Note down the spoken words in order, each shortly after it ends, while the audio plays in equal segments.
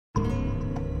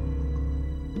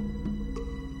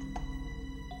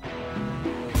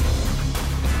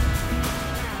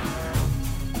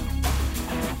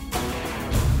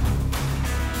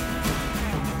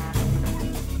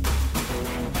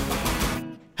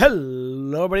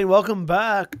Hello, everybody, and welcome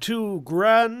back to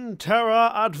Gran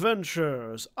Terra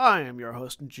Adventures. I am your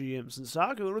host and GM,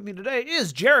 Sensaku, and with me today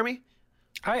is Jeremy.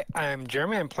 Hi, I'm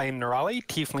Jeremy. I'm playing Nerali,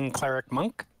 Tiefling Cleric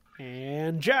Monk.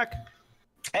 And Jack.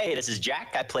 Hey, this is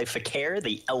Jack. I play Fakir,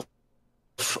 the elf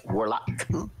warlock.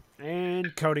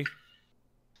 And Koty.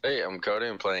 Hey, I'm Koty.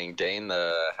 I'm playing Dain,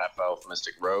 the half-elf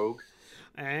mystic rogue.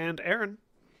 And Erin.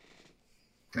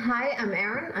 Hi, I'm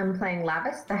Erin. I'm playing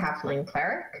Lavias, the Halfling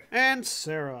Cleric. And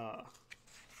Sarah.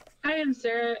 Hi, I'm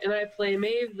Sarah, and I play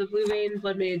Maeve, the Blue Vein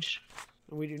Blood Mage.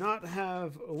 And we do not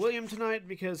have William tonight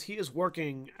because he is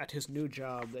working at his new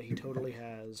job that he totally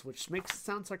has, which makes it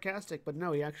sound sarcastic, but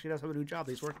no, he actually does have a new job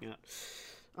that he's working at.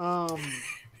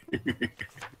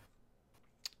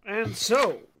 And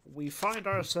so, we find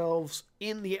ourselves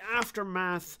in the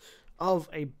aftermath of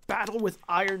a battle with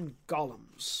iron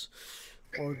golems,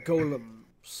 or golems,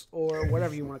 or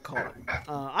whatever you want to call it.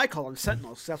 I call them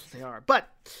sentinels, 'cause that's what they are. But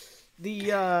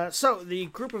the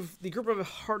group of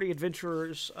hardy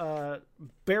adventurers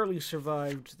barely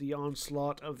survived the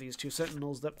onslaught of these two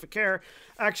sentinels that Fakir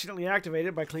accidentally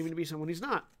activated by claiming to be someone he's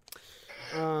not.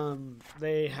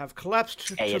 They have collapsed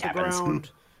to the ground.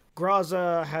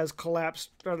 Graza has collapsed,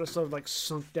 sort of like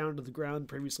sunk down to the ground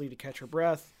previously to catch her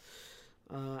breath.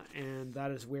 And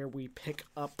that is where we pick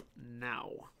up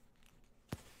now.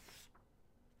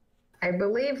 I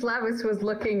believe Lavias was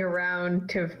looking around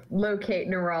to locate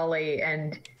Nerali,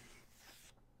 and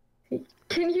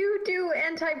can you do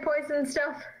anti-poison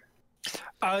stuff?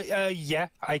 Yeah,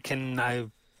 I can.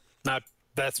 Not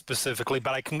that specifically,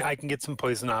 but I can get some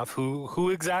poison off. Who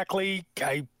exactly?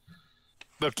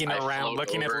 Looking around,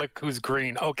 looking over. at who's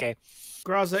green. Okay.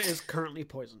 Graza is currently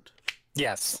poisoned.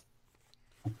 Yes.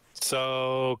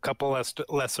 So, a couple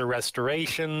lesser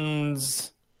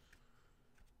restorations.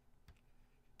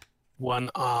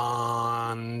 One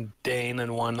on Dain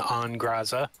and one on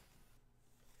Graza.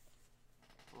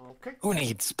 Okay. Who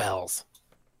needs spells?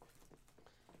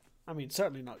 I mean,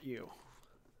 certainly not you.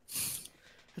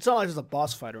 It's not like there's a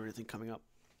boss fight or anything coming up.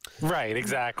 Right,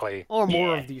 exactly. Or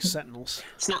more Yeah. of these sentinels.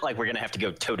 It's not like we're going to have to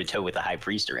go toe-to-toe with the High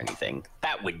Priest or anything.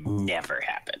 That would never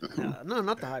happen. No,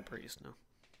 not the High Priest, no.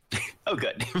 Oh,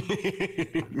 good.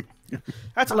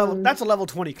 That's a level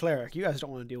 20 cleric. You guys don't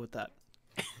want to deal with that.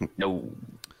 No.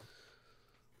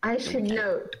 I should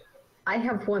note, I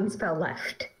have one spell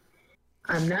left.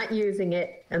 I'm not using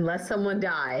it unless someone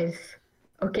dies.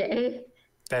 Okay?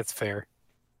 That's fair.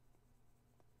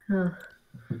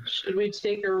 Should we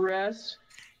take a rest?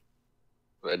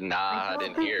 But nah, I don't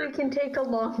didn't think hear. we can take a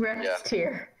long rest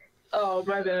here. Oh,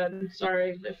 my bad.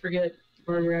 Sorry, I forget.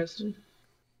 Long rest.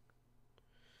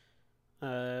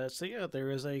 So yeah, there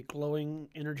is a glowing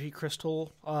energy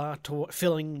crystal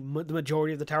filling the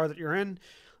majority of the tower that you're in.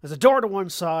 There's a door to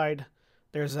one side.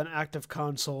 There's an active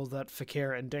console that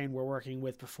Fakir and Dain were working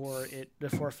with before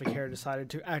Fakir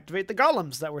decided to activate the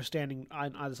golems that were standing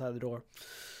on either side of the door,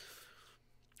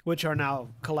 which are now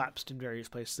collapsed in various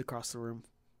places across the room.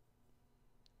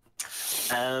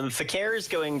 Fakir is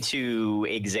going to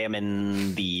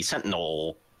examine the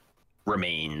Sentinel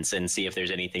remains and see if there's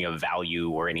anything of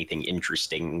value or anything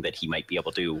interesting that he might be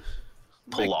able to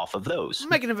pull off of those.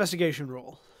 Make an investigation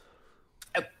roll.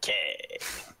 Okay.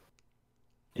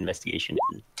 Investigation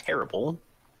is terrible.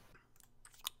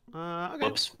 Okay.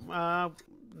 Whoops.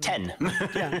 10.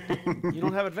 Yeah, you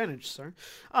don't have advantage, sir.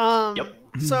 Yep.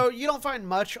 So you don't find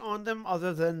much on them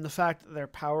other than the fact that their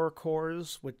power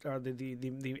cores, which are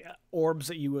the orbs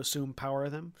that you assume power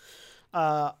them,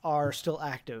 are still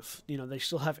active. You know, they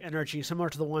still have energy similar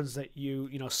to the ones that you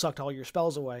sucked all your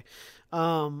spells away.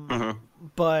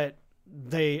 But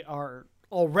they are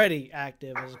already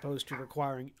active as opposed to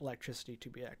requiring electricity to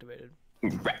be activated.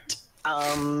 Right.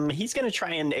 He's going to try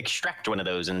and extract one of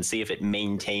those and see if it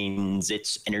maintains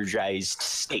its energized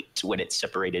state when it's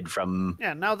separated from.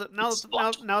 Yeah. Now that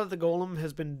the golem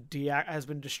has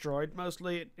been destroyed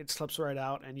mostly, it slips right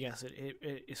out, and yes,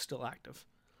 it is still active.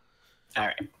 All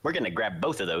right, we're going to grab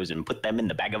both of those and put them in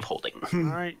the bag of holding. All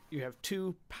right, you have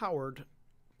two powered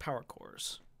power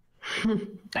cores.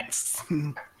 Nice.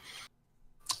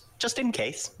 Just in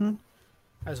case.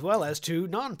 As well as two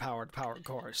non-powered power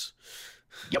cores.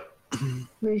 Yep.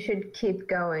 We should keep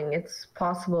going. It's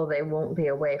possible they won't be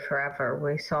away forever.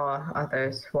 We saw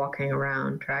others walking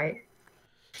around, right?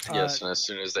 Yes, and as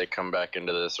soon as they come back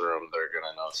into this room, they're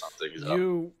gonna know something's up.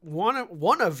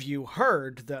 One of you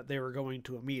heard that they were going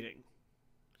to a meeting.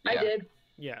 I did.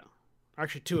 Yeah.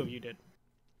 Actually, two of you did.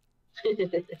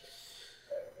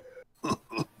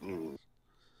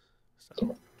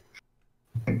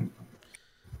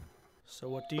 So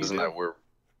what do you Isn't do? that where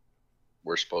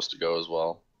we're supposed to go as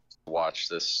well? Watch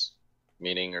this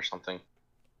meeting or something?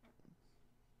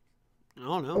 I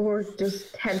don't know. Or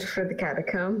just head for the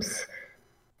catacombs.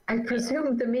 I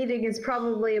presume the meeting is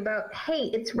probably about, hey,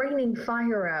 it's raining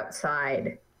fire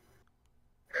outside.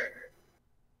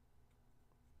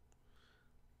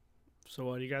 So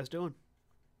what are you guys doing?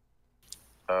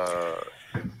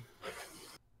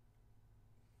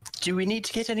 Do we need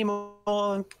to get any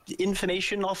more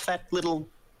information off that little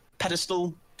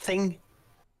pedestal thing?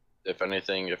 If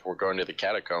anything, if we're going to the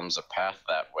catacombs, a path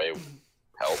that way would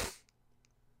help.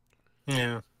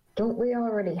 Yeah. Don't we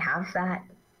already have that?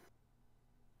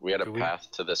 We had a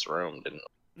path to this room, didn't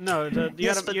we? No, you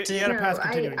had a path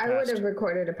continuing I would have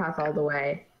recorded a path all the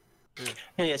way.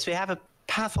 Yes, we have a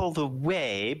path all the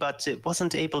way, but it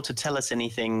wasn't able to tell us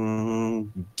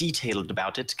anything detailed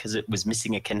about it because it was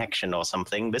missing a connection or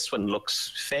something. This one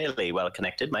looks fairly well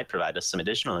connected, might provide us some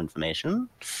additional information.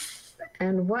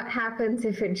 And what happens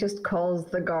if it just calls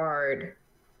the guard?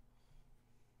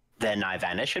 Then I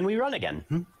vanish and we run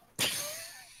again.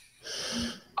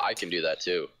 I can do that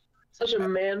too. Such a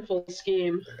manful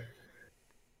scheme.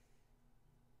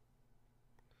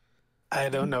 I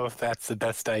don't know if that's the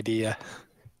best idea.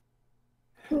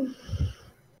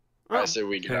 I say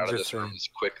we get out of this room as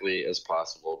quickly as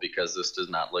possible because this does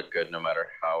not look good no matter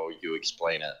how you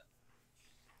explain it.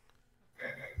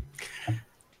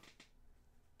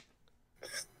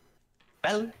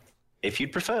 Well, if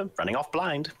you'd prefer, running off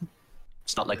blind.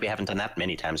 It's not like we haven't done that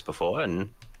many times before, and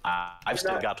I've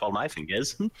still got all my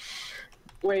fingers.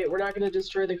 Wait, we're not going to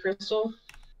destroy the crystal?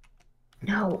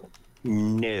 No.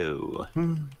 No.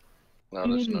 No,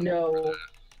 there's No.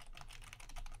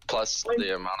 Plus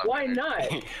the amount of... Why not?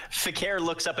 Fakir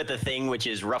looks up at the thing, which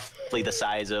is roughly the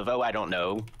size of, I don't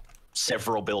know,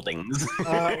 several buildings.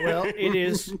 Well, it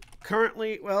is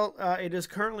currently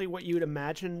what you'd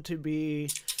imagine to be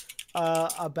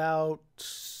about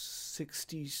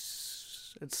 60.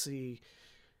 Let's see,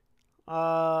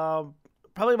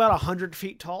 probably about 100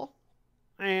 feet tall,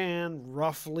 and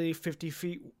roughly 50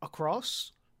 feet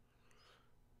across.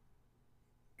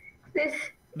 This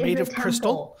made is of a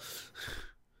crystal.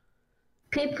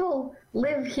 People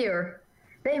live here.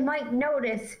 They might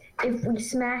notice if we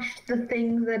smashed the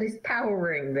thing that is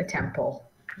powering the temple.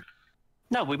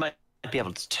 No, we might be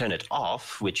able to turn it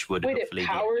off, which would hopefully it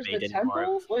powers be the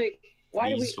temple? Like, why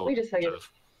do we... Wait a second.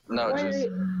 No,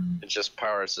 it just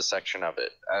powers a section of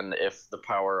it. And if the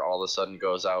power all of a sudden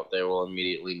goes out, they will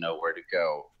immediately know where to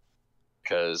go.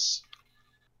 Because...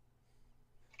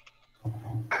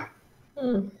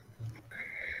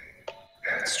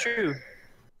 It's true.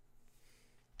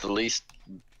 The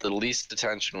least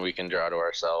attention we can draw to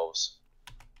ourselves,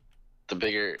 the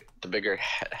bigger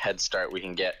head start we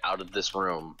can get out of this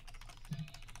room,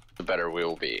 the better we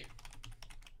will be.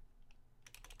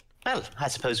 Well, I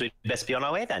suppose we'd best be on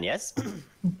our way then, yes?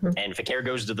 And Fakir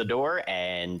goes to the door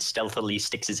and stealthily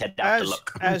sticks his head out to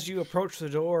look. As you approach the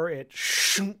door, it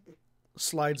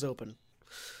slides open,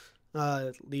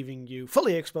 leaving you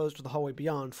fully exposed to the hallway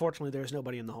beyond. Fortunately, there's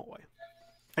nobody in the hallway.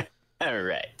 All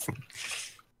right.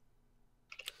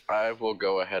 I will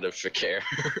go ahead of Fakir.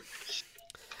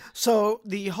 So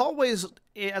the hallways,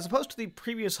 as opposed to the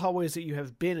previous hallways that you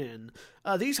have been in,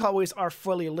 these hallways are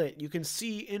fully lit. You can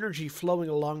see energy flowing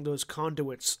along those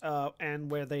conduits, and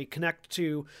where they connect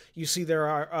to, you see there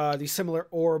are these similar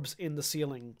orbs in the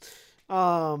ceiling.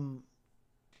 As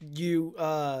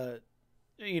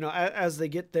they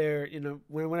get there,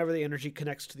 whenever the energy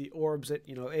connects to the orbs, it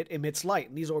emits light,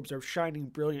 and these orbs are shining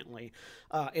brilliantly,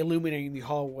 illuminating the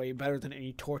hallway better than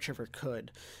any torch ever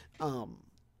could.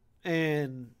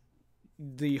 And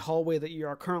the hallway that you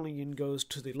are currently in goes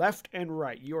to the left and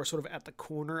right. You are sort of at the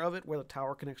corner of it where the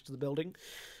tower connects to the building.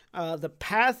 The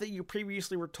path that you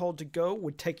previously were told to go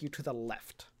would take you to the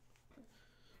left.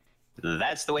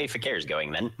 That's the way Fakir's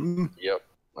going then. Yep,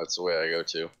 that's the way I go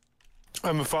too.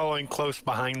 I'm following close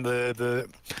behind the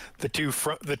two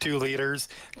leaders,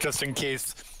 just in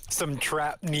case some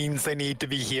trap means they need to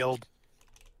be healed.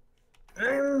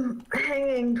 I'm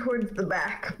hanging towards the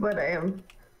back, but I am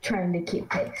trying to keep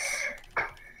pace.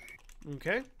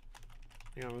 Okay.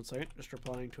 Hang on one second. Just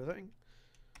replying to a thing.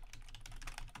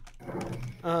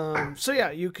 So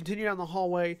yeah, you continue down the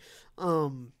hallway.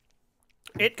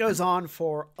 It goes on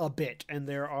for a bit, and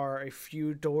there are a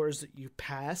few doors that you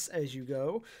pass as you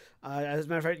go. As a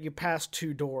matter of fact, you pass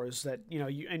two doors that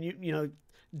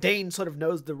Dain sort of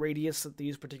knows the radius that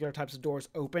these particular types of doors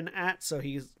open at, so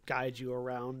he guides you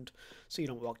around so you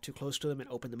don't walk too close to them and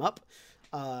open them up.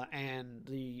 And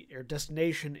your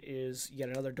destination is yet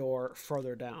another door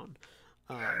further down.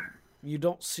 You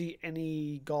don't see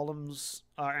any golems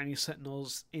or any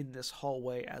sentinels in this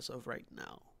hallway as of right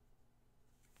now.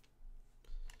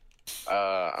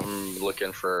 I'm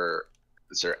looking for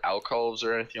is there alcoves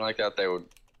or anything like that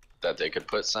they could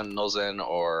put sentinels in,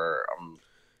 or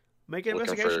Make an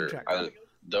looking investigation for check. either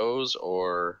those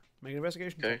or Make an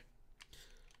investigation okay. check.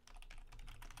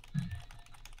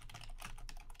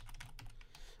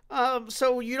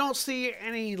 So you don't see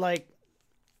any like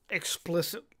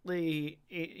explicitly,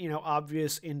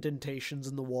 obvious indentations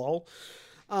in the wall.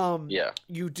 Yeah.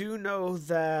 You do know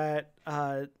that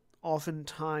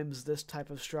oftentimes this type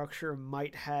of structure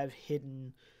might have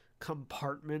hidden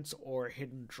compartments or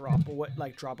hidden drop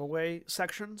away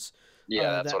sections.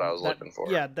 Yeah, that's what I was looking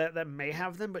for. Yeah, that may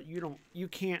have them, but you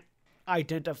can't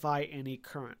identify any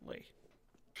currently.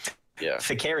 Yeah.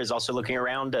 Fakir is also looking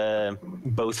around,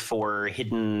 both for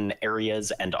hidden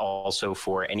areas and also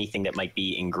for anything that might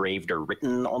be engraved or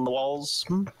written on the walls.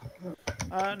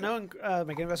 No,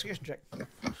 make an investigation check.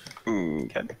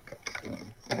 Okay.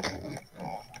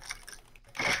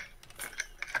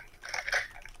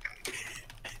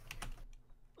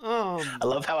 I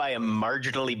love how I am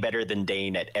marginally better than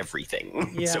Dain at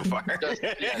everything so far.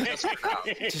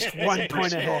 Just 1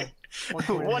 point ahead.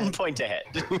 1 point ahead.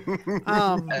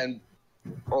 And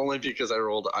only because I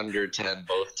rolled under 10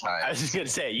 both times. I was just going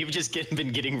to say, you've just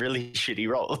been getting really shitty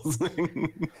rolls.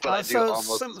 But I do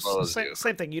almost as well as you.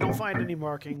 Same thing. You don't find any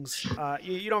markings.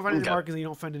 You don't find any markings, and you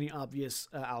don't find any obvious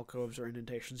alcoves or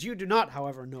indentations. You do not,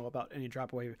 however, know about any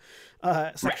drop-away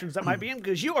sections that might be in,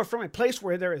 because you are from a place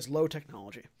where there is low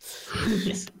technology.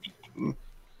 Yes.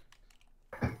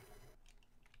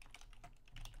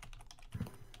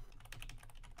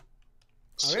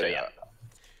 So, yeah.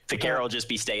 Fakir will just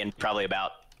be staying probably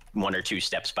about 1 or 2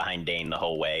 steps behind Dain the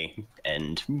whole way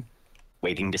and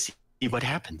waiting to see what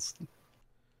happens.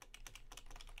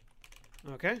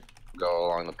 Okay. Go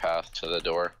along the path to the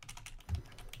door.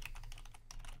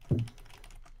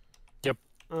 Yep.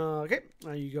 Okay.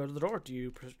 You go to the door. Do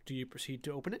you proceed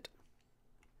to open it?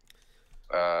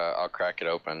 I'll crack it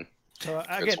open. So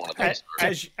again,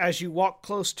 as you walk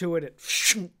close to it, it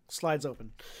slides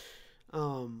open.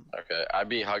 Okay, I'd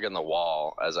be hugging the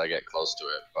wall as I get close to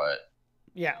it, but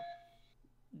yeah,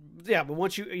 but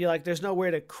once you like, there's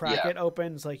nowhere to crack it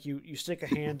open. It's like you stick a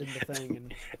hand in the thing,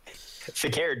 and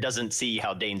Fakir doesn't see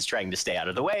how Dane's trying to stay out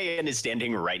of the way and is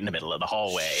standing right in the middle of the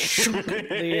hallway.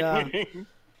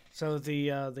 So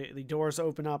the doors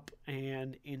open up,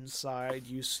 and inside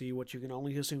you see what you can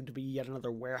only assume to be yet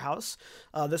another warehouse.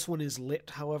 This one is lit,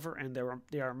 however, and there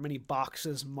are many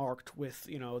boxes marked with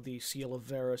the seal of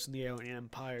Varus and the Alien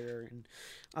Empire, and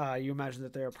you imagine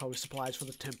that there are probably supplies for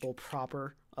the temple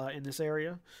proper in this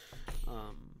area.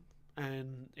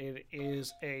 And it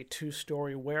is a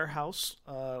 2-story warehouse.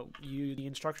 The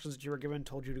instructions that you were given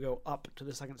told you to go up to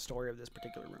the 2nd story of this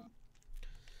particular room.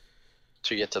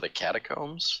 To get to the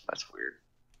catacombs? That's weird.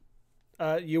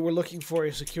 You were looking for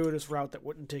a circuitous route that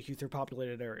wouldn't take you through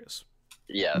populated areas.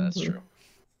 Yeah, that's true.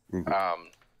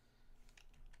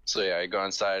 So yeah, I go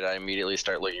inside. I immediately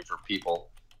start looking for people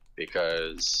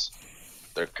because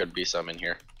there could be some in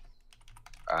here.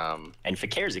 And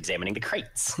Fakir's examining the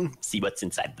crates. See what's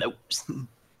inside those.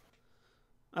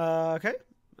 Okay.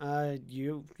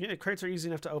 Crates are easy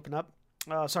enough to open up.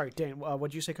 Sorry, Dain.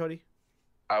 What'd you say, Koty?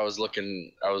 I was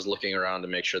looking around to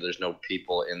make sure there's no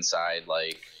people inside,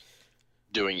 like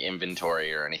doing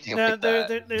inventory or anything like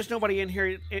that. There's nobody in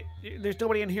here. There's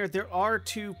nobody in here. There are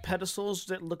 2 pedestals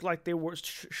that look like they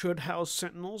should house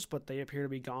sentinels, but they appear to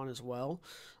be gone as well.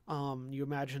 You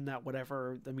imagine that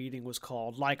whatever the meeting was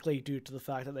called, likely due to the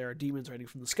fact that there are demons raining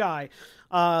from the sky,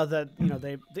 that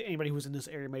anybody who was in this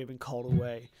area may have been called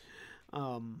away.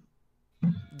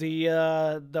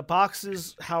 The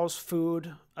boxes house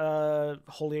food,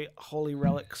 holy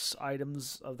relics,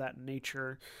 items of that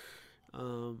nature.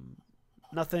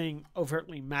 Nothing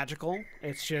overtly magical.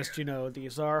 It's just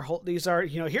these are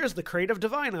here's the crate of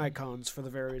divine icons for the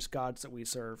various gods that we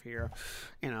serve here.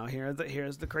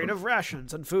 Here's the crate of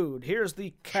rations and food. Here's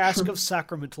the cask of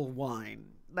sacramental wine.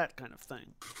 That kind of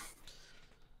thing.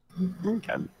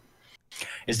 Okay.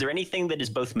 Is there anything that is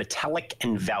both metallic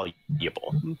and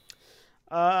valuable?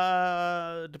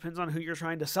 Depends on who you're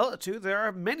trying to sell it to. There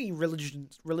are many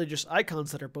religious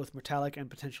icons that are both metallic and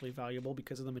potentially valuable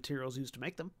because of the materials used to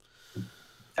make them.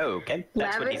 Okay.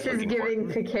 That's what he's Lavias is giving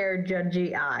Fakir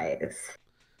judgy eyes.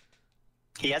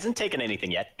 He hasn't taken anything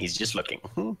yet. He's just looking.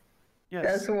 Yes.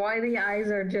 That's why the eyes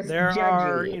are just there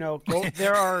judgy.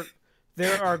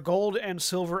 there are gold and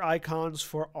silver icons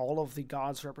for all of the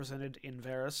gods represented in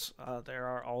Varus. There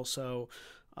are also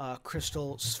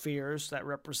crystal spheres that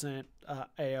represent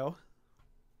Ao.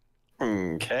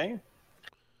 Okay.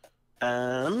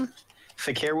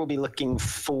 Fakir will be looking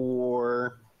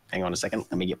for... Hang on a second.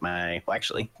 Let me get my... Well,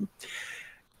 actually,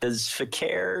 Does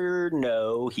Fakir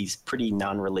know? He's pretty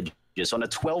non-religious. On a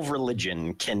 12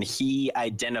 religion, can he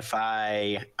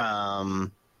identify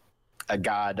a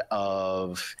god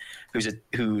of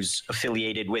who's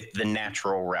affiliated with the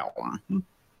natural realm?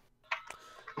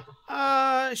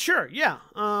 Sure, yeah.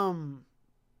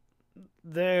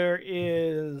 There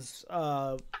is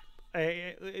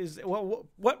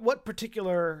what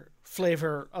particular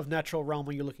flavor of natural realm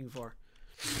are you looking for?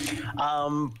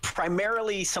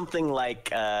 Primarily something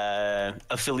like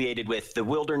affiliated with the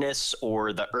wilderness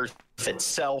or the earth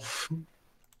itself.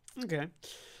 Okay.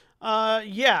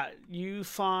 Yeah, you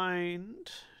find.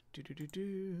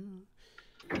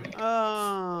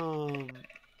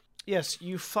 Yes,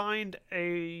 you find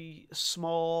a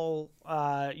small.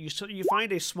 You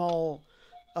find a small,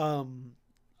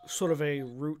 sort of a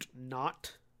root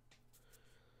knot.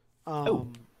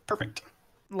 Perfect.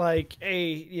 Like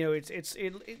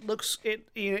it looks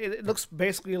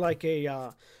basically like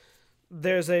a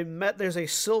there's a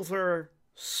silver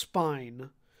spine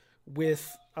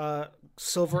with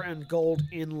silver and gold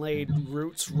inlaid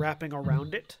roots wrapping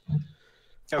around it.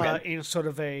 Okay. In sort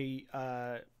of a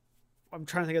I'm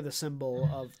trying to think of the symbol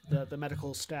of the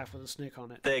medical staff with a snake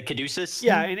on it. The caduceus?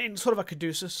 Yeah, in sort of a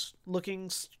caduceus looking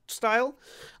style.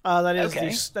 That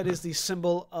is the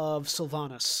symbol of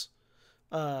Sylvanus,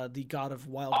 the god of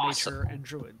wild nature and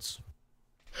druids.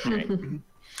 Right.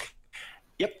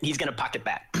 Yep, he's gonna pocket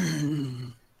that.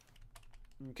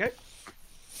 Okay.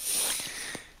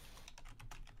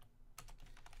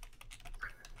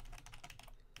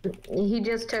 He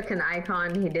just took an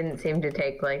icon. He didn't seem to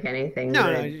take like anything. No,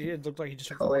 it looked like he just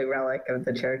took holy relic of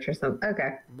the church or something.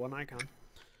 Okay. one icon.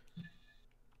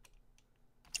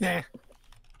 Yeah.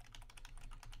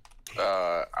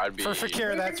 I'd be. For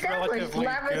Fakir, that's Established, relatively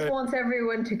Lavias good. wants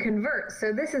everyone to convert,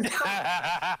 so this is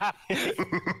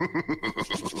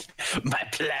My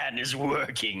plan is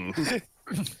working.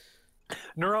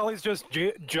 Nerali's just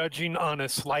judging on a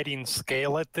sliding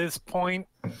scale at this point.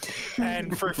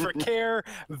 And for Fakir,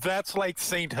 that's like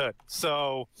sainthood.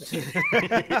 So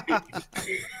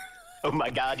Oh my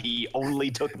god, he only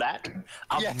took that?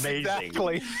 yes, Amazing.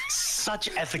 exactly. Such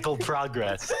ethical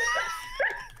progress.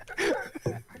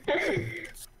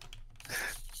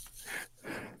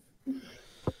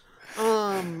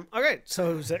 Okay,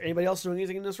 so is there anybody else doing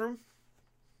anything in this room?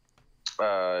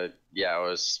 Yeah, I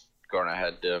was going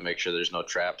ahead to make sure there's no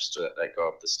traps that go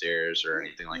up the stairs or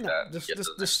anything like that.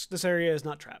 This area is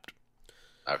not trapped.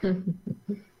 Okay.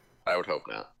 I would hope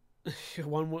not.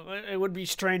 It would be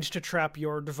strange to trap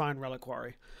your divine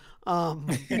reliquary.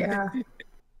 yeah.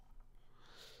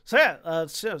 So yeah,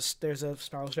 there's a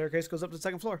spiral staircase goes up to the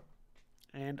second floor,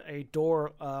 and a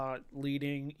door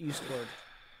leading eastward.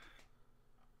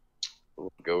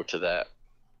 We'll go to that.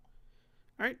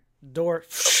 All right, door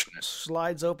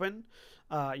slides open.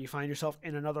 You find yourself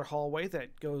in another hallway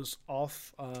that goes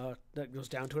off. That goes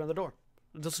down to another door.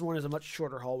 This one is a much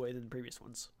shorter hallway than the previous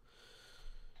ones.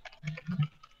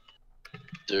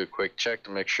 Do a quick check to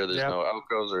make sure there's no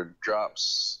alcoves or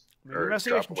drops Make an or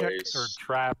investigation check. dropaways. Or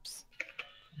traps.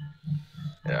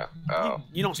 Yeah. Oh,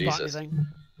 You don't spot Jesus. anything.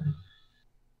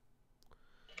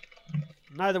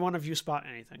 Neither one of you spot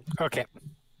anything. Okay.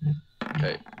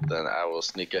 Okay, then I will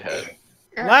sneak ahead.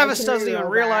 Lavias doesn't even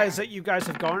realize that you guys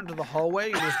have gone into the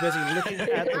hallway and is busy looking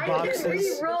at the I boxes. can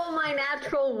re-roll my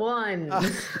natural one.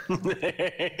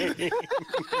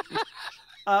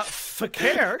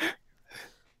 Fakir,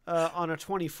 on a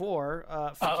 24,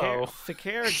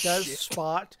 Fakir does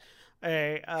spot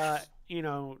a,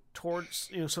 towards,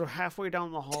 sort of halfway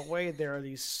down the hallway, there are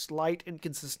these slight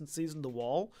inconsistencies in the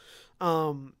wall,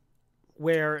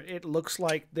 where it looks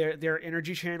like there are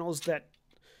energy channels that,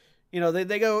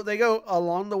 they go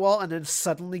along the wall and then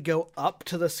suddenly go up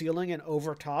to the ceiling and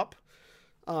over top.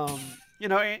 And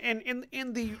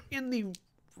in the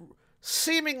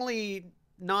seemingly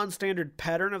non-standard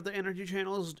pattern of the energy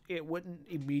channels, it wouldn't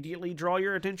immediately draw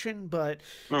your attention, but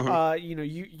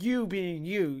you being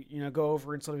you go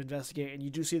over and sort of investigate, and you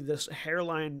do see this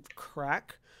hairline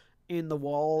crack in the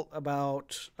wall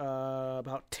about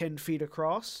 10 feet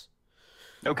across.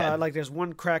 Okay. Like there's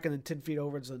one crack, and then 10 feet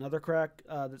over there's another crack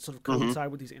that sort of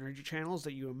coincide with these energy channels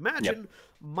that you imagine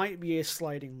might be a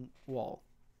sliding wall.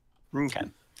 Okay.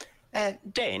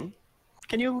 Dain,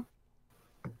 do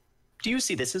you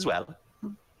see this as well?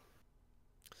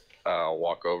 I'll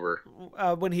walk over.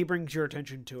 When he brings your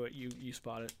attention to it, you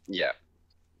spot it. Yeah.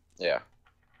 Yeah.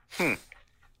 Do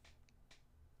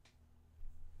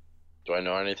I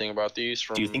know anything about these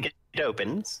from... Do you think it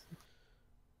opens?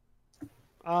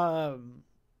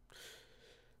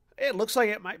 It looks like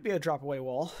it might be a drop away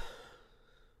wall.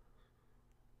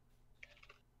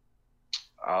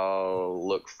 I'll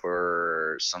look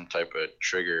for some type of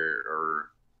trigger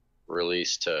or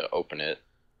release to open it.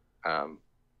 All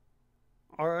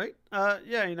right.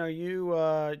 Yeah,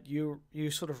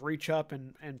 you sort of reach up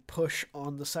and push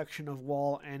on the section of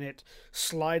wall, and it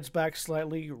slides back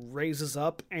slightly, raises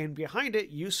up, and behind it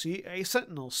you see a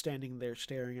sentinel standing there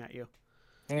staring at you.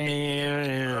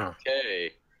 Yeah.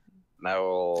 Okay. Now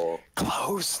we'll...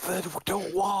 Close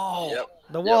the wall. Yep.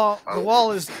 The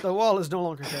wall is no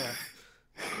longer there.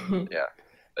 Yeah.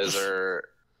 Is there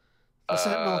A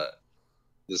sentinel.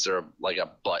 is there like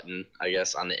a button, I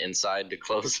guess, on the inside to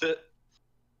close it?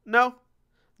 No.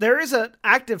 There is an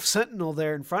active sentinel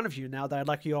there in front of you now that I'd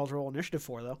like you all to roll initiative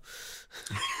for, though.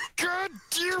 God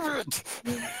damn it!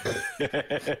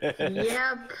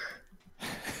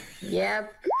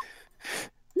 Yep.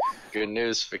 Good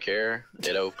news, Fakir.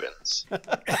 It opens.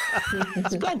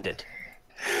 Splendid.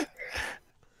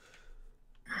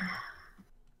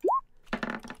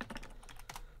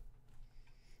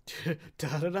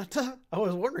 Da-da-da-da. I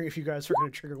was wondering if you guys were going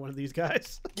to trigger one of these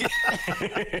guys.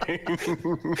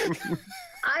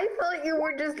 I thought you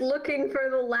were just looking for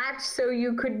the latch so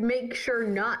you could make sure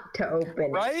not to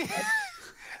open. Right?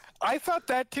 I thought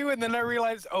that too, and then I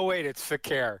realized, oh wait, it's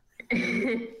Fakir.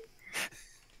 It's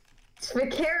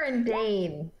Fakir and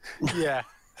Dain. Yeah.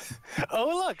 Oh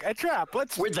look, a trap. We're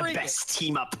the break best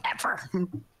team up ever.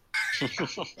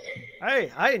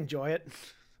 Hey, I enjoy it.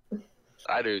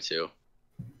 I do too.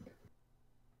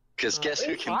 Because guess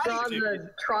who can...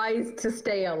 Gaza tries to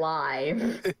stay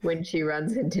alive when she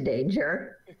runs into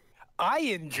danger. I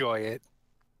enjoy it.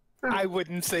 I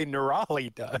wouldn't say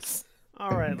Nerali does.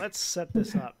 All right, let's set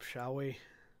this up, shall we?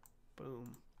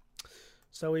 Boom.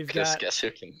 So we've got Guess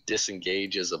who can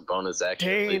disengage as a bonus action?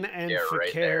 Dain and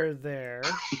Fakir right there.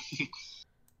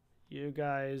 You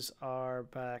guys are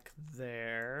back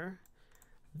there.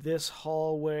 This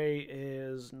hallway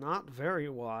is not very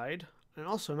wide and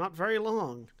also not very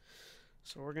long.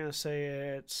 So we're going to say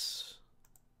it's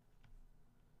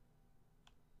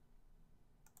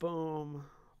boom,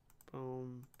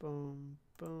 boom, boom,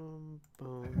 boom,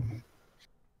 boom.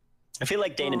 I feel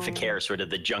like Dain and Fakir are sort of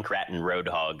the Junkrat and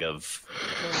Roadhog of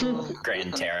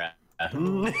Gran Terra.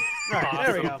 Right,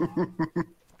 there we go.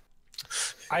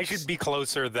 I should be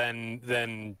closer than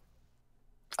Yeah,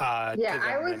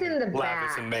 I was in the Lavias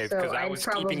back, and Maeve, so because I I'd was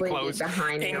probably keeping be close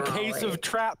behind in case Nerali. of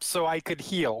traps so I could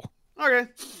heal. Okay.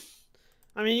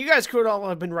 I mean, you guys could all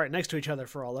have been right next to each other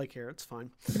for all I care. It's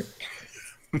fine.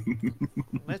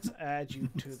 Let's add you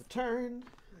to the turn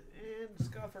and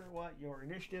discover what your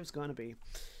initiative's going to be.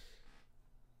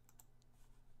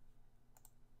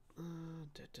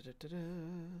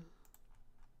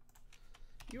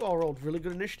 You all rolled really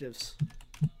good initiatives.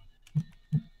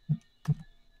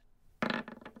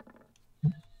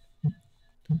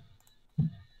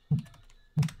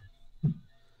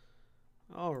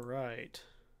 All right.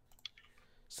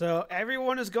 So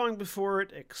everyone is going before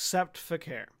it except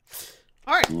Fakir.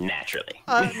 All right. Naturally.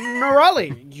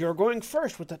 Nerali, you're going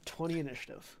first with that 20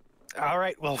 initiative. All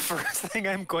right, well, first thing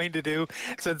I'm going to do,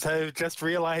 since I've just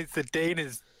realized that Dain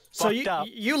is So fucked up.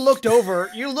 you look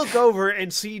over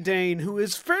and see Dain, who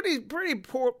is pretty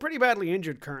badly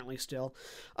injured currently still,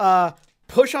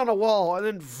 push on a wall and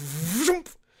then vroom,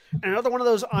 and another one of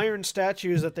those iron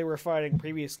statues that they were fighting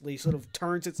previously sort of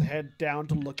turns its head down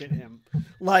to look at him.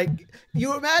 Like,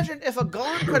 you imagine if a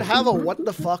golem could have a what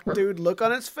the fuck dude look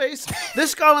on its face,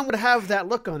 this golem would have that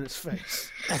look on its face.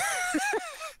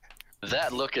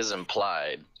 That look is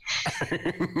implied.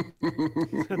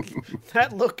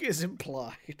 That look is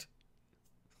implied.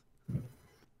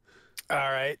 All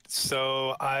right,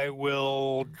 so I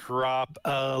will drop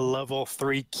a level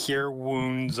 3 Cure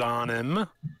Wounds on him.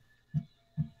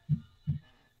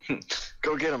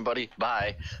 Go get him, buddy.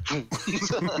 Bye.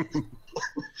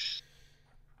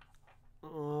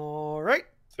 All right.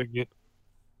 So get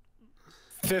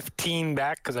 15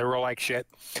 back because I roll like shit.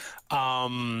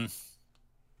 And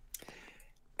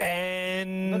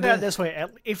Look at it this way.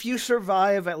 If you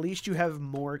survive, at least you have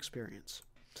more experience.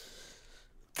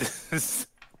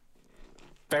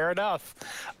 fair enough.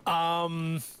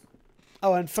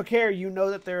 Oh, and Fakir, you know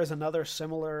that there is another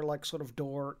similar, like, sort of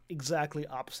door exactly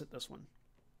opposite this one.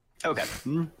 Okay.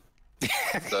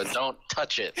 So don't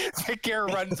touch it. Fakir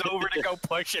runs over to go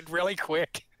push it really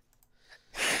quick.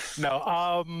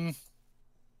 No,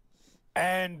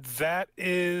 and that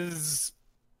is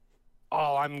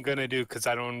all I'm gonna do because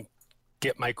I don't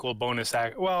get my cool bonus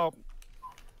act. Well,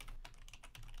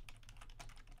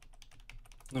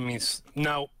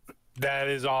 no, that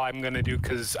is all I'm gonna do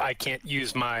because I can't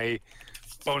use my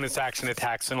bonus action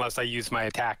attacks unless I use my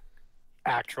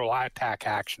actual attack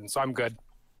action. So I'm good.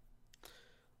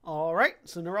 All right,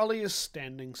 so Nerali is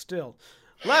standing still.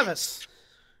 Lavias.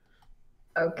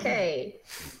 Okay.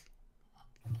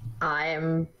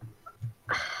 I'm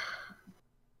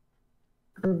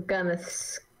gonna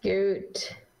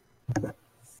scoot.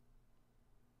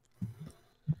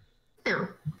 No. I'm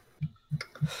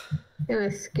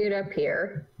gonna scoot up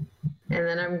here, and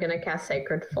then I'm gonna cast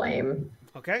Sacred Flame.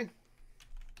 Okay.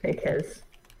 Because,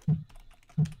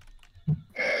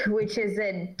 which is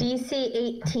a DC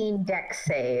 18 Dex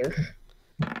save.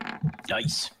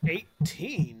 Nice.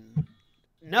 18.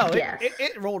 No, Yes.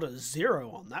 it rolled a 0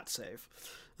 on that save.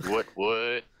 What?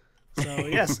 So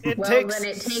yes, it Well, takes. then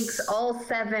it takes all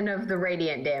 7 of the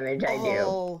radiant damage I do.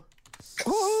 all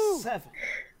 7.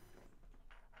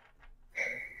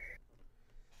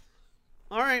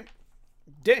 All right,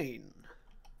 Dain.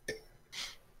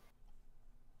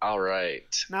 All right.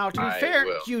 Now, to be I fair,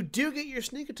 will. you do get your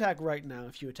sneak attack right now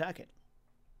if you attack it.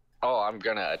 Oh, I'm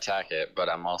gonna attack it, but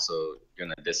I'm also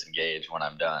gonna disengage when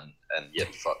I'm done and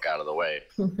get the fuck out of the way.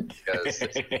 Because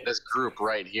this group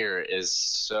right here is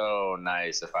so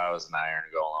nice. If I was an Iron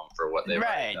Golem for what they've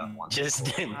already Right. done once Just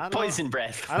before. poison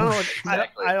breath. I don't know. What,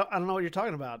 Exactly. I don't know what you're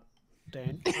talking about,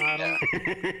 Dain.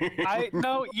 I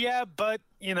don't but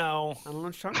you know, know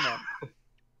what you're talking about.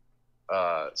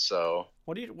 So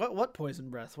What poison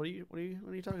breath? What are you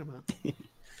talking about?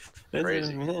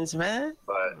 Crazy. Man.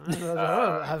 but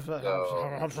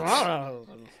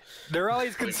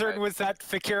Nerali's concern was that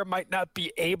Fakir might not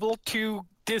be able to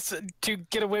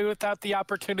get away without the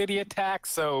opportunity attack,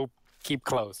 so keep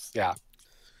close. Yeah.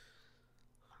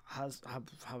 Has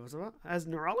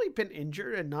Nerali been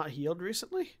injured and not healed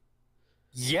recently?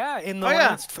 Yeah, in the Oh,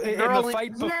 yeah. in the Nerali-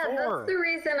 fight before. Yeah, that's the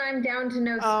reason I'm down to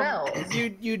no spells.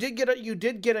 You did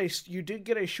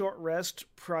get a short rest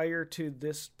prior to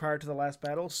the last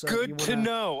battle. So if you Good to wanna-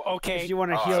 know. Okay. If you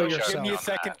want to Oh, heal so Give yourself, me a on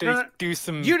second No, no, to do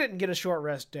some. you didn't get a short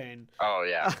rest, Dain. oh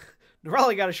yeah.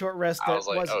 Nerali got a short rest I that was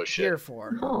like, wasn't oh, shit. here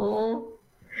for. Oh,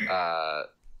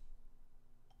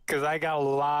 Because I got a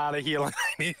lot of healing.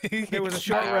 There was a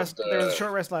short have rest. to- There was a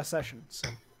short rest last session. So.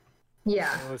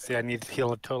 yeah. Let's see. I need to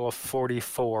heal a total of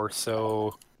 44.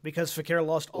 So Because Fakir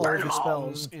lost all of his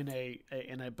spells in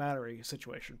a battery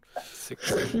situation.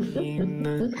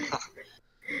 16.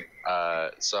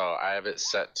 So I have it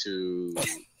set to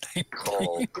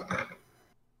cold.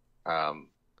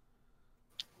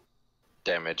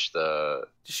 Damage the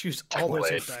Just use all those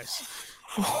hit Blade. dice.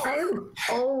 I'm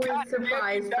always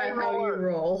surprised by how you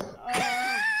roll.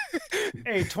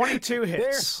 Hey, 22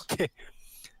 hits. Okay.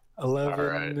 11,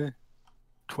 Alright.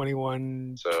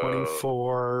 21, So,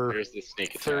 24, here's the sneak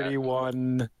attack.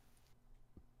 31.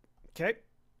 Okay.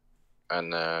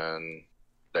 And then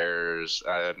there's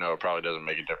I know it probably doesn't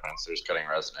make a difference. There's cutting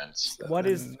resonance. What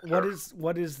is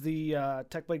the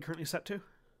tech blade currently set to?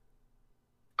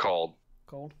 Cold.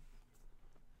 Cold.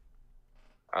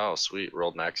 Oh sweet,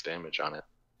 rolled max damage on it.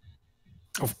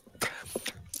 Of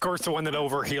course, the one that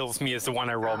overheals me is the one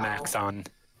I roll max on.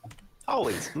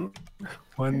 Always.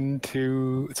 1,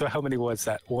 2. So how many was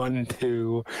that? 1,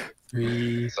 2,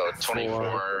 3, So 24.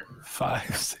 4,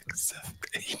 5, 6, 7,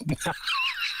 8,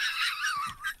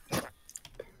 9.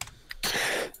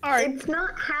 All right. It's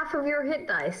not half of your hit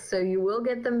dice, so you will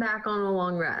get them back on a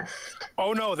long rest.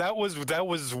 Oh no, that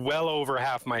was well over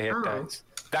half my hit Oh. dice.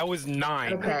 That was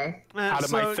 9 Okay. out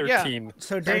of my 13. Yeah.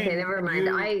 So Dain, Okay, never mind.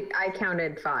 You, I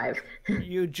counted 5.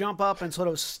 you jump up and sort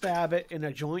of stab it in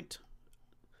a joint.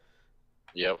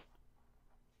 Yep.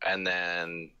 And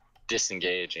then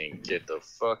disengaging. Get the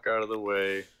fuck out of the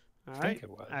way. All think right. it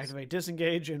was. Activate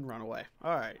disengage and run away.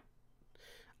 All right.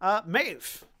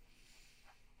 Maeve.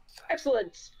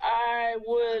 Excellent. I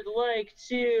would like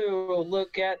to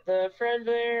look at the friend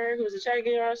there who's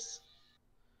attacking us,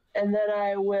 and then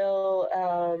I will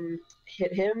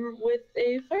hit him with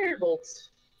a firebolt.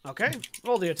 Okay.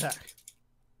 Roll the attack.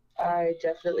 I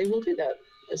definitely will do that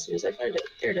as soon as I find it.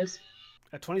 There it is.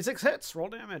 At 26 hits, roll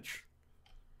damage.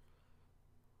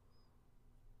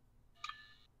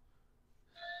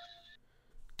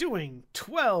 Doing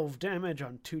 12 damage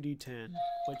on 2d10.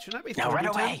 Wait, shouldn't that be 3d10? Now run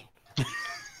away.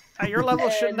 At your level,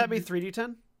 shouldn't that be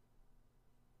 3d10?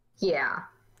 Yeah.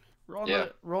 Yeah.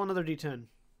 Roll another d10.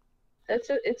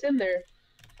 It's in there.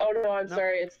 Oh no, I'm No.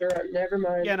 sorry. It's the wrong. Never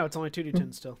mind. Yeah, no, it's only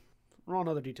 2d10 still. Roll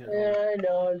another d10. Yeah, I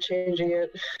know. I'm changing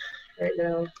it right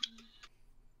now.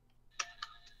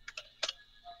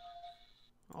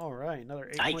 All right, another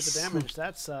 8 points Nice. of damage.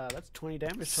 That's 20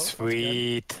 damage total. That's good.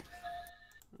 Sweet.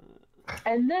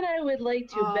 And then I would like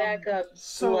to back up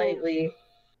so- slightly.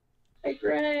 Like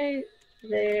right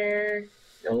there.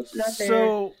 Nope, not there.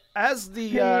 So as the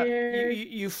There.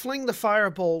 you fling the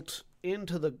firebolt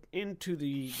into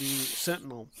the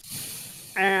sentinel,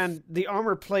 and the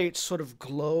armor plates sort of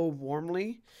glow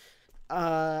warmly,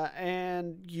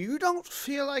 and you don't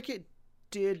feel like it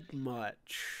did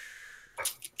much.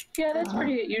 Yeah, that's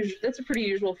pretty usual. That's a pretty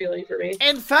usual feeling for me.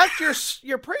 In fact,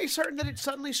 you're pretty certain that it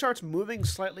suddenly starts moving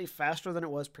slightly faster than it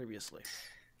was previously.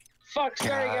 Fuck,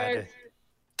 sorry God.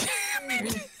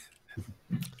 guys.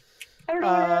 I don't know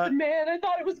what happened, man. I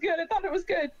thought it was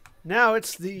good. Now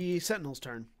it's the Sentinel's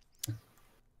turn.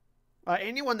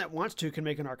 Anyone that wants to can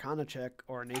make an Arcana check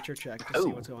or a Nature check to see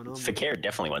what's going on. Fakir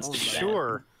definitely wants to do that.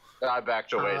 Sure. I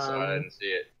backed away, so I didn't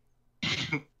see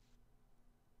it.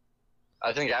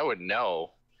 I think I would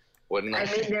know, wouldn't I? I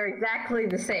mean, they're exactly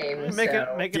the same. Make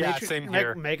so. a Yeah, nature, same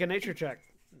here. Make a Nature check,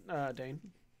 Dain.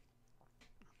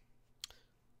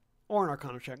 Or an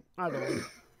Arcana check. Either way.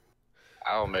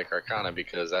 I'll make Arcana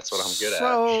because that's what I'm good at.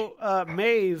 So,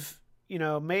 Maeve,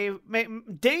 Maeve,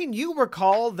 Dain, you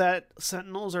recall that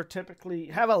Sentinels are typically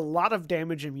have a lot of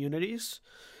damage immunities,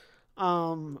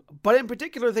 but in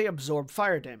particular they absorb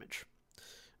fire damage.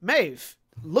 Maeve,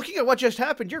 looking at what just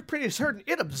happened, you're pretty certain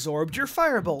it absorbed your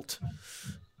firebolt.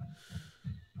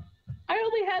 I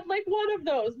only had like one of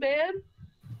those, man.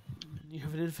 You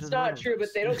have an infinite. It's not amount of true, but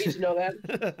those. they don't need to know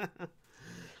that.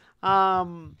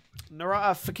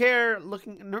 Fakir and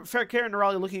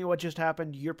Nerali looking at what just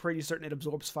happened, you're pretty certain it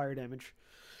absorbs fire damage.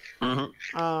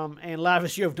 Mm-hmm. And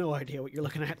Lavias, you have no idea what you're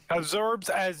looking at. Absorbs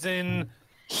as in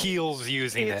heals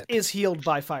using it. Is healed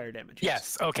by fire damage.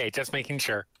 Yes. Okay, just making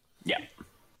sure. Yeah.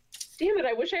 Damn it,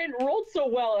 I wish I hadn't rolled so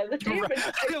well on the damage.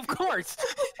 Of course.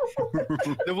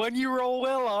 The one you roll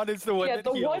well on is the one Yeah, that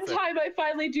the heals one it. time I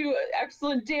finally do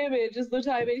excellent damage is the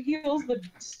time it heals the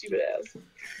stupid ass.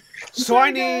 So Sorry,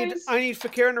 I guys. need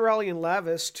Fakir, Nerali, and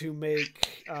Lavias to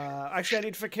make. Actually, I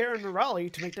need Fakir and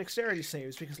Nerali to make dexterity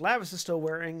saves because Lavias is still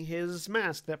wearing his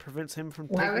mask that prevents him from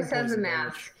taking Lavias has a poison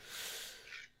mask.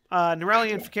 damage.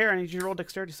 Nerali and Fakir, I need you to roll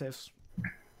dexterity saves.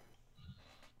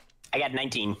 I got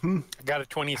 19. I got a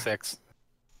 26.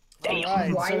 Damn. All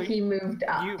right, Why so he moved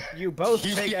up. you both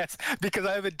take. Yes, because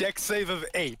I have a dex save of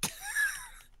 8.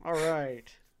 All right.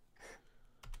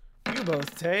 You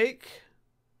both take.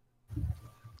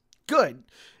 Good.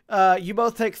 You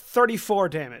both take 34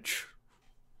 damage.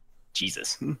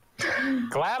 Jesus.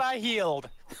 Glad I healed.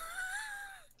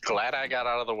 Glad I got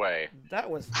out of the way. That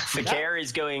was. Fakir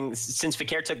is going, since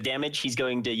Fakir took damage, he's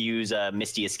going to use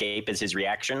Misty Escape as his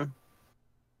reaction.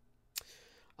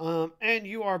 And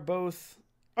you are both.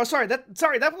 Oh, that's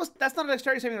not a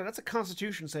dexterity saving throw. That's a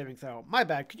Constitution saving throw. My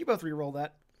bad. Could you both re-roll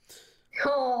that?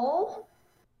 Oh.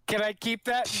 Can I keep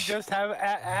that and just have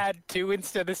add 2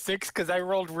 instead of 6? Because I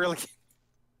rolled really.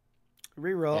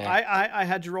 Re-roll. Yeah. I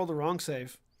had you roll the wrong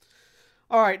save.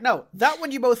 All right, no, that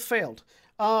one you both failed.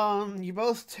 You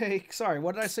both take. Sorry,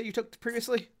 what did I say you took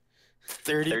previously?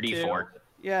 34.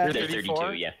 Yeah. Or 32,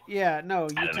 34? yeah. Yeah. No,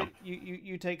 I don't know.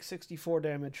 you take 64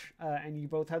 damage, and you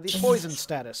both have the poison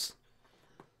status.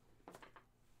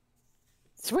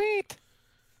 Sweet.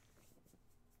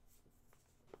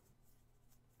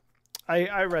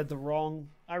 I read the wrong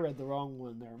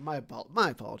one there. My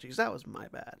apologies. That was my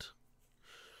bad.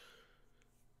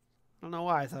 I don't know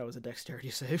why I thought it was a dexterity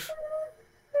save.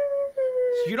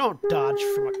 You don't dodge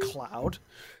from a cloud.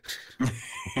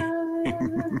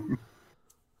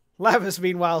 Lavias,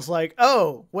 meanwhile, is like,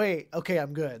 oh, wait, okay,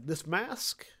 I'm good. This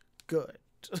mask? Good.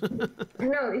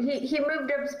 No, he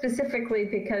moved up specifically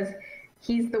because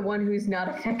he's the one who's not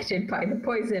affected by the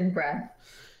poison breath.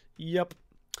 Yep.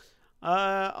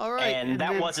 All right. And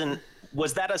that then- wasn't.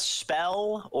 Was that a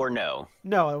spell or no?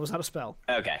 No, it was not a spell.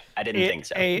 Okay, I didn't think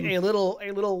so. A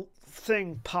little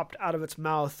thing popped out of its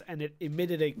mouth and it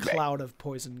emitted a cloud of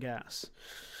poison gas.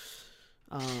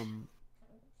 And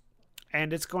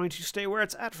it's going to stay where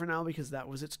it's at for now because that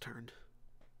was its turn.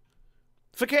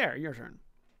 Fakir, your turn.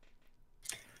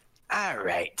 All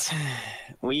right.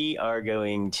 We are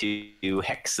going to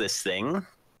hex this thing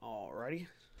Alrighty.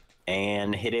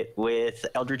 and hit it with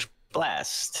Eldritch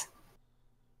Blast.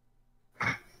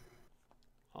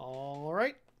 All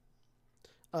right.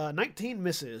 19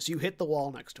 misses. You hit the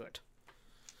wall next to it.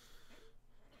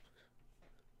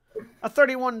 A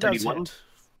 31 does 31? hit.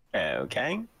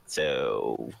 Okay,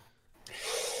 so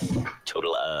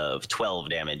total of 12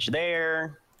 damage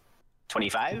there.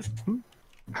 25.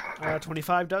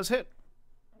 25 does hit.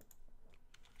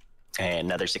 And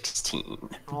another 16.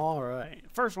 All right.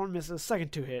 First one misses.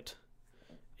 Second two hit.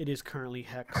 It is currently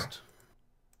hexed.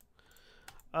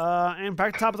 And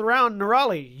back to the top of the round,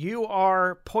 Nerali, you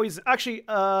are poisoned. Actually,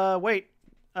 wait.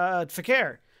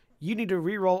 Fakir, you need to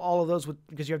re-roll all of those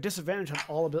because you have disadvantage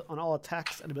on all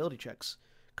attacks and ability checks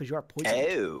because you are poisoned.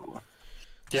 Oh.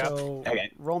 Yep. So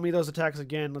Okay. roll me those attacks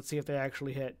again. Let's see if they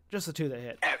actually hit. Just the two that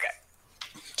hit. Okay.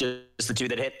 Just the 2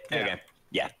 that hit? Yeah. Okay.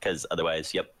 Yeah, because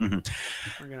otherwise, yep. Mhm.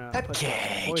 We're gonna put the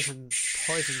poison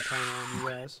counter on you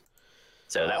guys.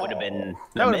 So that would have been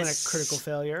That would have been a miss. critical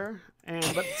failure.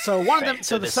 But so one of them. Right,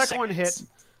 So so the the second one hit.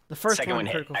 The first second one one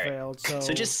hit. critical All right. failed.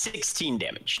 So just 16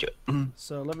 damage to it.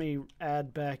 So let me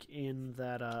add back in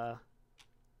that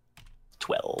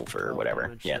 12 or 12 whatever.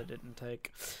 damage Yeah. that it didn't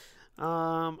take.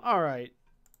 All right.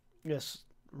 Yes.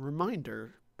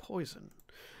 Reminder: poison.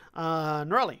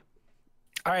 Nerali,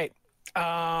 All right.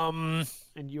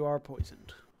 and you are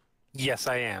poisoned. Yes,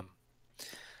 I am.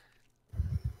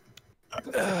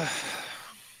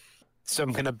 So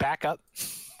I'm gonna back up.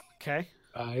 Okay.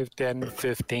 5, 10,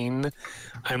 15.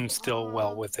 I'm still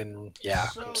well within. Yeah,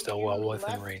 I'm still well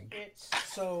within range.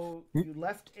 So you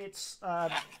left its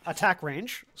attack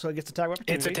range, so it gets attack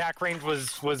opportunity. Its attack range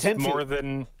was 10 more feet.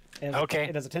 than. It has, Okay.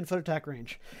 It has a 10-foot attack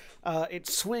range. It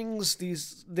swings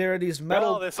these. There are these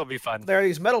metal. Well, this will be fun. There are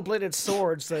these metal-bladed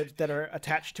swords that are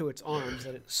attached to its arms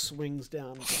that it swings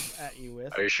down at you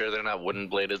with. Are you sure they're not wooden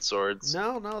bladed swords?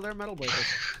 No, they're metal-bladed.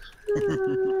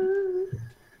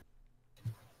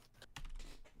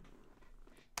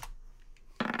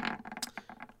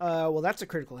 Well, that's a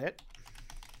critical hit.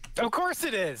 Of course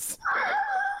it is.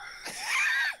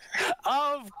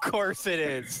 Of course it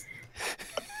is.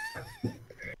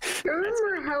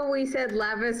 Remember how we said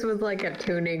Lavias was like a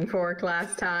tuning fork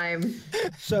last time?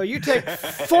 So you take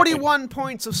 41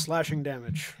 points of slashing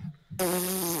damage.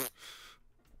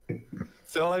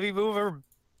 So let me move her.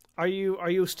 Are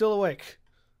you still awake?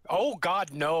 Oh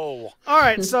God, no! All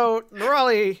right, so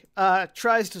Nerali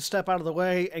tries to step out of the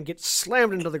way and gets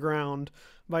slammed into the ground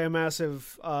by a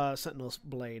massive sentinel's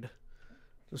blade.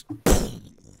 Just...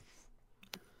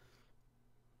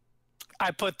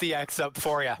 I put the X up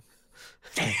for you.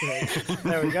 Okay,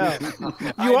 there we go.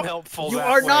 I'm helpful You that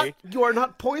are way. you are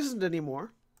not poisoned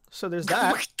anymore. So there's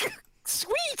that.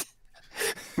 Sweet.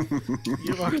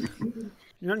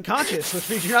 You're unconscious, which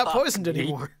means you're not poisoned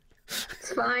anymore.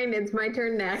 It's fine, it's my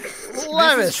turn next.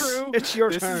 Lavias, This is true. it's your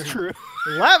This turn. is true.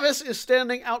 Lavias is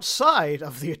standing outside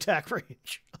of the attack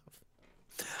range.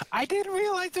 I didn't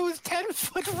realize it was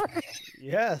 10-foot range.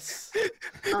 Yes.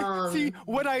 See,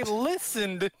 when I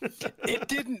listened, it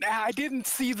didn't. I didn't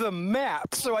see the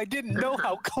map, so I didn't know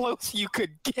how close you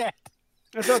could get.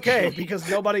 It's okay because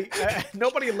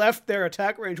nobody left their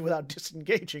attack range without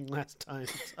disengaging last time.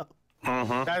 So.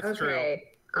 That's true. Okay.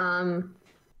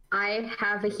 I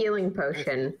have a healing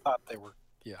potion. I thought they were.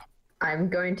 Yeah. I'm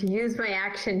going to use my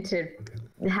action to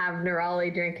have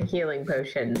Nerali drink a healing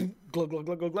potion. Glug glug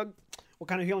glug glug glug. What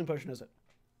kind of healing potion is it?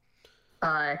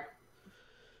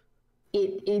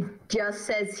 It just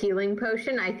says healing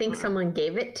potion. I think someone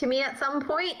gave it to me at some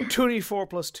point. 2d4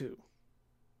 plus 2.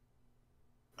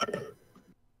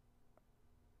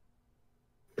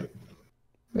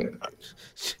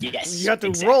 Yes. You have to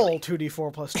exactly. roll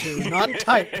 2d4 plus 2, not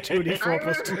type 2d4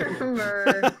 plus 2.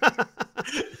 Remember.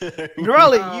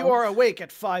 Nerali, you are awake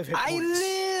at 5 hit points. I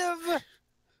live.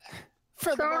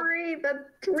 For Sorry,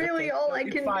 that's really Okay, all I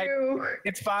it's can fine. do.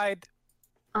 It's fine.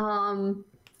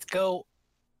 Let's go.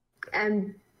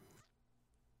 And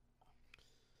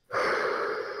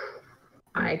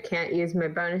I can't use my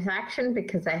bonus action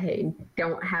because I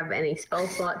don't have any spell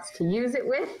slots to use it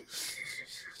with.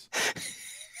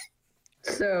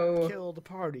 So Kill the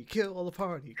party, kill the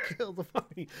party, kill the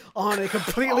party on a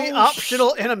completely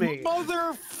optional enemy.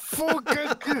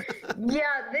 Motherfucker. yeah,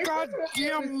 this is what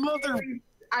Goddamn mother.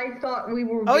 I thought we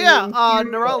were. Oh yeah, being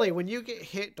beautiful. Nerali, when you get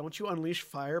hit, don't you unleash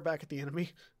fire back at the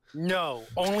enemy? No,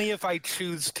 only if I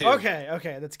choose to.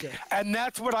 Okay, that's good. And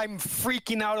that's what I'm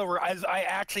freaking out over. As I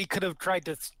actually could have tried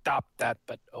to stop that,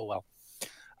 but oh well.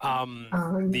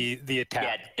 The Yeah,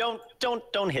 attack.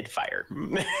 don't hit fire.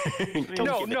 Don't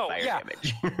No, give it fire yeah.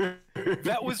 damage.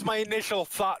 That was my initial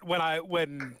thought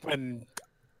when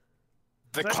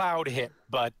the cloud hit.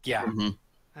 But yeah,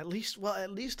 At least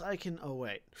I can. Oh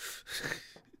wait.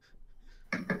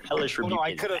 Hellish well, rebuke. no, I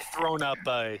is could have bad. thrown up.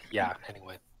 Yeah.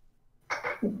 Anyway.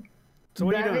 So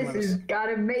what are you doing, Lavias Lavias? has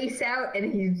got a mace out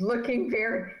and he's looking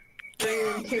very,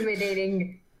 very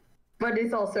intimidating, but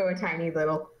is also a tiny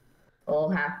little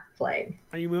halfling.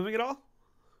 Are you moving at all?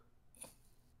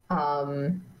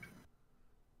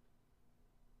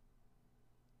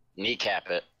 Kneecap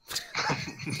it.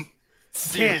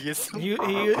 Seriously.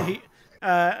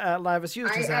 Lavias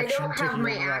used his I action don't to have heal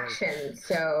my Nerali. action,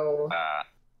 so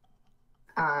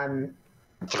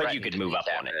But you could move up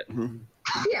on it.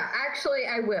 yeah, actually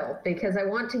I will, because I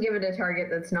want to give it a target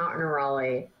that's not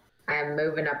Nerali. I'm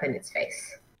moving up in its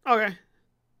face. Okay.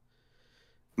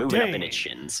 Moving up Dang. in its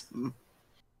shins.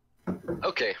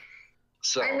 Okay.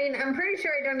 So I mean, I'm pretty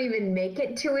sure I don't even make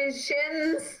it to his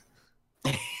shins.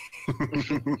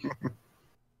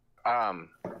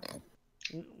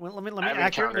 Well, let me I've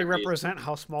accurately encountered these- represent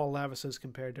how small Lavis is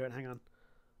compared to it. Hang on.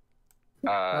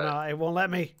 Uh, No, it won't let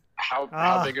me. how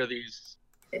Ah. big are these?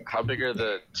 How big are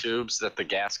the tubes that the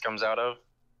gas comes out of?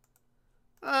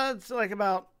 It's like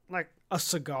about like a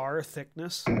cigar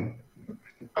thickness.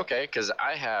 Okay, because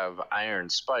I have iron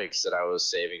spikes that I was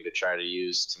saving to try to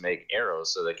use to make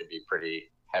arrows, so they could be pretty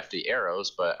hefty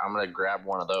arrows. But I'm gonna grab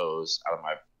one of those out of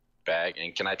my bag,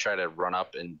 and can I try to run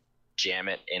up and jam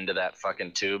it into that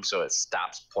fucking tube so it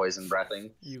stops poison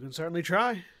breathing? You can certainly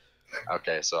try.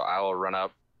 Okay, so I will run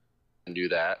up and do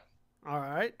that. All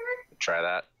right. Try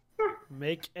that.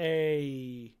 Make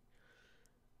a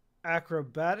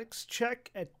acrobatics check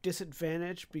at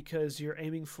disadvantage because you're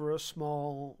aiming for a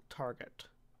small target.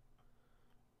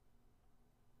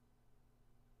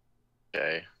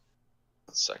 Okay.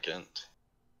 1 second.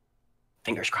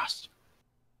 Fingers crossed.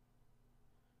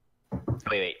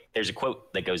 Wait. There's a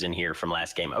quote that goes in here from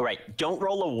last game. All right. Don't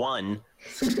roll a 1.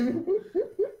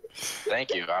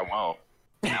 Thank you. I won't.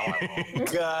 Now I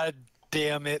won't. God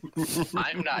damn it.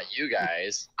 I'm not you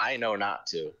guys. I know not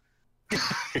to.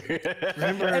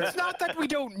 Remember, It's not that we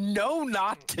don't know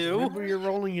not to. remember you're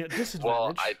rolling at disadvantage.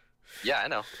 Well, I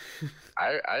know.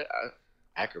 I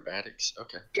acrobatics.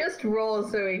 Okay. Just roll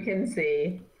so we can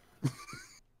see.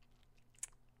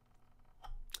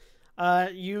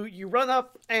 You run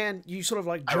up and you sort of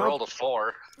like I jump. rolled a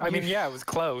 4. I mean, yeah, it was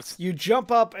close. You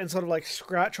jump up and sort of like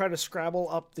try to scrabble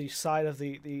up the side of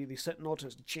the sentinel to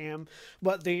jam,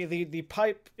 but the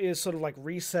pipe is sort of like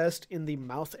recessed in the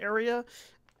mouth area,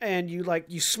 and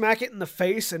you smack it in the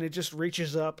face and it just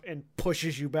reaches up and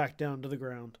pushes you back down to the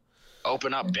ground.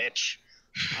 Open up, bitch.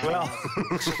 Well,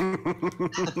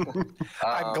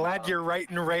 I'm glad you're right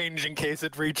in range in case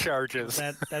it recharges.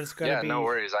 That's gonna Yeah, be no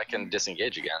worries. I can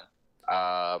disengage again.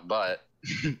 But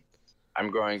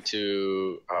I'm going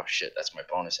to. Oh shit, that's my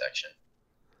bonus action.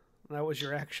 That was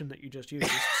your action that you just used.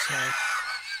 So.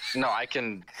 No, I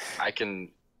can.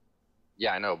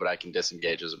 Yeah, I know, but I can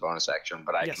disengage as a bonus action.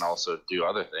 But I Yes. can also do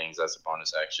other things as a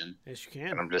bonus action. Yes, you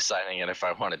And can. I'm deciding if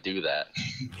I want to do that.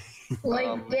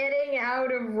 Like getting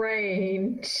out of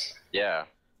range. Yeah.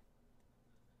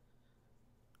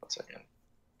 1 second.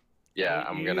 Yeah,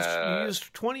 I'm gonna. You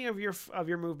used 20 of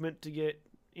your movement to get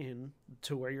in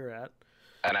to where you're at.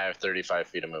 And I have 35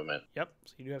 feet of movement. Yep.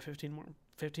 So you do have 15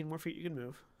 more feet you can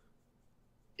move.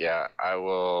 Yeah, I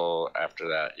will. After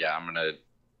that, yeah, I'm gonna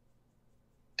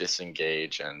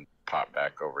disengage and pop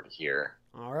back over to here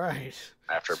All right.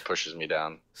 after it pushes me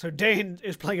down. So Dain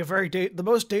is playing a the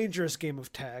most dangerous game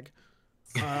of tag.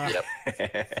 Yep.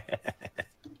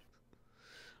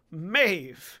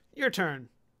 Maeve, your turn.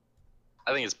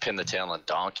 I think it's pin the tail on a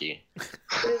donkey.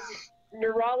 Is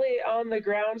Nerali on the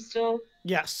ground still?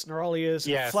 Yes, Nerali is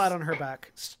Yes. flat on her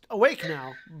back. Awake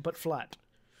now, but flat.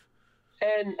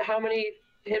 And how many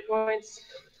hit points?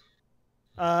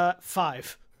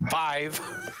 5.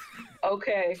 5.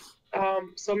 Okay.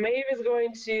 So Maeve is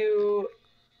going to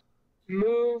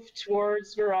move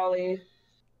towards Nerali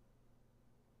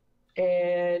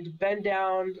and bend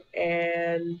down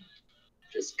and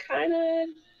just kind of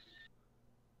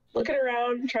looking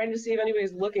around, trying to see if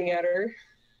anybody's looking at her.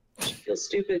 She feels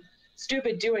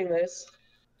stupid doing this.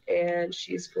 And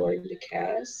she's going to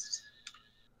cast.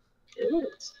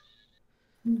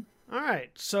 All right.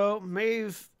 So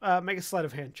Maeve, make a sleight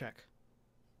of hand check.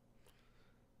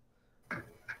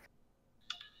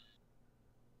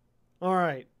 All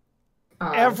right.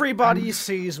 Everybody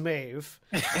sees Maeve.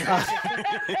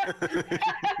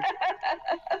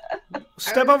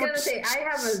 Step I was over. gonna say I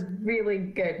have a really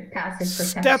good passive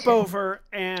perception. Step over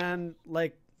and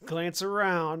like glance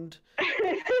around,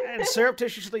 and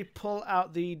surreptitiously pull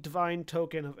out the divine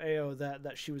token of Ao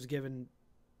that she was given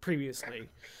previously,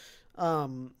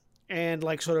 and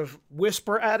like sort of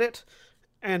whisper at it,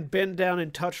 and bend down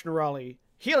and touch Nerali,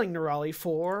 healing Nerali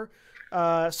for.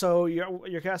 So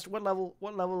your cast. What level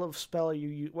of spell are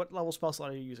you? What level spell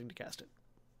slot are you using to cast it?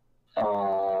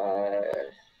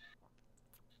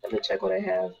 Let me check what I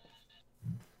have.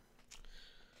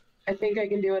 I think I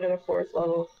can do it at a 4th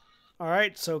level. All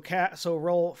right. So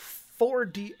roll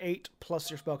 4d8 plus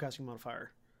your spellcasting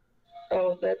modifier.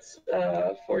 Oh, that's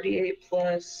 48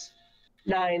 plus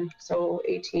 9, so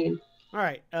 18. All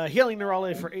right. Healing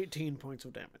Nerali for 18 points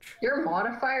of damage. Your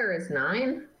modifier is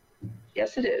 9?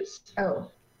 Yes, it is. Oh.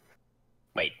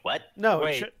 Wait, what? No,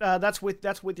 Wait. that's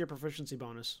with your proficiency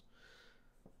bonus.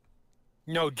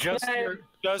 No, just I- your,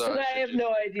 just So- I have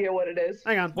no idea what it is.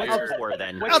 Hang on. What's I'll, 4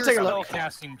 then? what's I'll your take a look.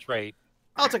 spellcasting trait?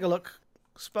 I'll take a look.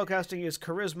 Spellcasting is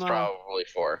charisma. Probably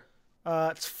 4.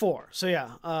 It's 4. So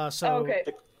yeah. So Okay.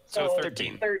 So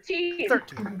 13. 13.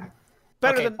 13.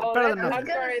 Better Okay. than Oh, better than that's-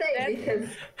 nothing. I was Sorry, gonna say,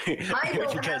 because I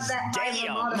don't have Because that high of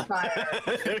a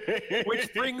modifier.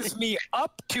 Which brings me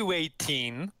up to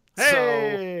 18.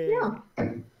 Hey!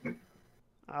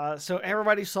 Yeah. So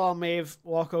everybody saw Maeve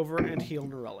walk over and heal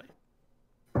Nerali.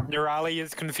 So Nerali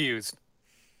is confused,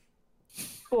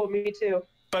 Cool, me too.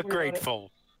 but We got it.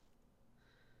 grateful.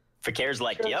 Faker's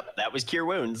like, yep, that was cure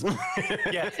wounds.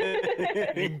 Yes.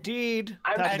 Indeed.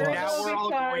 I'm that And sure was. now that'll we're be all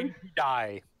fun. going to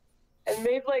die. And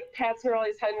Maeve like pats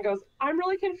Nerali's head and goes, "I'm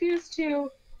really confused too.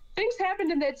 Things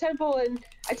happened in that temple, and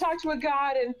I talked to a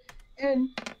god, and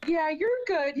yeah, you're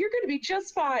good. You're gonna be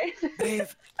just fine."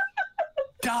 They've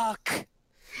duck.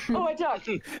 Oh, I ducked.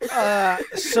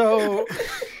 So,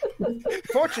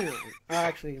 fortunately,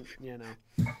 actually,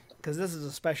 because this is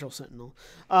a special sentinel,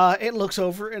 it looks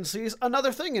over and sees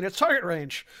another thing in its target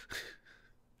range.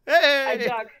 I Hey!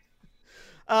 ducked.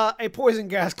 A poison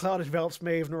gas cloud envelops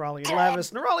Maeve, Nerali, and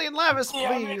Lavias. Nerali and Lavias,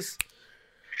 please.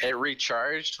 It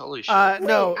recharged? Holy shit.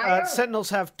 No, I don't-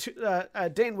 sentinels have two.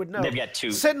 Dain would know. They've got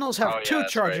 2. Sentinels have Oh, yeah, 2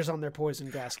 that's charges on their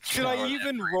poison gas. Should I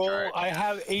even roll? I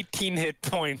have 18 hit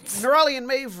points. Nerali and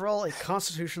Maeve roll a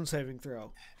Constitution saving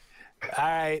throw. All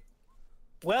right.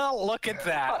 Well, look at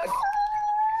that.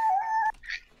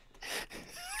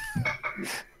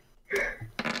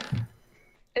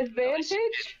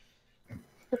 Advantage?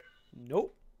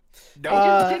 Nope. No.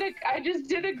 I just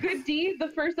did a good deed, the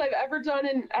first I've ever done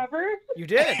in ever. You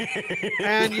did.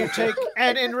 And you take,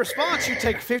 and in response, you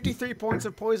take 53 points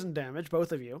of poison damage,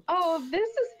 both of you. Oh, this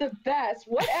is the best.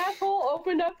 What asshole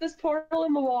opened up this portal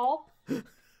in the wall?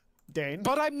 Dain.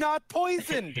 But I'm not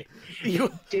poisoned.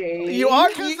 You, Dang. you are.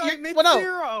 Because You, I'm at well, no,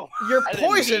 0. you're I didn't mean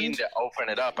poisoned. to open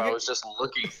it up. I was just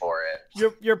looking for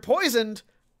it. You're poisoned,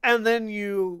 and then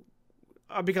you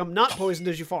become not poisoned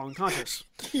as you fall unconscious.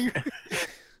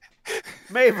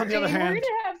 Maeve, on the other We're hand, gonna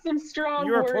have some strong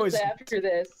you are words poisoned. after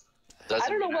this. Doesn't I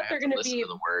don't know mean what have they're to gonna listen be. to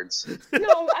the words.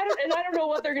 No, I don't know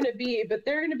what they're gonna be, but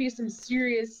they're gonna be some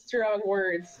serious, strong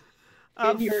words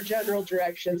in your general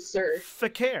direction, sir.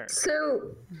 Fakir.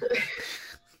 So,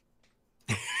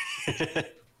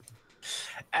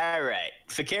 All right.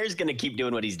 Faker's going to keep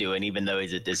doing what he's doing, even though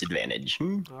he's at disadvantage.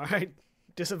 All right.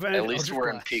 Disadvantage. At least Eldritch we're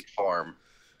in Blast. peak form.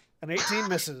 An 18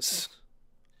 misses.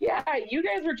 Yeah, you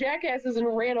guys were jackasses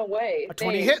and ran away. A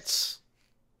 20 Thanks. hits.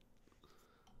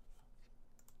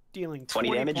 Dealing 20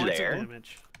 20 damage points there. of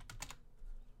damage.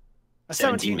 A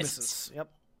 17 17 misses. misses. Yep.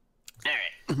 All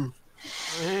right.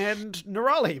 And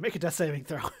Nerali, make a death saving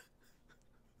throw.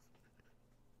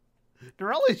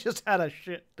 Nerali's just had a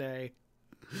shit day.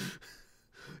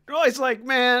 Nerali's like,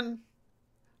 man,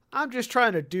 I'm just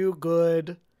trying to do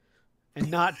good and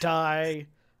not die.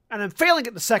 And I'm failing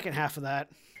at the second half of that.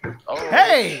 Oh,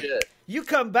 Hey! shit. You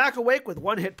come back awake with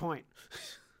 1 hit point.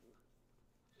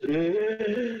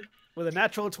 With a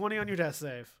natural 20 on your death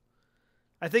save.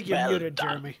 I think you're Well muted, done.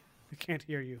 Jeremy. I can't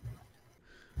hear you.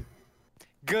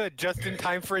 Good, just in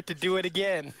time for it to do it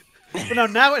again. But no,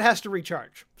 now it has to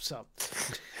recharge. So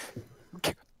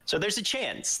So there's a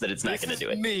chance that it's not This going to is do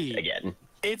it me. again.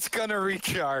 It's gonna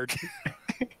recharge.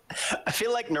 I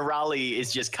feel like Nerali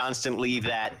is just constantly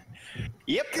that.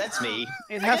 Yep, that's me.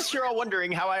 It I has- guess you're all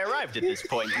wondering how I arrived at this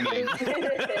point. Me.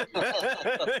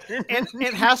 and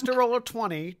it has to roll a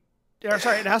 20. Or,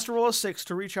 sorry, it has to roll a 6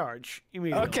 to recharge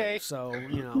immediately. Okay. So,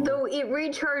 you know. though it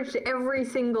recharged every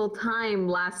single time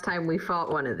last time we fought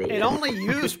one of these. It only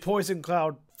used Poison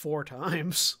Cloud 4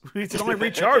 times. It only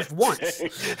recharged once.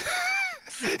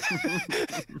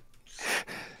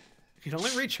 It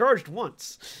only recharged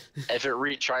once. If it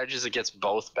recharges, it gets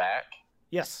both back.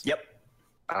 Yes. Yep.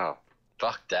 Oh,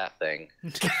 fuck that thing.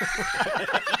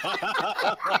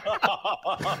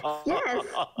 Yes,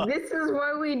 this is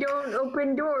why we don't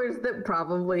open doors that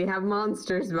probably have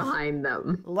monsters behind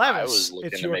them. Lavis, I was looking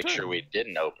it's to your make turn. sure we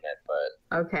didn't open it,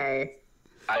 but Okay.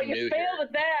 I'm But you new failed here.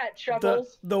 at that,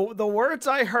 Shovels. The words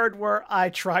I heard were, I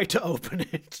tried to open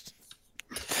it.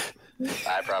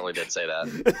 I probably did say that.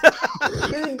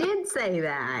 You did say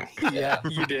that. Yeah,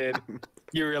 you did.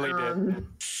 You really did.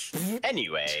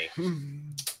 Anyway,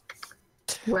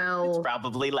 Well,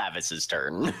 probably Lavis's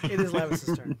turn. It is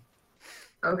Lavis's turn.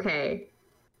 okay.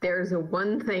 There's a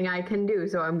one thing I can do,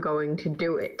 so I'm going to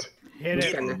do it. Hit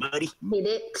Get it. him, buddy. Hit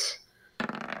it.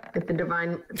 With the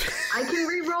divine. I can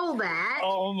re-roll that.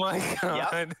 Oh my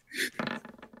god.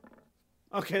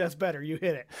 Okay, that's better. You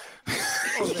hit it.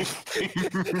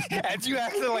 As you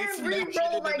accidentally I smash it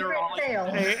re-roll into my the crit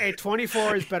rolling. fail. A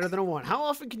 24 is better than a 1. How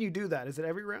often can you do that? Is it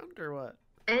every round or what?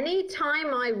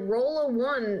 Anytime I roll a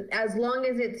 1, as long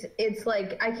as it's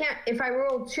like I can't. If I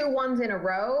roll 2 1s in a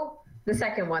row, the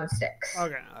second one sticks.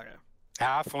 Okay.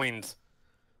 Halflings.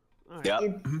 All right.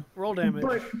 Yep. Roll damage.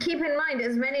 But keep in mind,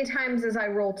 as many times as I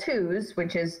roll 2s,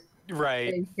 which is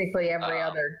Right. basically every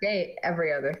other day,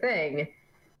 every other thing,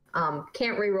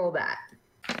 can't re-roll that.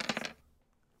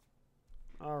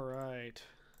 All right.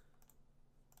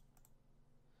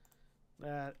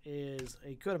 That is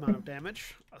a good amount of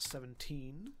damage. A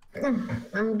 17.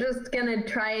 I'm just gonna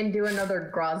try and do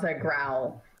another Graza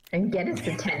growl and get his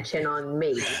attention on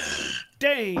me.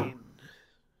 Dain.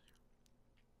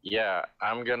 Yeah,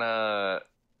 I'm gonna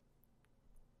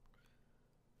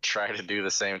try to do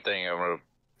the same thing. I'm gonna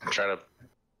try to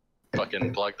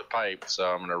fucking plug the pipe, so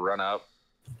I'm gonna run up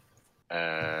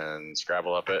and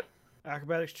scrabble up it.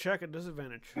 Acrobatics check at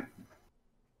disadvantage.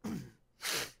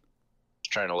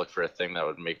 Trying to look for a thing that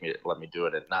would let me do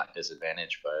it at not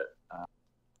disadvantage, but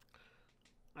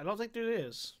I don't think there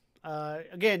is.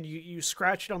 Again, you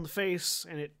scratch it on the face,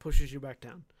 and it pushes you back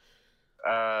down.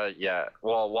 yeah.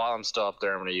 Well, while I'm still up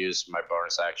there, I'm gonna use my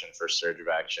bonus action for surge of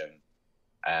action,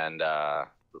 and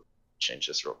change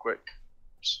this real quick.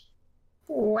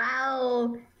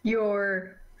 While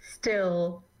you're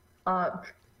still up,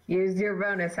 use your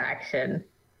bonus action.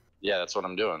 Yeah, that's what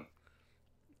I'm doing.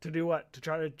 To do what? To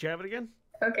try to jab it again?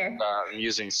 Okay. I'm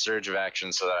using surge of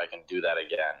action so that I can do that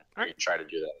again. I can try to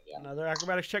do that again Another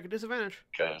acrobatics check at disadvantage.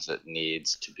 because it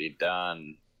needs to be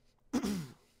done.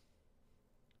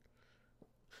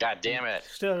 God damn it!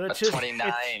 Still, A it's just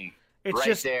 29, it's right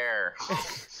just there.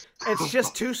 it's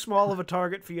just too small of a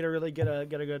target for you to really get a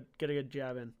good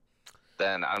jab in.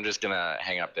 Then I'm just gonna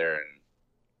hang up there and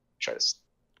try to.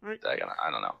 Right. I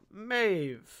don't know.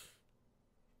 Maeve.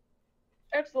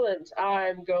 Excellent.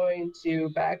 I'm going to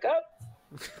back up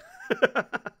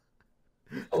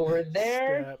over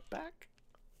there. Step back.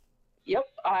 Yep,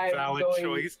 I'm Valid going.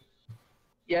 choice.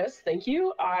 Yes, thank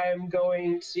you. I'm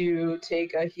going to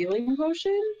take a healing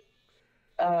potion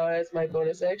as my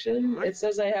bonus action. Right. It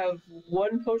says I have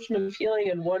 1 potion of healing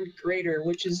and 1 greater,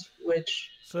 which is which.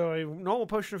 So a normal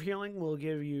potion of healing will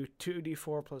give you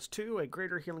 2d4 plus 2. A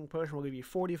greater healing potion will give you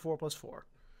 4d4 plus 4.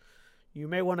 You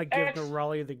may want to give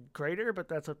Nerali the greater, but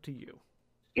that's up to you.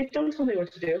 You don't tell me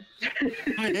what to do.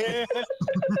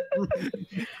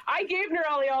 I gave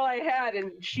Nerali all I had,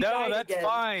 and she No, died that's again.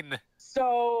 fine.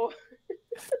 So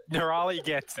Nerali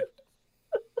gets it.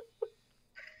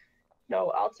 no,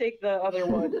 I'll take the other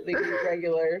one, the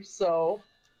regular. So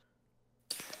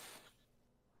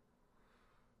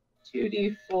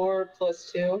 2d4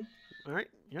 plus 2. All right.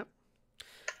 Yep.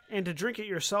 And to drink it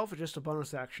yourself is just a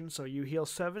bonus action, so you heal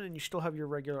 7, and you still have your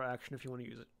regular action if you want to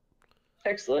use it.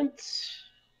 Excellent.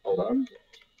 Hold on.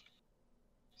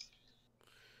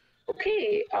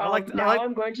 Okay.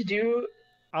 I'm going to do.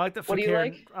 I like that. What do you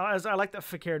like? I like that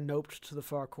Fakir noped to the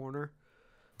far corner.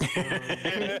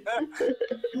 Yep.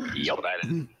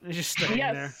 He's just standing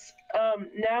there. Yes.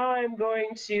 Now I'm going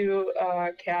to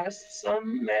cast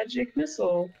some magic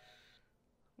missile.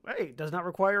 Hey, it does not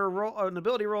require an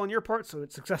ability roll on your part, so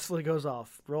it successfully goes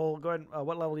off. Roll. Go ahead.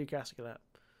 What level are you casting it at?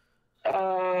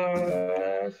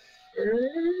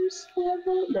 First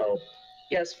level? No.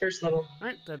 Yes, first level. All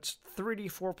right, that's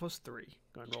 3d4 plus 3.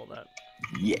 Go ahead and roll that.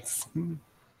 Yes.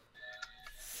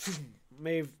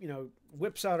 Maeve,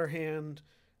 whips out her hand,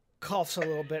 coughs a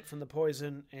little bit from the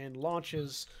poison, and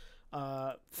launches 3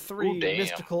 Ooh, damn.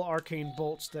 mystical arcane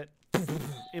bolts that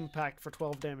impact for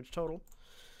 12 damage total.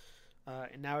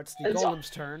 And now it's the golem's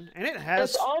turn, and it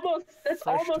has. That's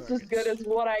almost as good as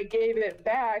what I gave it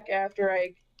back after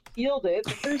I healed it the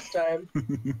first time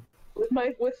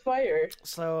with fire.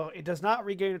 So it does not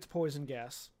regain its poison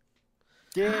gas.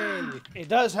 Yay! It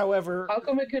does, however. How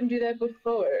come it couldn't do that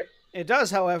before? It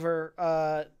does, however,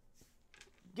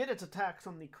 get its attacks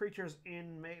on the creatures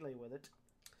in melee with it.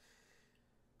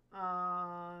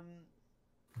 I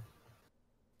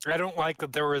don't like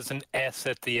that there was an S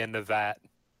at the end of that.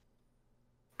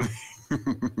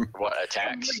 What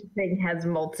attacks? Everything has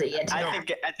multi-attack.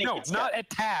 I think No, it's not got-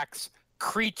 attacks.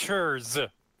 Creatures. So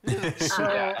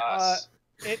Yeah, us.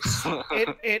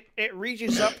 it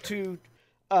reaches up to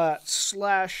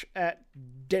slash at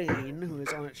Dain, who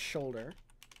is on its shoulder.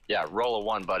 Yeah, roll a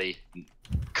 1, buddy.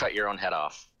 Cut your own head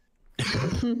off.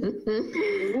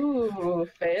 Ooh,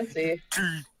 fancy.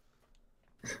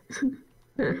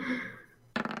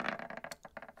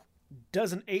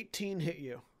 Does an 18 hit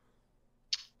you?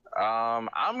 I'm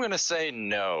gonna say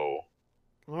no.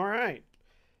 All right.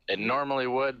 It normally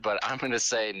would, but I'm gonna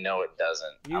say no, it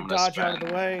doesn't. You I'm gonna dodge out of spend-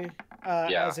 the way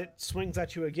Yeah. as it swings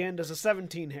at you again. Does a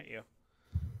 17 hit you?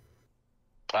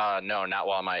 No, not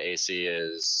while my AC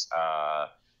is. I'm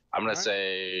gonna Alright.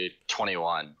 say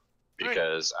 21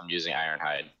 because I'm using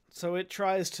Ironhide. So it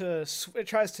tries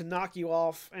to knock you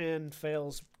off and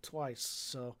fails twice.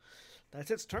 So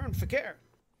That's its turn for care.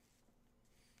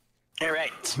 All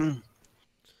right.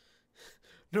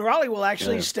 Nerali will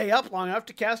actually stay up long enough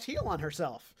to cast heal on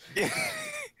herself.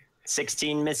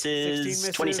 16 misses,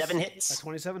 27 hits.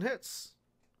 27 hits.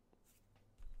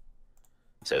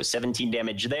 So 17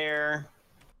 damage there.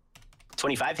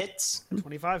 25 hits.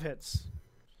 25 hits.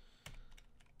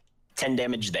 10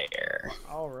 damage there.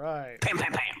 All right. Pam,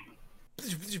 pam, pam.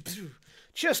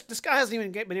 Just this guy hasn't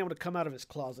even been able to come out of his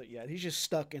closet yet. He's just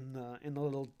stuck in the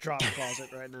little drop closet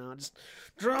right now. Just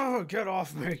get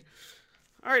off me.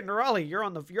 All right, Nerali, you're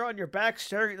on your back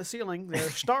staring at the ceiling. There are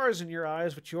stars in your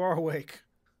eyes, but you are awake.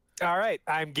 All right,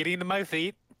 I'm getting to my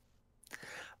feet.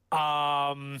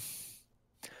 I'm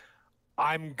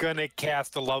gonna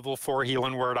cast a level 4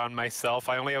 healing word on myself.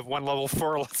 I only have one level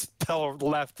 4 spell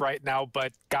left right now,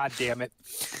 but god damn it.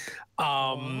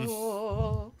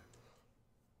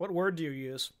 What word do you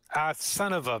use?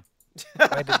 Son of a...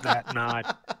 Why did that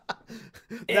not?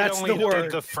 That's it only the word.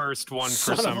 did the first one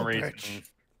Son for of some a reason. bitch.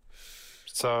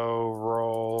 So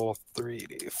roll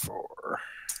 3d4.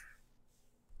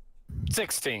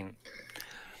 16.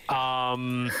 So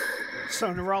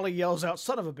Nerali yells out,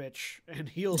 "Son of a bitch," and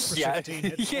heals for 16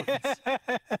 hit points.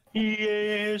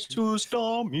 Yes, to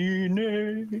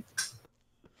stamina.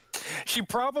 She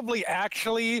probably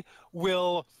actually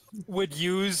would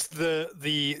use the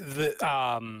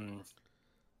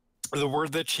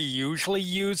word that she usually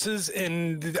uses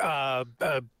in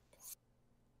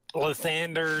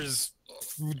Lathander's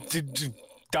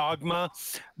dogma,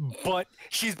 but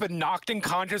she's been knocked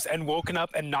unconscious and woken up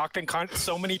and knocked unconscious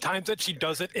so many times that she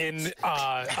does it in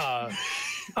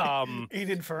In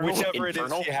Infernal. whichever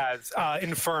Infernal? it is she has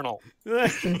infernal. So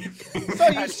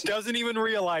And doesn't even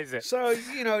realize it. So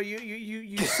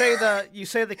you say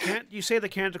the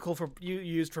canticle for you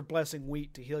used for blessing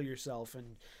wheat to heal yourself,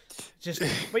 and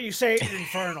but you say it in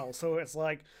Infernal, so it's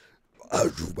like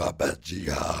it's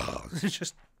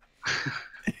just.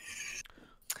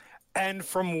 And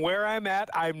from where I'm at,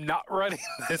 I'm not running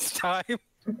this time.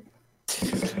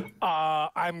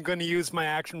 I'm going to use my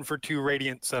action for 2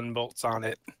 Radiant Sunbolts on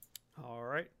it. All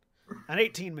right, an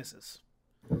 18 misses.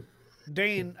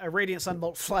 Dain, a Radiant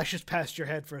Sunbolt flashes past your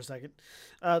head for a second.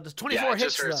 The 24 Yeah, I hits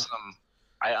just heard though. some.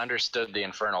 I understood the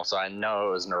Infernal, so I know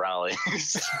it was Nerali.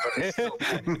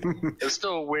 But it's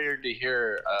still weird to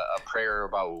hear a prayer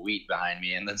about wheat behind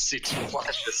me and then see 2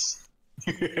 flashes.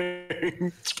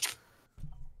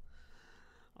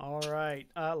 All right,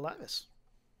 Lavias.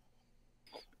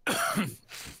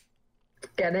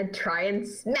 Gonna try and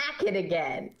smack it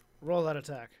again. Roll that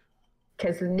attack.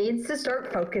 Because it needs to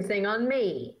start focusing on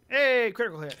me. Hey,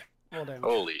 critical hit. Roll damage.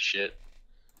 Holy shit.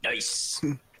 Nice.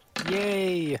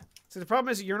 Yay. See, the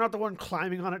problem is you're not the one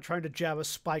climbing on it trying to jab a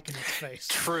spike in its face.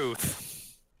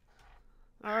 Truth.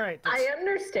 All right. I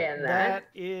understand that.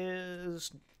 That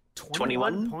is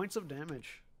 21 points of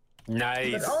damage.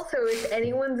 Nice. But also, if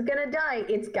anyone's gonna die,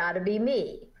 it's gotta be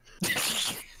me.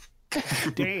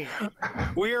 Damn.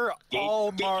 We're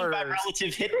all Gain by Mars.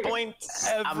 relative hit points.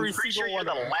 I'm Every pretty sure single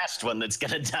you're one the last one that's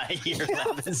gonna die here,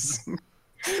 Lavis.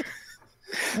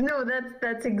 No,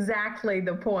 that's exactly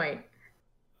the point.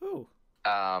 Ooh.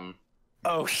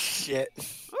 Oh, shit.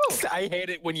 Oh. I hate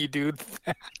it when you do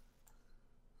that.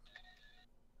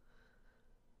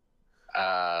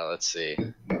 Let's see.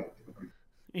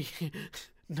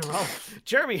 No,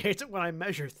 Jeremy hates it when I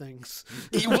measure things.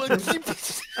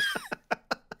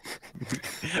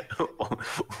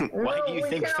 Why do you we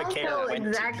think can all Fakir tell went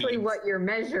exactly to what you're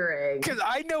measuring. Because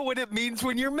I know what it means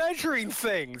when you're measuring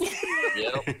things.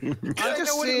 Yep. I just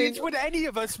know what it seeing- means when any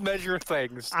of us measure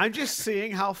things. I'm just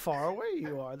seeing how far away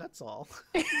you are. That's all.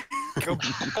 Is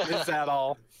that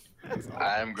all? That's all.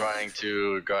 I'm going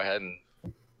to go ahead and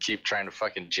keep trying to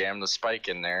fucking jam the spike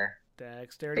in there.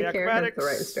 Dexterity Take care of acrobatics. the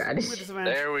right strategy. with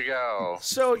disadvantage. There we go.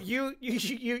 So you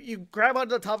grab onto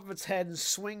the top of its head and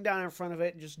swing down in front of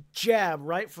it and just jab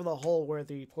right for the hole where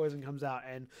the poison comes out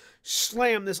and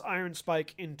slam this iron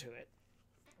spike into it.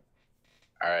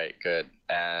 All right, good.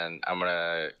 And I'm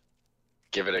gonna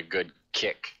give it a good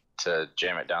kick to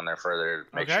jam it down there further,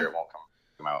 make Okay. sure it won't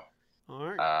come out. All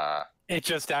right. It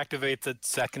just activates its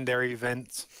secondary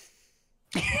vents.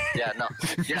 No. Now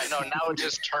it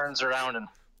just turns around and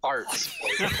farts.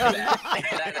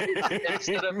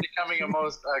 Instead of becoming a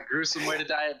most gruesome way to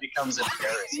die, it becomes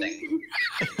embarrassing.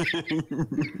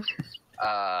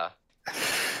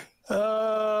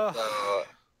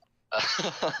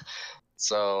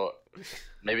 So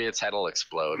maybe its head will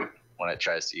explode when it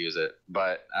tries to use it,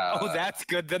 but Oh, that's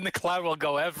good. Then the cloud will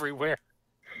go everywhere.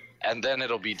 and then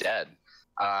it'll be dead.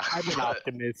 I'm an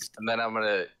optimist. And then I'm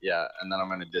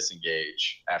gonna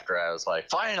disengage after I was like,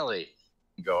 finally,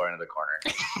 go into the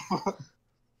corner.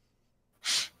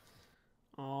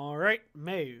 All right,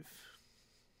 Maeve.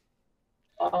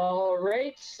 All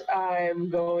right, I'm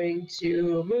going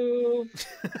to move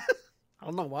I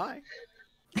don't know why.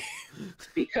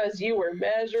 because you were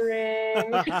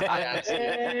measuring. I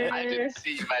didn't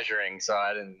see you measuring, so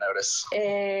I didn't notice.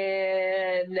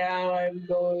 And now I'm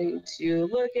going to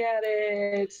look at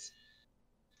it.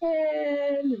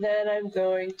 And then I'm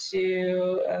going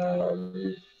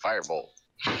to. Firebolt.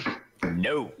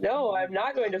 No. No, I'm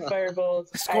not going to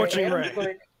Firebolt. Scorching I am Ray. going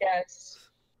to cast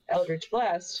Eldritch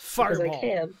Blast. Fireball. Because I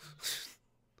can.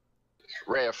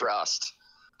 Ray of Frost.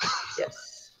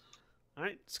 Yes. All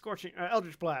right, Scorching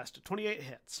Eldritch Blast. 28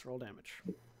 hits. Roll damage.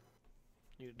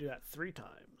 You do that 3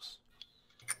 times.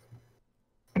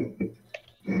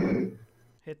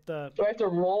 Hit the. Do I have to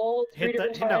roll three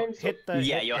different times? hit the.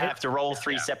 Yeah, hit- you'll hit- have to roll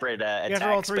 3 separate have to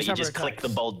roll attacks, 3 but you separate just click the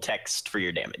attacks. bold text for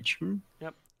your damage.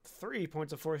 Yep, 3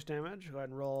 points of force damage. Go ahead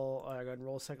and roll. Go ahead and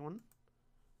roll a second one.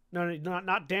 No,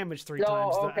 not damage 3 No,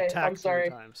 times. The okay, attack I'm sorry.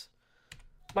 3 times.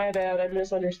 My bad, I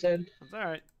misunderstood. That's all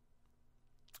right.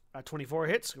 24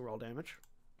 hits. Roll damage.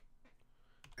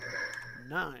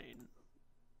 9.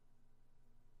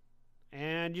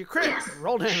 And you crit.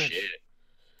 Roll damage. Shit.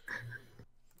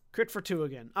 Crit for 2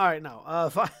 again. All right, no.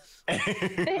 5.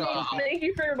 Thank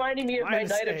you for reminding me of my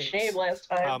Minus night of 8. shame last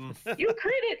time. Um, You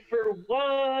critted for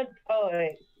 1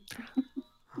 point.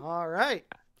 All right.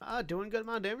 Doing good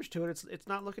amount of damage to it. It's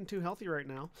not looking too healthy right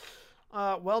now.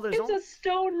 Well, there's It's a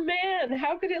stone man.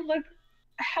 How could it look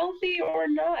healthy or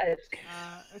not?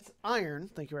 it's iron.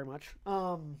 Thank you very much.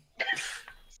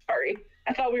 Sorry.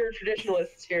 I thought we were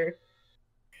traditionalists here.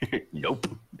 Nope.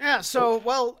 Yeah. So,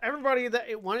 well, everybody that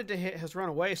it wanted to hit has run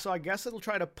away. So I guess it'll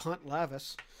try to punt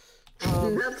Lavias.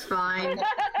 That's fine.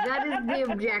 That is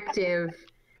the objective.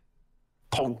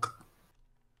 Ponk.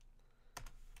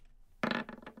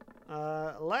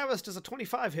 Lavias, does a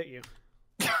 25 hit you?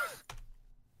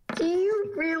 Do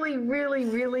you really, really,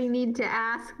 really need to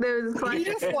ask those he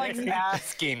questions? just likes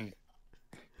asking.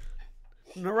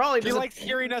 Nerali He does. likes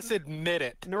hearing us admit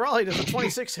it. Nerali, does a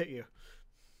 26 hit you?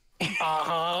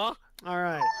 Uh-huh. All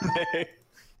right.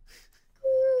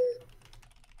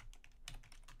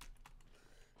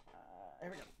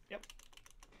 Here we go. Yep.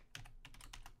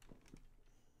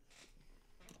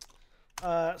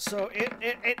 So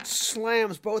it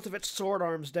slams both of its sword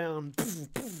arms down.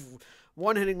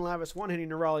 One hitting Lavias, one hitting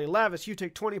Nerali. Lavias, you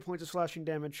take 20 points of slashing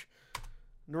damage.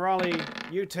 Nerali,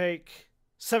 you take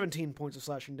 17 points of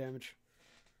slashing damage.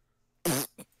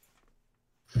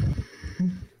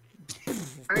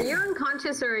 Are you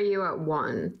unconscious or are you at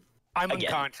 1? I'm Again.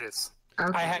 unconscious.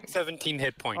 Okay. I had 17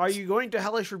 hit points. Are you going to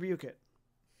hellish rebuke it?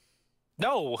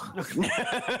 No.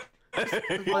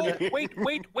 Oh,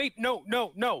 wait.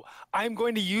 No. I'm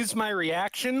going to use my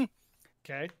reaction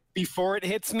Okay. before it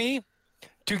hits me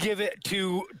to give it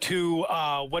to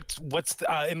what's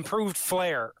improved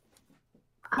flare.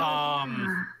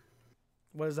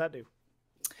 What does that do?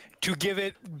 To give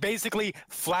it basically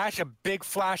flash a big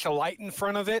flash of light in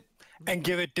front of it and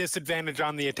give it disadvantage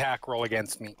on the attack roll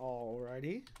against me.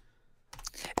 Alrighty.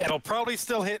 It'll probably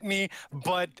still hit me,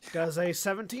 but Does a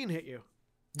 17 hit you?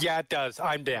 yeah, it does.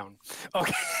 I'm down.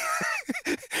 Okay.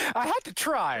 I had to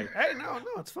try. Hey, no,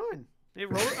 it's fine. It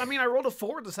rolled, I mean, I rolled a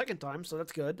 4 the second time, so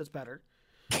that's good. That's better.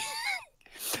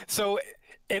 So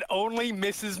it only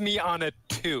misses me on a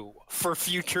 2 for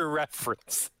future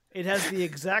reference. It has the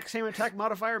exact same attack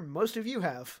modifier most of you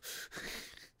have.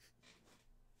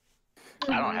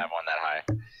 I don't have one that high.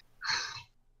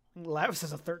 Lavias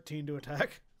has a 13 to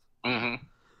attack. Mm-hmm.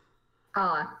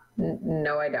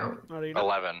 No, I don't. Oh, do you know?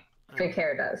 11.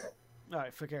 Fakir does. All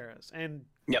right, Fakira's. And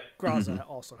Yep. Graza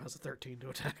also has a 13 to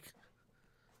attack.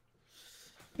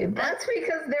 That's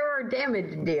because there are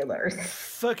damage dealers.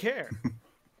 Fakir.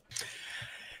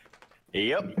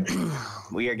 Yep.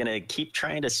 We are gonna keep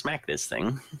trying to smack this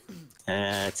thing.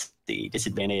 Let's see.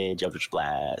 Disadvantage, Eldritch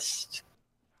Blast.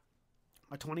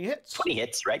 A 20 hits. 20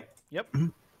 hits, right? Yep.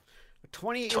 A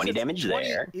 20 is 20 its- damage 20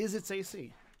 there. is its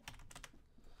AC.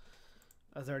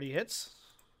 A 30 hits.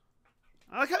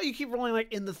 I like how you keep rolling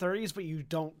like in the 30s, but you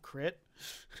don't crit.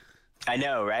 I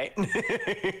know, right?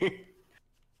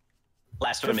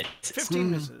 Last one misses.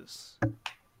 15 misses.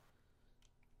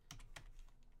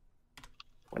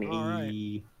 20. All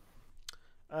right.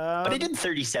 But it did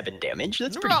 37 damage.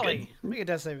 That's pretty Nerali, good. make a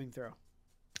death saving throw.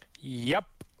 Yep.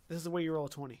 This is the way you roll a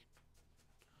 20.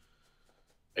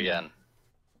 Again.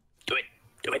 Do it.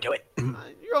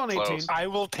 You're rolling 18. Close. I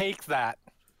will take that.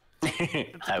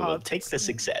 I will take the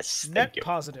success. Net Thank you.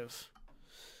 positive.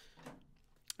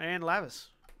 And Lavias.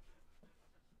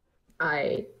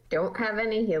 I don't have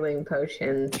any healing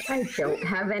potions. I don't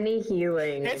have any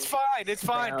healing. It's fine. It's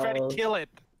fine. Try to spells. kill it.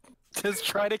 Just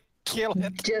try to kill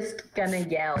it. Just gonna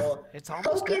yell. It's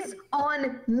almost Focus dead.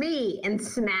 on me and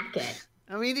smack it.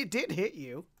 I mean, it did hit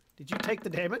you. Did you take the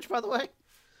damage, by the way?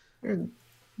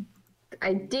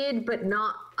 I did, but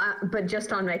not. But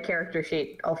just on my character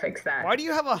sheet. I'll fix that. Why do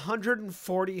you have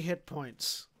 140 hit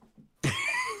points?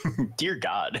 Dear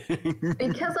God.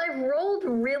 Because I rolled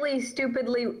really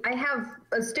stupidly. I have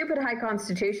a stupid high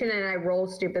constitution, and I roll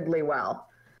stupidly well.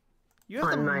 You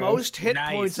have the On my- most hit Nice.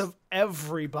 points of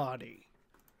everybody.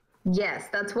 Yes,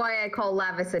 that's why I call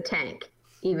Lavias a tank,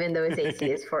 even though his AC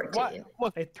is 14.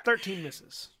 What? A 13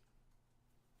 misses.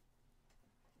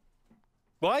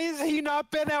 Why has he not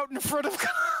been out in front of?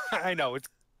 I know it's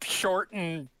short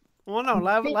and. Well, no,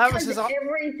 Lavias Because is out.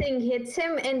 everything hits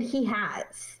him, and he has.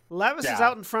 Lavias is Yeah.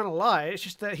 out in front of Lai. It's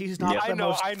just that he's not Yeah. the I know,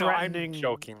 most I'm threatening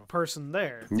joking. person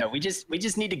there. No, we just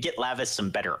need to get Lavias some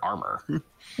better armor.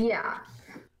 Yeah.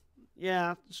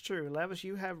 Yeah, it's true. Lavias,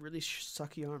 you have really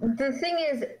sucky armor. The thing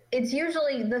is, it's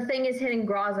usually the thing is hitting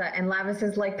Graza, and Lavias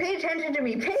is like, pay attention to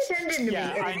me, pay attention to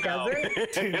Yeah, me. And I it know.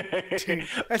 doesn't.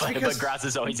 That's but because Graz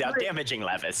is always out damaging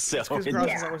Lavias. So because it's-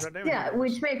 Graz is Yeah, always out damage. yeah,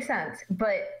 which makes sense.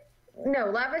 But no,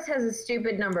 Lavias has a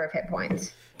stupid number of hit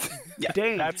points.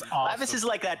 Dang. That's awesome. Lavias is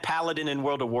like that paladin in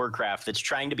World of Warcraft that's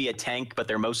trying to be a tank, but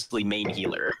they're mostly main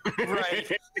healer.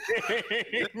 right.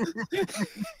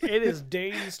 It is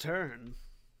Dane's turn.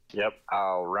 Yep,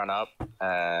 I'll run up,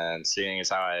 and seeing as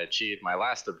how I achieved my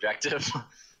last objective,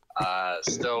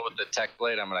 still with the tech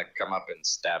blade, I'm gonna come up and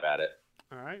stab at it.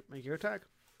 All right, make your attack.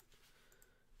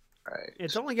 Right.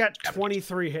 It's only got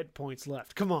 23 hit points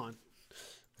left. Come on.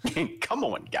 Come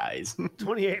on, guys.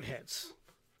 28 hits.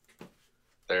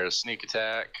 There's sneak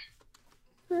attack.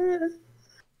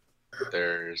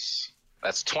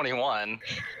 That's 21.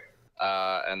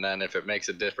 And then if it makes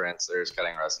a difference, there's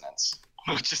cutting resonance,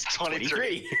 which is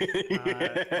 23. 23.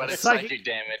 But it's Psychic- psychic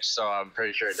damage, so I'm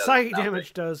pretty sure it does Psychic nothing.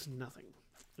 damage does nothing.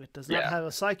 It does not Yeah. have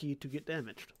a psyche to get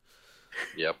damaged.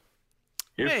 Yep.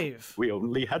 Maeve. We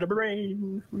only had a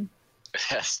brain.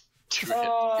 Yes.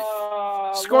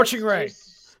 Scorching Ray.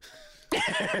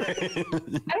 I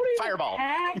don't Fireball.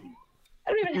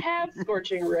 even have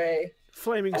Scorching Ray.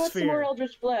 Flaming I want some more sphere.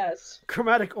 Eldritch Blast.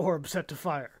 Chromatic orb set to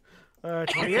fire.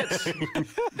 20 hits. Flame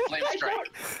I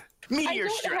strike. Meteor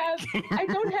strike. I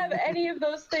don't have any of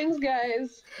those things,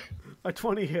 guys.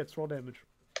 20 hits. Roll damage.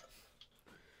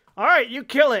 All right, you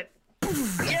kill it.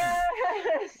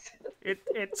 Yes!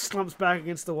 It slumps back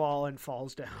against the wall and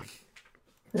falls down.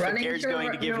 Running Gary's through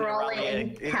going to give Nerali Nerali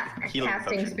and a healing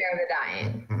casting potion. Spare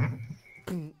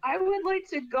the Dying. I would like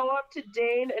to go up to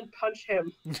Dain and punch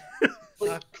him.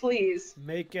 Please.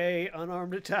 Make a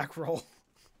unarmed attack roll.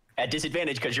 At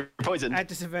disadvantage because you're poisoned. At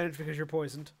disadvantage because you're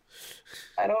poisoned.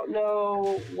 I don't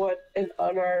know what an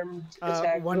unarmed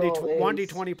attack roll is.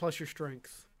 1d20 plus your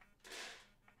strength.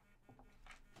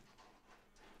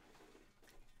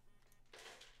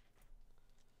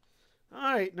 All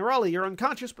right, Nerali, you're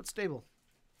unconscious but stable.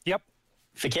 Yep.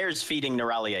 Faker's feeding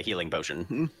Nerali a healing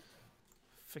potion.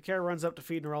 Fakir runs up to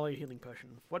feed Nerali a healing potion.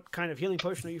 What kind of healing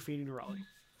potion are you feeding Nerali?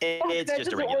 It's that just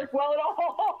a doesn't regular. work well at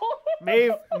all.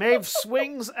 Maeve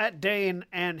swings at Dain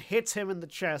and hits him in the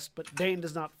chest, but Dain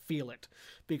does not feel it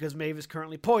because Maeve is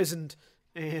currently poisoned,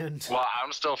 and Well,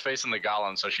 I'm still facing the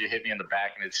golem, so she hit me in the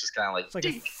back, and it's just kind of like, it's like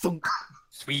a thunk.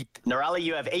 Sweet. Nerali,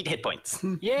 you have 8 hit points.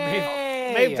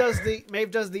 Yay!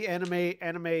 Maeve does the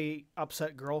anime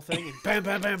upset girl thing, and bam,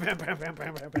 bam, bam, bam, bam, bam,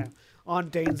 bam, bam, bam, on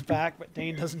Dane's back, but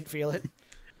Dain doesn't feel it.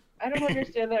 I don't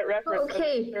understand that reference. but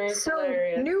Okay, sure it's so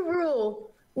hilarious. new rule.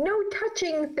 No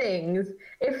touching things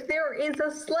if there is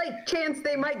a slight chance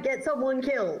they might get someone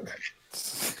killed.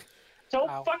 Don't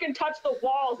Ow. fucking touch the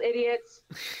walls, idiots.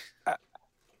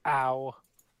 Ow.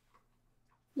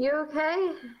 You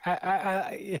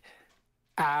okay?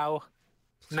 Ow.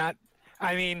 Not.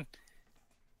 I mean,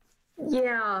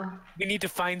 Yeah. we need to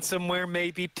find somewhere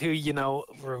maybe to,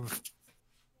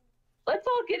 Let's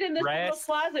all get in this little Rest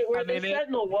closet where a the minute.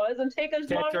 sentinel was and take a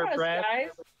Catch long our rest, breath. guys.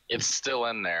 it's still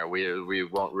in there. We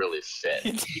won't really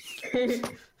fit.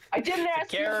 I didn't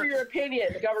ask you Care- for your opinion,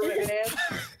 government man.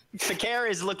 Faker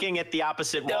is looking at the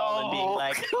opposite wall and being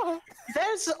like,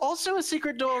 there's also a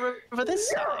secret door over this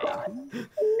side.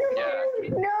 Yeah.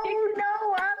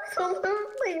 No,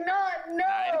 absolutely not. No.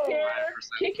 95%.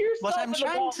 Kick yourself What I'm in the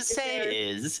trying balls, to say Faker.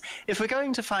 is, if we're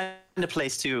going to find a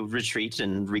place to retreat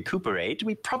and recuperate,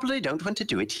 we probably don't want to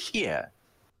do it here.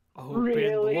 Open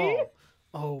Really? the wall.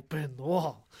 Open the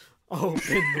wall. Open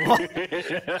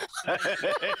the wall.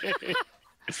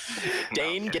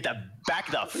 Dane, get the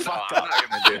back the fuck I'm up. not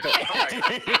gonna do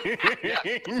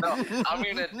it. No,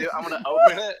 I'm gonna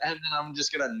open it and then I'm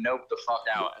just gonna nope the fuck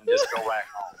out and just go back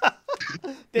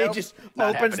home. They Nope, just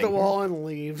not opens the happening. wall and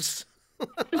leaves.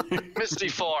 Misty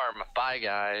form. Bye,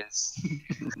 guys.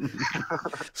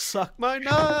 Suck my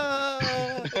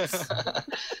nuts.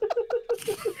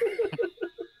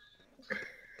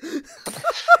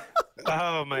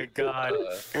 Oh my god.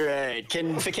 All right,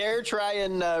 can Fakir try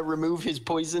and remove his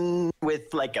poison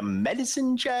with like a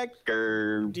medicine check,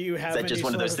 or Do you have is that just any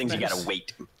one of sort those of things you gotta medicine?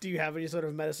 wait? Do you have any sort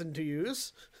of medicine to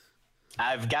use?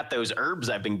 I've got those herbs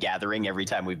I've been gathering every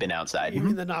time we've been outside. You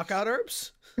mean the knockout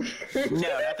herbs? No,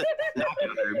 not the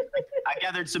knockout herb. I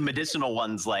gathered some medicinal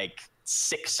ones like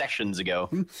 6 sessions ago.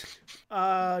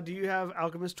 Do you have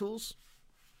alchemist tools?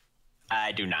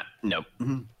 I do not. Nope.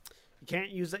 You can't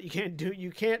use that.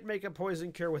 You can't make a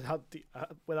poison cure without the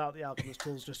alchemist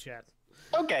tools just yet.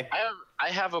 Okay. I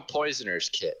have a poisoner's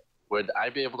kit. Would I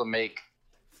be able to make?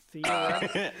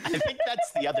 Theoretically, I think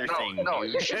that's the other No, thing. no.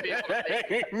 You should be able to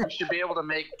make. You should be able to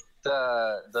make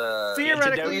the.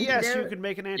 theoretically, yes, you Antidote? could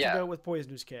make an antidote with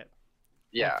poisoner's kit.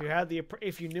 Yeah.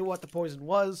 If you knew what the poison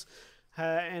was,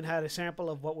 and had a sample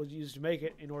of what was used to make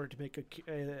it in order to make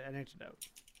an antidote.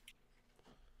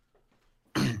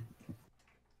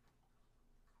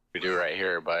 We do right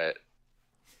here, but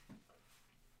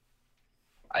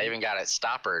I even got it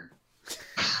stoppered.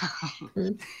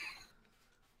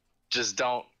 Just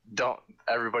don't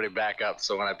everybody back up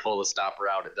so when I pull the stopper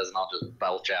out it doesn't all just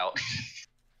belch out.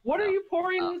 What are you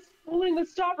pulling the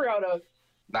stopper out of?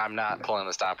 No, I'm not pulling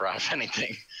the stopper out of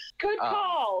anything. Good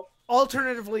call.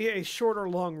 Alternatively, a short or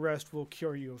long rest will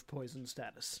cure you of poison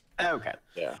status. Okay.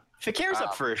 Yeah. Fakir's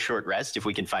up for a short rest if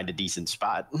we can find a decent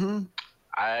spot.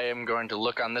 I am going to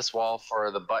look on this wall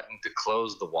for the button to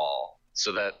close the wall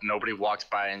so that nobody walks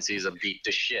by and sees a beat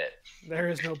to shit. There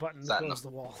is no button to That close the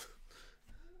wall.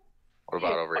 What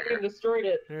about over Fucking here? destroyed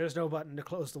it. There is no button to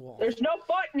close the wall. There's no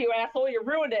button, you asshole. You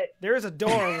ruined it. There is a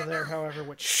door over there, however,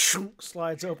 which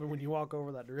slides open when you walk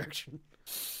over that direction.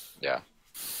 Yeah.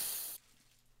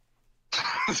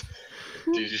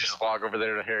 Did you just walk over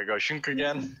there to hear it go shunk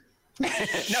again?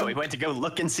 No, we went to go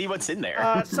look and see what's in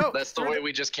there. So That's the way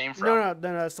we just came from.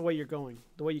 no, that's the way you're going.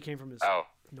 The way you came from is Oh.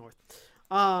 north.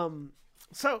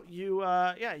 So you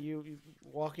you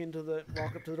walk up to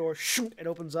the door, shoot, it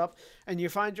opens up, and you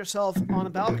find yourself on a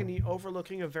balcony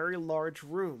overlooking a very large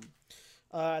room.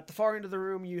 At the far end of the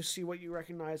room, you see what you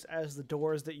recognize as the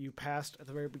doors that you passed at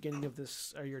the very beginning of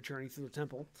this your journey through the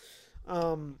temple.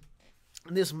 In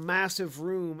this massive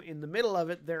room, in the middle of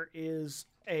it, there is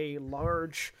a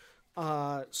large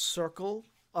circle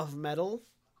of metal,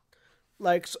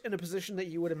 like in a position that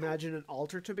you would imagine an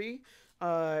altar to be.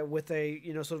 With a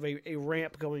sort of a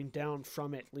ramp going down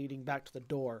from it leading back to the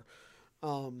door.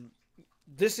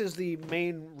 This is the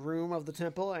main room of the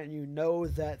temple, and you know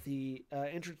that the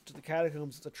entrance to the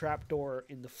catacombs is a trapdoor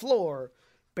in the floor,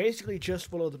 basically just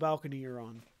below the balcony you're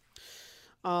on.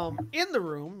 In the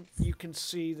room, you can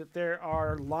see that there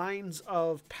are lines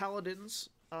of paladins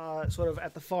sort of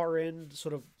at the far end,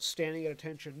 sort of standing at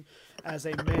attention as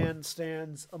a man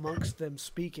stands amongst them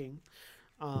speaking.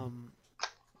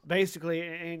 Basically,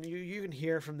 and you can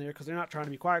hear from there because they're not trying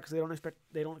to be quiet because they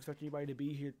don't expect anybody to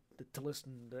be here to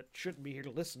listen that shouldn't be here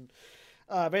to listen.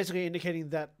 Basically, indicating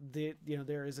that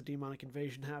there is a demonic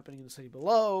invasion happening in the city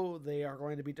below. They are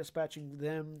going to be dispatching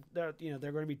them. They're going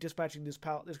to be dispatching this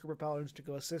group of paladins to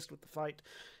go assist with the fight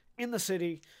in the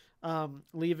city,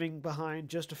 leaving behind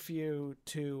just a few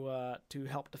to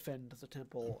help defend the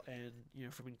temple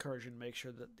and from incursion, make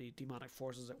sure that the demonic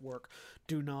forces at work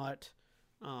do not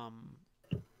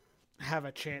have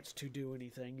a chance to do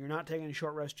anything. You're not taking a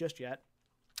short rest just yet.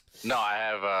 No, I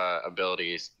have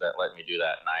abilities that let me do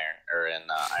that in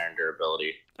iron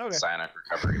durability. Okay. Silent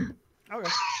recovery.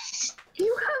 Okay.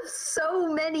 You have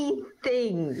so many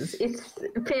things. It's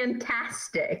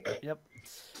fantastic. Yep.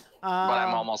 But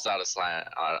I'm almost out of side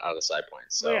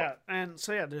points. So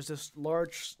There's this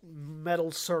large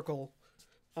metal circle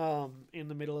in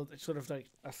the middle of sort of like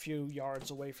a few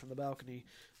yards away from the balcony.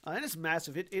 And it's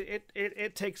massive.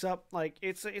 It takes up like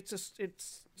it's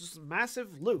just a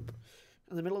massive loop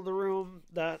in the middle of the room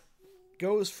that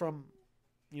goes from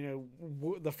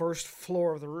the first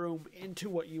floor of the room into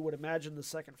what you would imagine the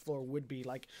second floor would be.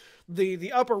 Like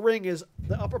the upper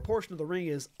portion of the ring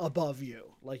is above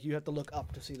you. Like you have to look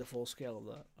up to see the full scale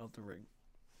of the ring.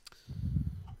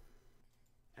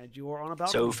 And you are on a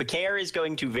balcony. So Fakir is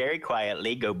going to very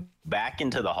quietly go back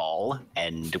into the hall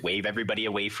and wave everybody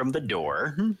away from the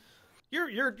door.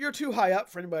 You're too high up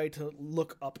for anybody to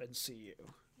look up and see you.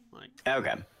 Like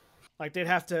Okay. Like they'd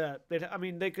have to. I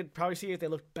mean, they could probably see if they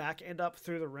looked back and up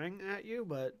through the ring at you,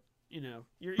 but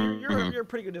you're a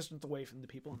pretty good distance away from the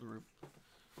people in the room.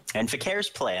 And Faker's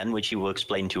plan, which he will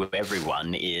explain to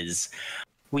everyone, is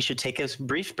we should take a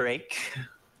brief break,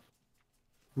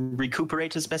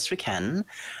 recuperate as best we can,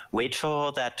 wait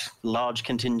for that large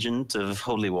contingent of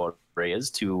holy warriors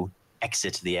to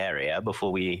exit the area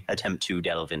before we attempt to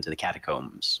delve into the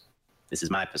catacombs. This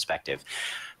is my perspective.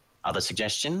 Other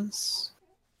suggestions?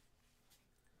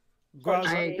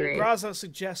 I agree. Graza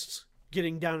suggests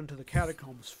getting down into the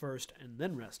catacombs first and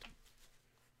then resting.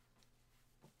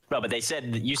 Well, but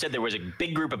you said there was a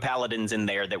big group of paladins in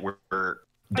there that were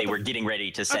getting ready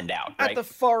to send out, right? At the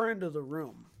far end of the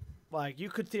room. Like you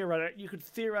could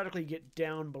theoretically get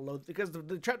down below, because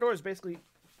the trapdoor is basically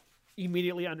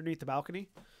immediately underneath the balcony.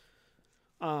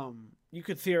 You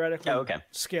could theoretically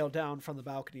scale down from the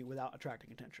balcony without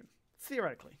attracting attention.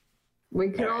 Theoretically. We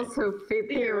could also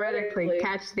theoretically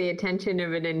catch the attention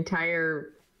of an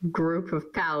entire group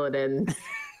of paladins.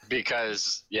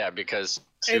 Because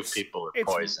two people are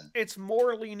poisoned. It's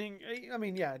more leaning. I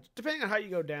mean, yeah, depending on how you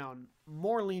go down,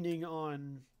 more leaning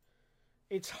on.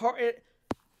 It's hard.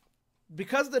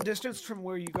 Because the distance from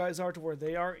where you guys are to where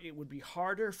they are, it would be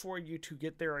harder for you to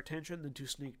get their attention than to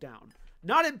sneak down.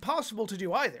 Not impossible to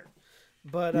do either,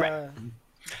 but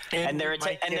and their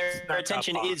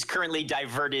attention is currently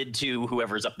diverted to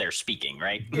whoever's up there speaking,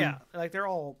 right? Yeah, like they're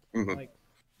all like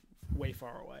way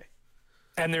far away.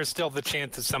 And there's still the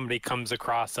chance that somebody comes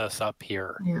across us up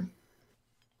here. Yeah.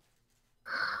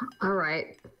 All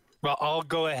right. Well, I'll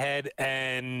go ahead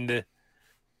and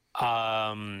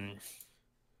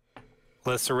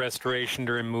lesser restoration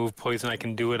to remove poison. I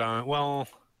can do it on, well...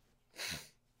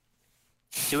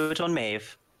 Do it on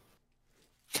Maeve.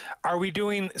 Are we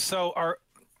doing, so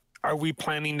are we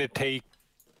planning to take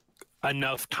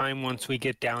enough time once we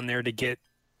get down there to get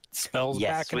spells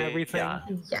back and everything?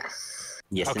 Yes.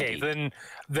 Yes. Okay, indeed.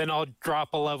 then I'll drop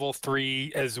a level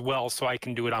 3 as well, so I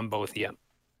can do it on both of you.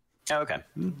 Okay.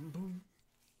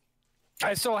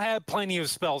 I still have plenty of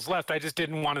spells left. I just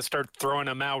didn't want to start throwing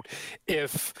them out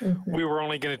if we were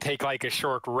only going to take like a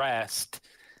short rest,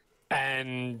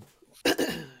 and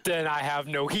then I have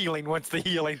no healing once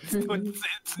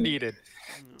it's needed.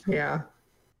 Yeah.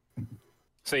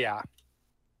 So yeah.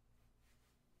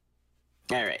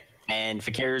 All right, and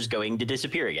Fakir's going to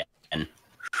disappear again.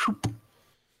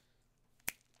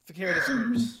 Fakir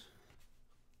disappears.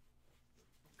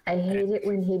 I hate it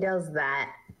when he does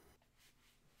that.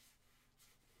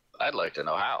 I'd like to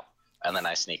know how. And then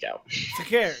I sneak out.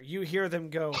 Fakir, you hear them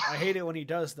go, I hate it when he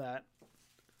does that.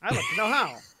 I'd like to know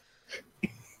how.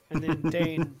 And then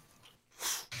Dain.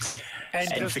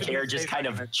 And Fakir just kind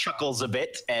of chuckles a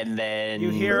bit, and then... You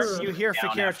hear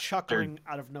Fakir chuckling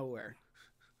out of nowhere.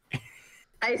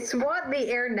 I swat the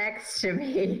air next to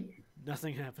me.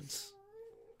 Nothing happens.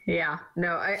 Yeah,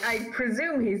 no, I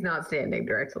presume he's not standing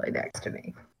directly next to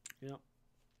me. Yep.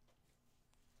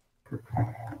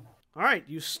 All right,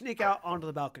 you sneak out onto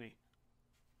the balcony.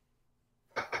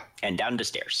 And down the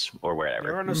stairs, or wherever.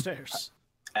 You're on the stairs.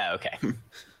 Okay.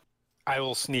 I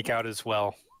will sneak out as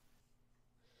well.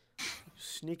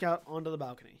 Sneak out onto the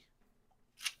balcony.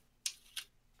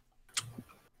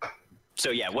 So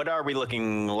yeah, what are we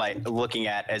looking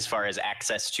at as far as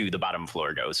access to the bottom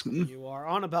floor goes? You are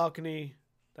on a balcony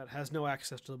that has no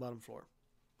access to the bottom floor.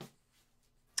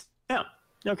 Yeah.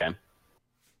 Okay.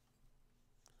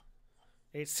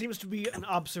 It seems to be an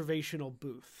observational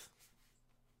booth.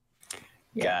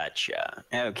 Yeah. Gotcha.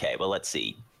 Okay, well, let's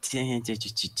see.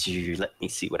 Let me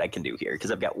see what I can do here,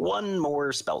 because I've got one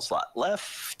more spell slot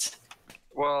left.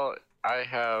 Well, I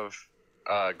have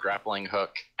a grappling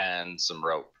hook and some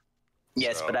rope.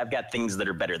 Yes, so... but I've got things that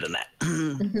are better than that.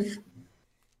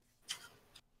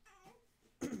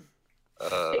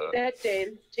 Take that,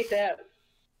 Dain. Take that.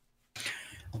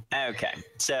 Okay,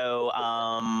 so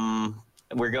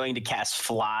we're going to cast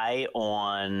Fly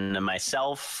on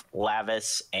myself,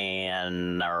 Lavias,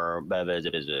 and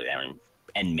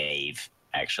Maeve,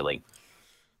 actually.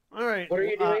 All right. What are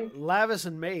you doing? Lavias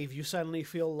and Maeve, you suddenly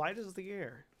feel light as the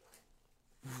air.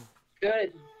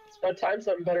 Good. It's about time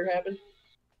something better happened.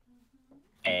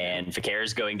 And Fakir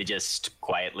is going to just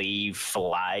quietly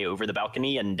fly over the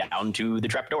balcony and down to the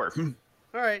trapdoor.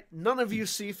 All right. None of you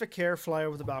see Fakir fly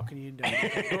over the balcony and down the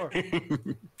trapdoor.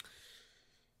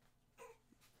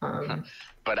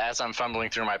 But as I'm fumbling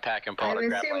through my pack and pulling a I'm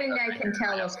grappling assuming hook, I can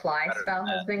tell a fly spell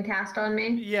has been cast on me.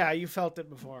 Yeah, you felt it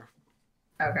before.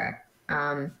 Okay.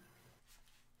 I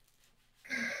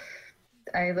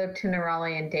look to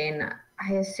Nerali and Dain.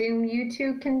 I assume you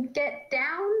two can get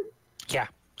down? Yeah,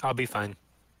 I'll be fine.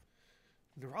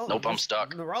 Nerali, Nope, I'm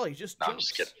stuck. Nerali just No, jumps. I'm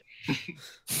just kidding.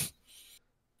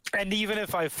 And even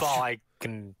if I fall, I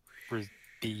can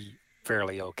be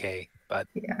fairly okay. But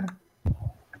Yeah.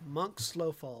 Monk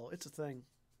slow fall. It's a thing.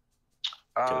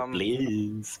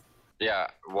 Please. Yeah,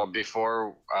 well,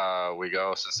 before we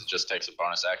go, since it just takes a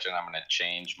bonus action, I'm going to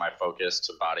change my focus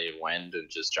to Body of Wind and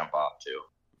just jump off too.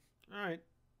 All right.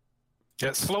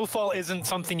 yeah, slow fall isn't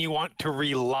something you want to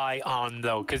rely on,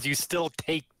 though, because you still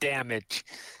take damage.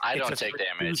 I It don't just take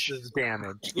damage. reduces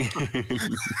damage.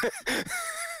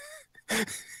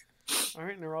 All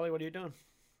right, Nerali, what are you doing?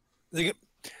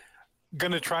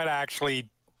 Gonna try to actually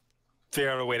figure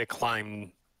out a way to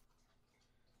climb.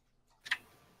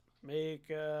 Make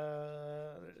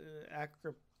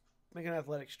make an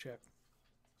athletics check.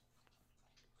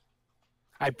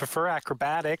 I prefer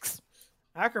acrobatics.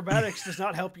 Acrobatics does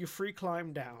not help you free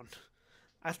climb down.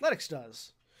 Athletics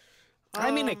does.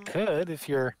 I mean, it could if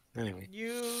you're anyway.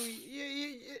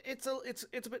 It's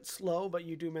a bit slow, but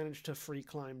you do manage to free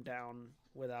climb down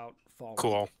without falling.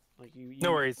 Cool. Like you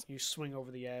No worries. You swing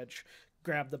over the edge,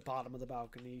 grab the bottom of the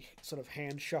balcony, sort of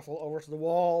hand shuffle over to the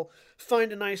wall,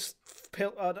 find a nice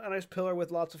pillar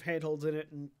with lots of handholds in it,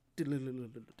 and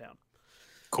down.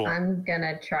 Cool. I'm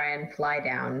gonna try and fly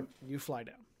down. You fly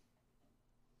down.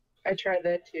 I tried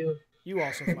that too. You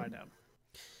also fly down.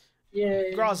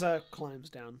 Yay. Graza climbs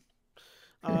down.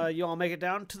 You all make it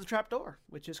down to the trapdoor,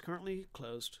 which is currently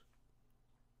closed.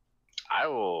 I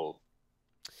will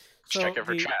check it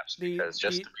for the- traps, because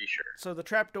just the- to be sure. So the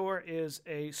trapdoor is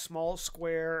a small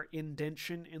square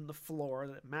indention in the floor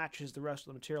that matches the rest of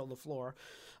the material of the floor,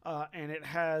 and it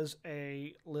has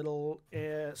a little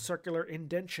circular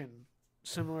indention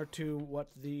similar to what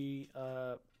the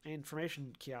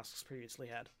information kiosks previously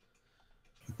had.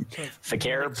 Sort of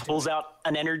Fakir mixed in. pulls out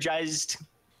an energized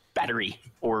battery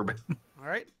orb All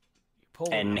right, you pull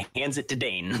it and out. hands it to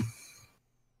Dain.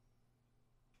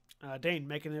 Dain,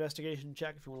 make an investigation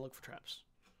check if you want to look for traps.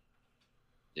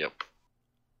 Yep.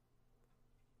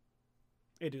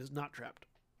 It is not trapped.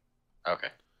 Okay.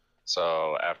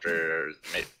 So after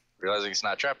realizing it's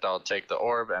not trapped, I'll take the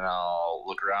orb and I'll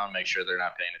look around, make sure they're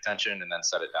not paying attention, and then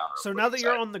set it down. real So quick now that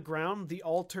you're inside. on the ground, the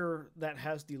altar that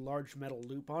has the large metal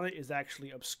loop on it is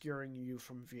actually obscuring you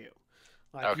from view.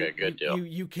 Like, Okay, good deal.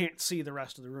 You can't see the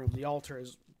rest of the room. The altar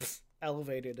is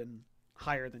elevated and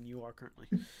higher than you are currently.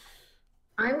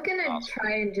 I'm gonna Awesome.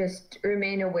 try and just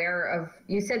remain aware of.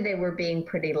 You said they were being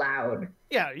pretty loud.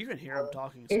 Yeah, you can hear them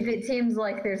talking. If it seems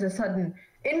like there's a sudden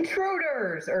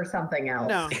intruders or something else.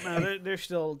 No, they're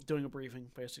still doing a briefing,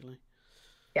 basically.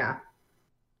 Yeah.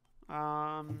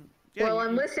 Yeah, Well,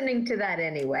 I'm listening to that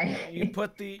anyway. You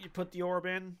put the orb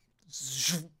in.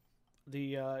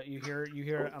 You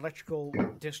hear an electrical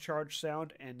discharge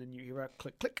sound, and then you hear a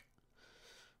click click.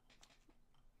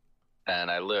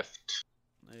 And I lift.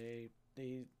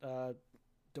 The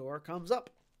door comes up.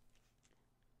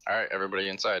 All right, everybody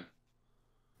inside.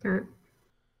 Alright.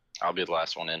 I'll be the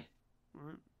last one in. All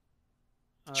right.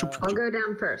 I'll go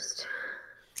down first.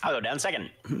 I'll go down second.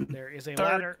 There is a Third.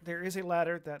 ladder. There is a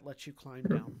ladder that lets you climb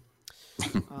down.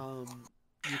 You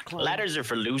climb. Ladders are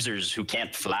for losers who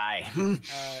can't fly.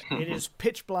 It is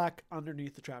pitch black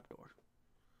underneath the trapdoor.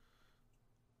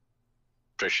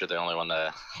 Pretty sure the only one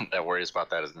that worries about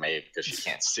that is Maeve because she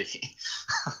can't see.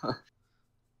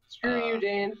 Screw you,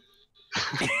 Dane.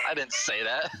 I didn't say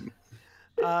that.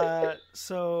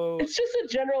 So It's just a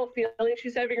general feeling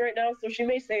she's having right now, so she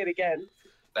may say it again.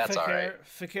 That's all right.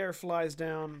 Fakir flies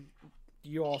down.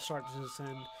 You all start to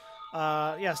descend.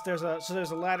 Yes, there's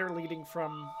a ladder leading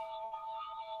from.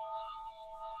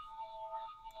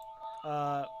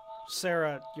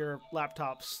 Sarah, your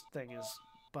laptop's thing is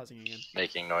buzzing again.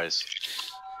 Making noise.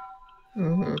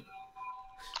 Mm-hmm.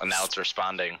 And now it's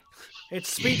responding. It's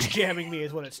speech jamming me,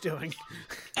 is what it's doing.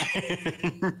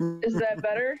 Is that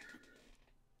better?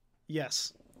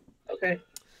 Yes. Okay.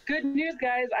 Good news,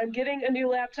 guys. I'm getting a new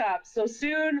laptop, so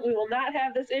soon we will not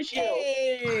have this issue.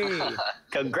 Hey!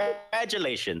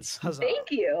 Congratulations. Huzzah.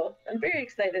 Thank you. I'm very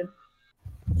excited.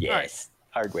 Yes.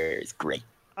 Hardware is great.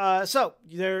 So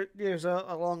there's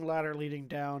a long ladder leading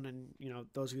down, and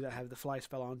those of you that have the fly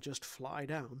spell on just fly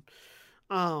down.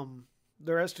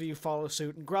 The rest of you follow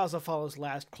suit, and Graza follows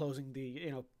last, closing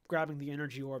grabbing the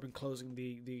energy orb and closing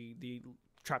the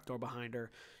trapdoor behind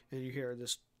her, and you hear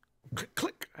this click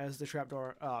click as the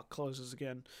trapdoor closes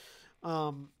again,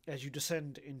 as you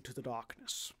descend into the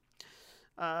darkness.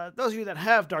 Those of you that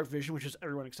have dark vision, which is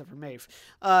everyone except for Maeve,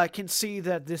 can see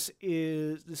that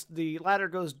the ladder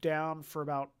goes down for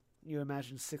about, you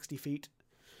imagine, 60 feet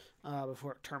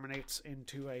before it terminates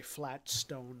into a flat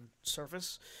stone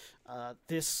surface.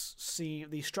 The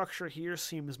structure here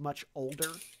seems much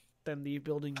older than the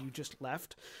building you just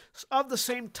left. It's of the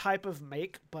same type of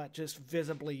make, but just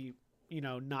visibly,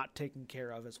 not taken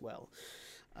care of as well.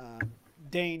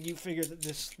 Dain, you figure that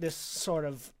this sort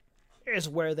of is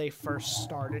where they first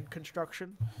started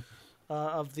construction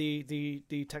of the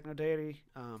techno deity,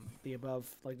 the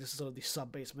above, like this is sort of the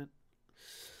sub basement.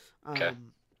 Okay.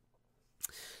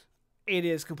 It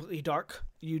is completely dark.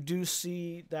 You do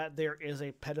see that there is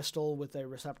a pedestal with a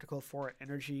receptacle for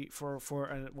energy for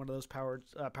one of those power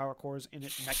cores in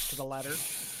it next to the ladder.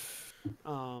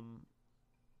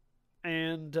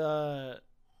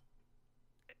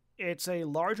 It's a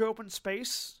large open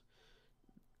space.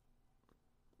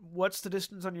 What's the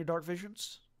distance on your dark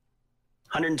visions?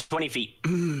 120 feet.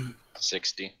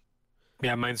 60.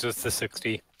 Yeah, mine's just the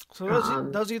 60. So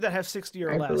those of you that have 60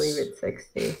 or less. I believe it's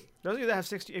 60. Those of you that have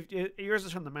 60, yours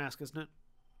is from the mask, isn't it?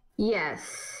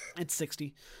 Yes. It's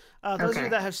 60. Those of you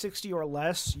that have 60 or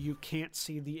less, you can't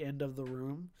see the end of the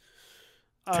room.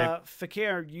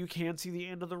 Fakir, you can see the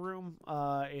end of the room.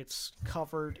 It's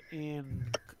covered in...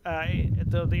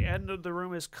 the end of the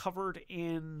room is covered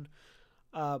in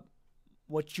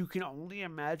what you can only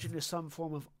imagine is some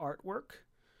form of artwork.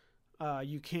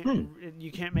 You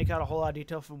can't make out a whole lot of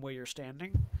detail from where you're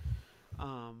standing.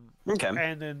 Okay.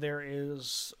 And then there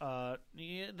is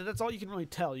that's all you can really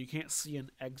tell. You can't see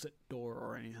an exit door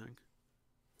or anything.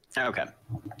 Okay.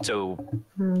 So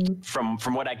from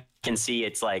what I can see,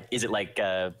 it's like, is it like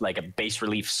a bas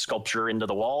relief sculpture into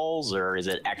the walls, or is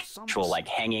it actual like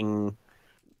hanging?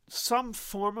 Some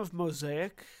form of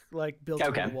mosaic, like built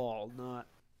into the wall,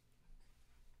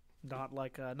 not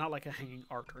like a hanging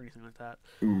art or anything like that.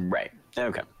 Right.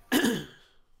 Okay.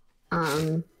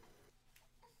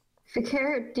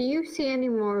 Fakir, do you see any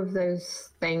more of those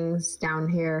things down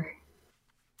here?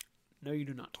 No, you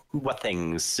do not. What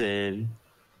things? The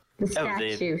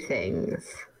statue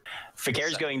things.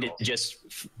 Fakir's going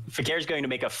to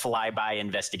make a flyby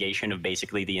investigation of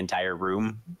basically the entire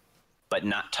room, but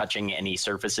not touching any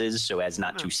surfaces so as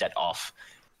not to set off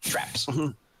traps.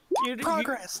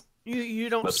 Progress. You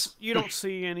don't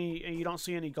see any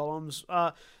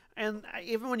golems. And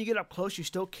even when you get up close, you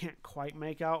still can't quite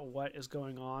make out what is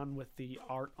going on with the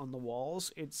art on the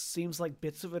walls. It seems like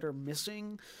bits of it are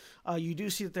missing. You do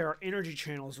see that there are energy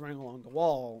channels running along the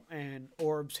wall and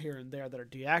orbs here and there that are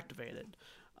deactivated.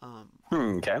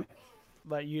 Okay.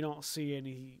 But you don't see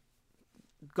any...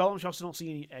 Golems, you also don't see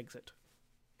any exit.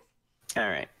 All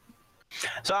right.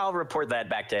 So I'll report that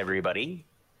back to everybody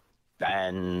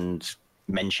and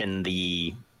mention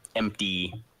the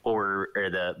empty... or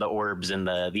the orbs and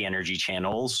the energy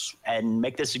channels, and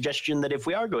make the suggestion that if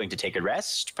we are going to take a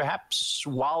rest, perhaps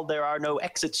while there are no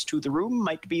exits to the room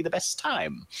might be the best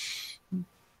time.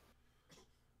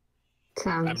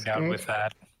 Sounds I'm down good. with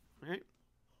that. All right.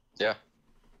 Yeah.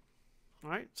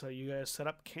 All right. So you guys set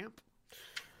up camp.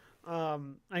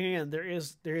 Again, there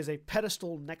is a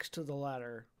pedestal next to the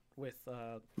ladder with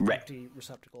empty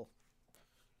receptacle.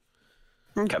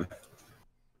 Okay.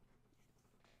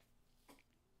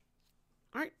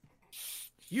 All right.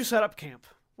 You set up camp.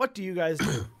 What do you guys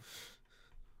do?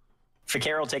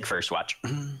 Fakir will take first watch.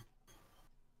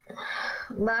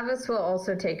 Lavias will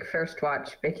also take first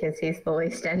watch because he's the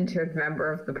least injured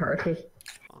member of the party.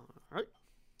 All right.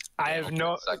 I have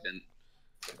no... Second.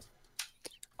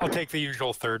 I'll take the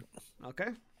usual third. Okay.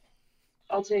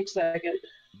 I'll take second.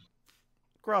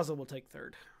 Graza will take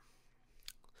third.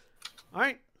 All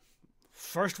right.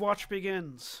 First watch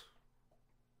begins.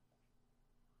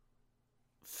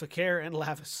 Fakir and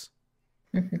Lavias.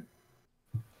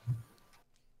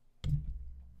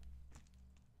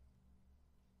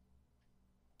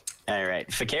 All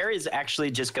right. Fakir is actually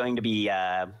just going to be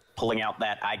pulling out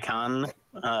that icon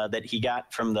that he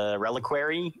got from the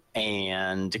reliquary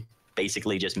and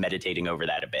basically just meditating over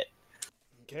that a bit.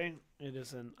 Okay. It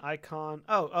is an icon.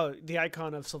 Oh, the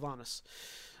icon of Sylvanas.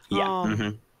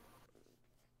 Yeah.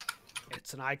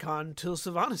 It's an icon to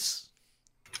Sylvanas.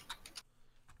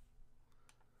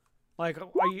 Like,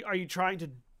 are you trying to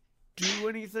do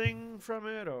anything from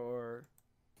it, or?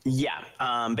 Yeah.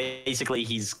 Basically,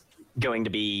 he's going to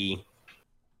be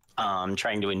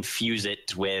trying to infuse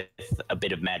it with a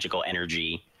bit of magical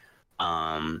energy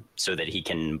so that he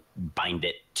can bind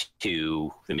it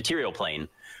to the material plane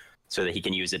so that he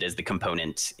can use it as the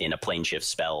component in a plane shift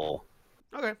spell.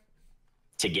 Okay.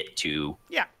 To get to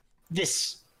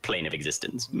this plane of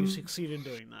existence. You succeed in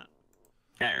doing that.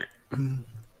 All right.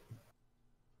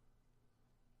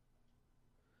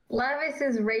 Lavias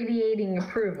is radiating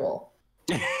approval.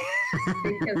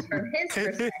 Because from his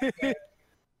perspective,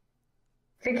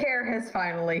 Fakir has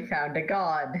finally found a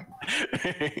god.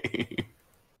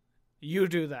 You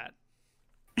do that.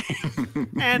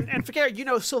 And Fakir, you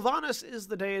know, Sylvanas is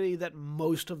the deity that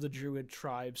most of the druid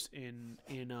tribes in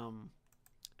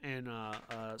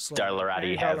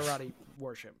Darlarati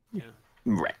worship. Yeah.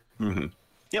 Right. Mm-hmm.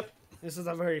 Yep. This is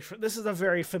a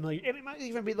very familiar, and it might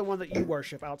even be the one that you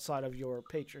worship outside of your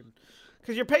patron,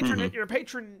 because your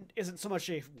patron isn't so much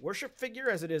a worship figure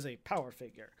as it is a power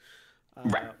figure.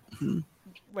 Right.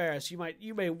 Whereas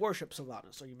you may worship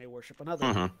Sylvanas, or you may worship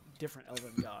another different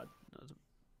elven god.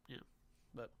 Yeah,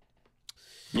 but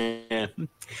yeah,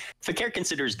 Fakir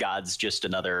considers gods just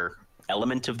another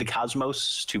element of the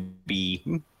cosmos to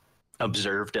be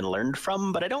observed and learned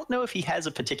from, but I don't know if he has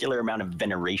a particular amount of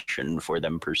veneration for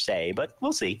them per se, but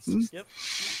we'll see. Yep.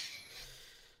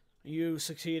 You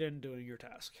succeed in doing your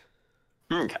task.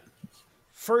 Okay.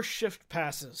 First shift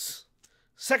passes.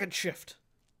 Second shift.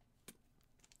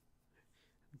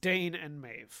 Dain and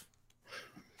Maeve.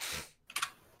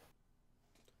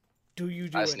 Do you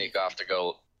do I anything? sneak off to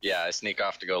go. Yeah, I sneak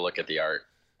off to go look at the art.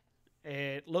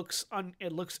 It looks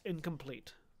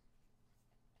incomplete.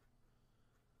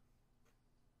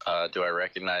 Do I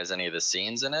recognize any of the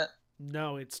scenes in it?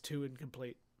 No, it's too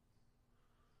incomplete.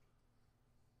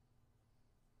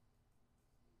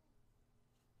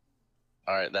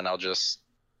 All right, then I'll just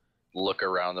look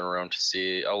around the room to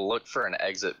see. I'll look for an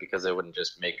exit because I wouldn't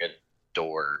just make a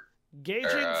door.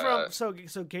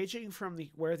 Gauging from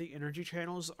where the energy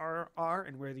channels are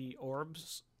and where the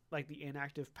orbs, like the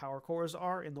inactive power cores,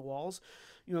 are in the walls.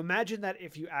 You imagine that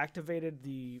if you activated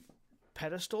the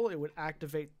pedestal, it would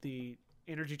activate the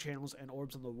energy channels and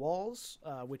orbs on the walls,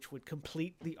 which would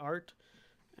complete the art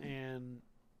and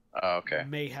Okay.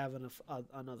 may have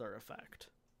another effect.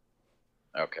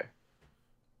 Okay.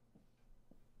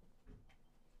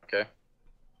 Okay.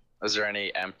 Is there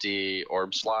any empty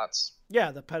orb slots?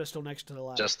 Yeah, the pedestal next to the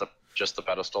ladder. Just the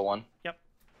pedestal one? Yep.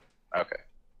 Okay.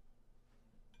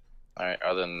 All right.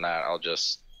 Other than that, I'll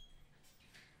just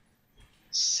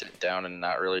sit down and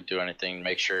not really do anything.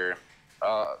 Make sure.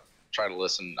 Try to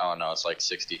listen. Oh no, it's like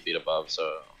 60 feet above, so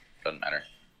it doesn't matter.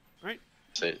 All right.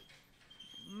 Sit.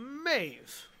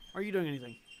 Maeve, are you doing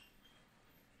anything?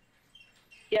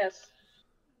 Yes.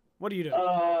 What are you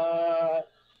doing?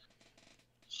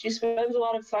 She spends a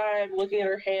lot of time looking at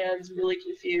her hands, really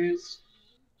confused,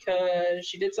 because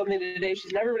she did something today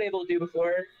she's never been able to do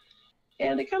before,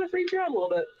 and it kind of freaked her out a little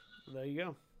bit. There you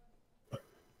go.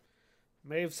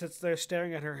 Maeve sits there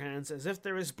staring at her hands as if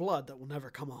there is blood that will never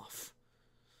come off.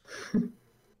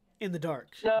 In the dark.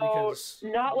 No,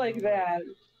 not like that.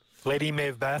 Lady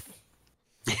Maeve Beth.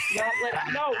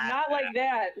 Not like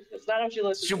that. That's not how she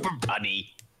listens. Super punny.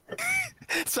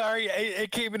 Sorry,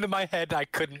 it came into my head. I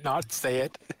couldn't not say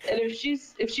it. And if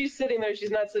she's sitting there,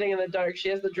 she's not sitting in the dark. She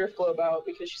has the drift globe out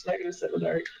because she's not going to sit in the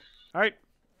dark. All right.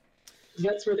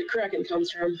 That's where the Kraken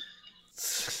comes from.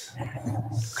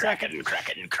 Kraken.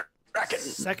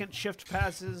 Second shift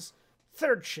passes.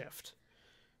 Third shift.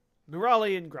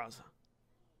 Nerali and Graza.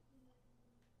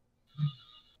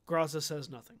 Graza says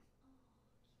nothing.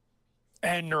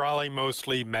 And Nerali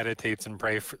mostly meditates and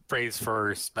prays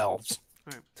for spells.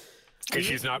 All right. Because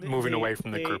she's not moving away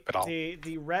from the group at all.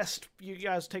 The rest, you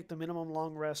guys take the minimum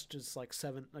long rest, is like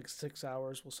 6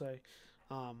 hours, we'll say,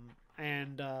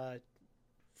 and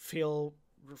feel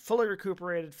fully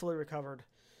recuperated, fully recovered.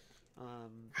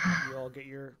 You all get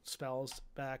your spells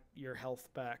back, your health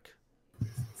back.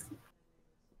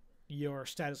 Your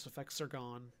status effects are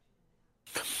gone.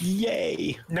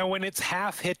 Yay! Now, when it's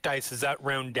half hit dice, does that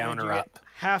round down or up?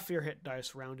 Half your hit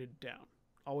dice rounded down.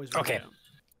 Always round down.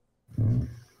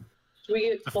 Do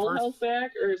we get full health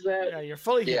back, or is that... Yeah, you're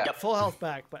fully hit, full health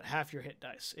back, but half your hit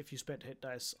dice if you spent hit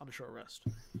dice on a short rest.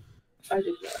 I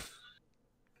did that.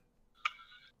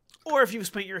 Or if you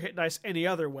spent your hit dice any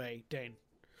other way, Dain.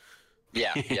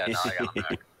 Yeah, no, I got it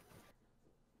back.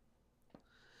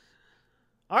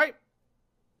 All right.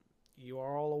 You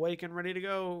are all awake and ready to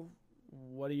go.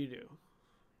 What do you do?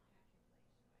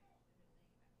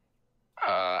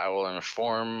 I will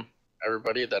inform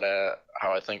everybody that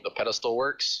how I think the pedestal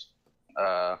works.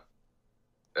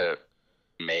 It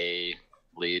may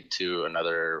lead to a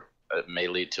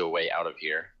way out of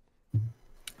here.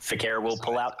 Fakir will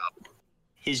pull out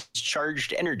his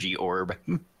charged energy orb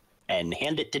and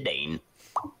hand it to Dain.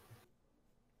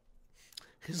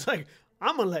 He's like,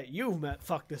 I'm gonna let you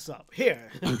fuck this up. Here.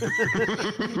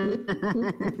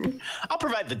 I'll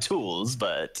provide the tools,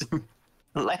 but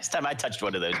last time I touched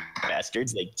one of those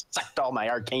bastards, they sucked all my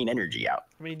arcane energy out.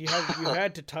 I mean, you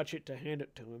had to touch it to hand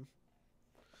it to him.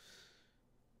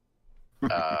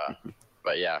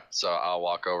 But yeah, so I'll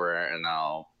walk over and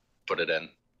I'll put it in.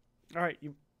 All right,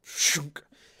 you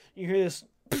hear this,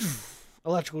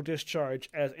 electrical discharge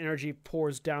as energy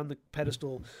pours down the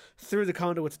pedestal, through the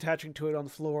conduits attaching to it on the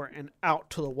floor, and out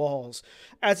to the walls.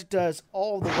 As it does,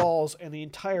 all of the walls and the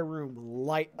entire room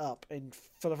light up, and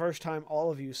for the first time,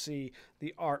 all of you see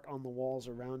the art on the walls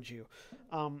around you.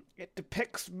 It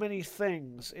depicts many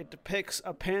things. It depicts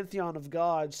a pantheon of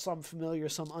gods, some familiar,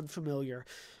 some unfamiliar.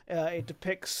 It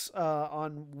depicts,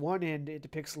 on one end, it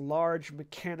depicts large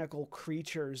mechanical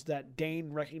creatures that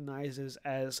Dain recognizes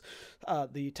as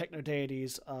the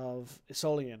techno-deities of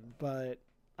Isolian, but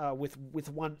with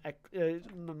one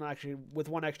with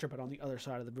one extra, but on the other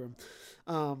side of the room.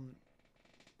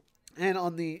 And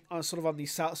on the on the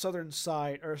southern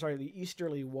side, or sorry, the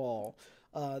easterly wall,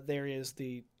 there is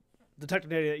the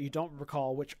techno-deity that you don't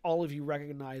recall, which all of you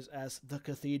recognize as the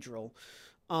cathedral.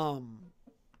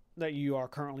 That you are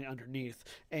currently underneath,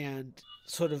 and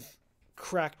sort of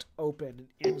cracked open.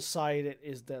 Inside it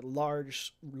is that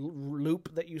large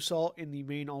loop that you saw in the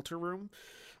main altar room,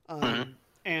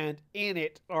 and in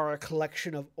it are a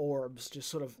collection of orbs, just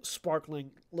sort of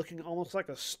sparkling, looking almost like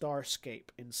a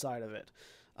starscape inside of it,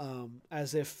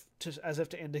 as if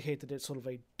to indicate that it's sort of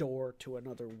a door to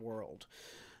another world.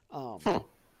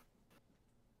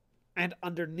 And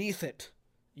underneath it,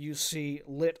 you see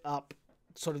lit up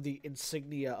sort of the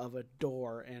insignia of a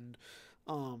door, and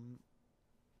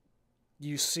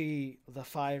you see the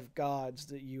 5 gods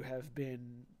that you have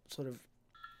been sort of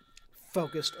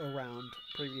focused around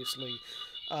previously.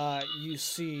 You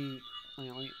see,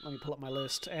 let me pull up my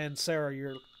list, and Sarah,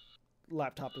 your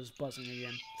laptop is buzzing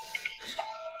again.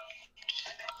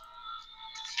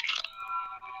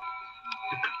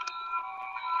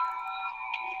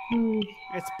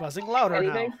 It's buzzing louder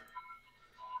Anything? now.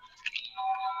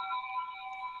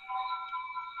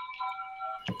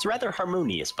 It's a rather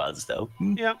harmonious buzz, though.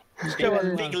 Yep. Still buzzing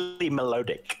loud. Vaguely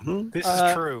melodic. This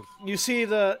is true. You see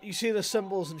the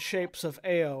symbols and shapes of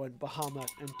Ao and Bahamut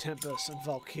and Tempest and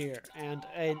Valkyr, and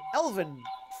an elven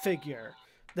figure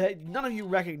that none of you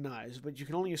recognize, but you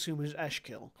can only assume is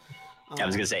Eshkil. I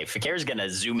was gonna say, Fakir's gonna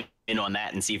zoom in on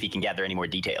that and see if he can gather any more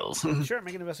details. Sure,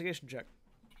 make an investigation check.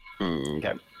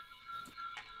 Okay.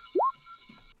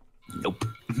 Nope.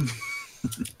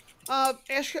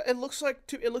 Eshkil, it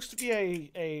looks to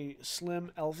be a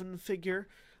slim elven figure.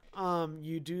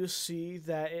 You do see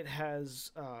that it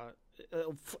has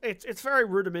it's very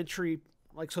rudimentary,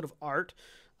 like sort of art.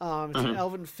 It's an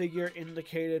elven figure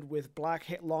indicated with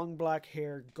long black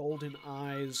hair, golden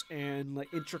eyes, and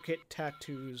like intricate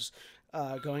tattoos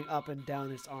going up and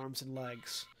down its arms and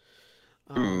legs.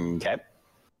 Okay.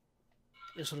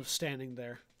 It's sort of standing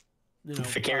there.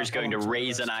 Fakir's going to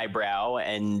raise an eyebrow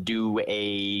and do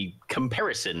a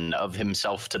comparison of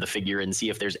himself to the figure and see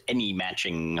if there's any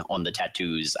matching on the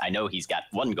tattoos. I know he's got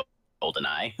one golden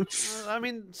eye. I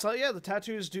mean, so yeah, the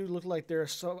tattoos do look like they're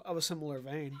of a similar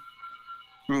vein.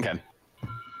 Okay.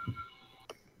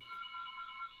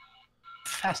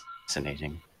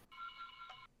 Fascinating.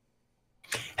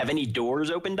 Have any doors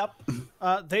opened up?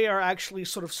 They are actually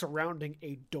sort of surrounding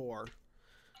a door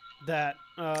that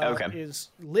is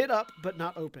lit up but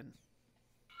not open.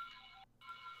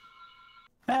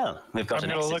 Well, we've got an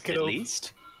exit at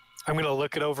least. I'm going to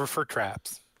look it over for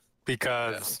traps,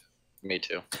 because Me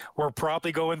too. we're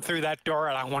probably going through that door,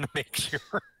 and I want to make sure.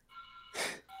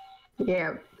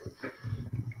 Yeah.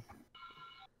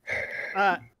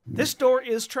 This door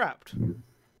is trapped.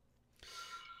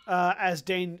 As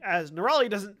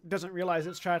Nerali doesn't realize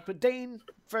it's trapped, but Dain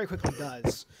very quickly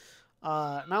does.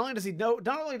 Not only does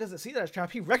it see that it's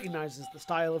trapped, he recognizes the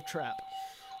style of trap.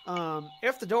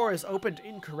 If the door is opened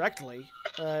incorrectly,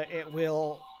 it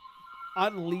will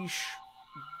unleash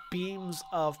beams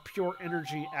of pure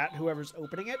energy at whoever's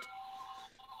opening it.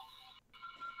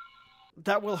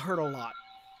 That will hurt a lot.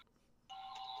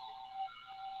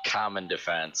 Common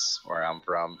defense where I'm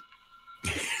from.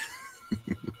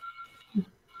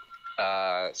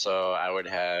 So I would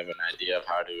have an idea of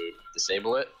how to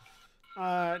disable it.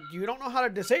 You don't know how to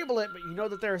disable it, but you know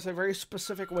that there is a very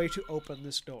specific way to open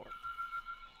this door.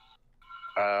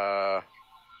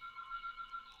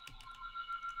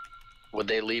 Would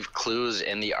they leave clues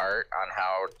in the art on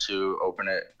how to open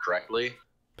it correctly?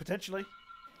 Potentially.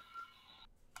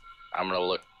 I'm gonna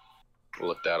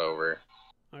look that over.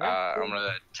 Okay. I'm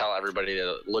gonna tell everybody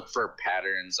to look for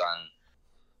patterns on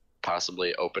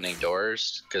possibly opening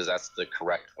doors, because that's the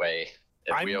correct way.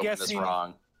 If we open this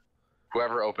wrong,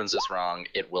 whoever opens this wrong,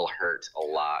 it will hurt a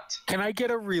lot. Can I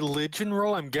get a religion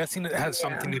roll? I'm guessing it has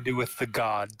something to do with the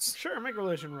gods. Sure, make a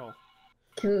religion roll.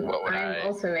 I'm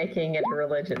also making it a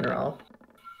religion roll.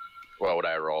 What would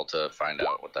I roll to find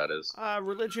out what that is?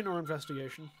 Religion or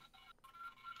investigation.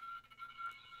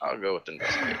 I'll go with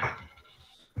investigation.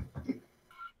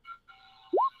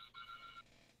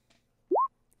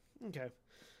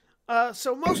 Okay.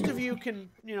 So most of you can,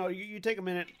 you take a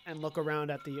minute and look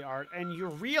around at the art, and you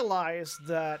realize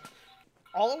that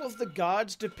all of the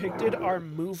gods depicted are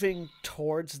moving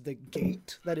towards the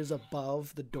gate that is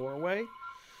above the doorway.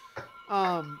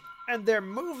 And they're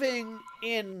moving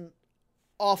in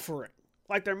offering.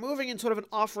 Like they're moving in sort of an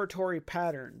offertory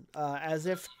pattern, as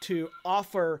if to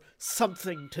offer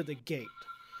something to the gate.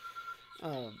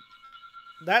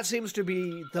 That seems to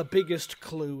be the biggest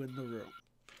clue in the room.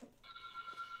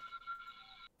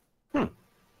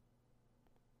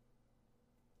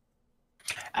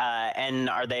 And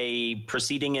are they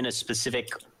proceeding in a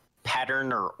specific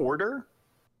pattern or order?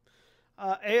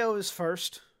 Ao is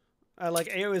first. Ao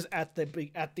is at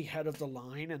the head of the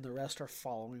line, and the rest are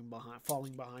falling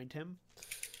behind him.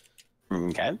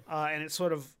 Okay. And it's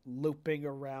sort of looping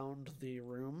around the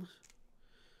room.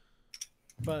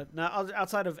 But now,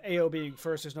 outside of Ao being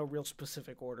first, there's no real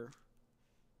specific order.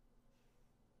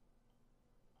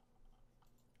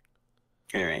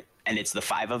 All right. And it's the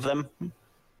 5 of them?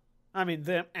 I mean,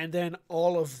 them, and then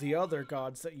all of the other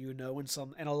gods that you know,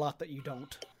 and a lot that you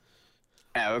don't.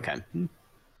 Oh, okay.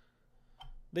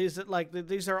 These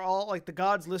are all, like, the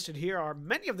gods listed here are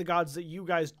many of the gods that you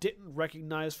guys didn't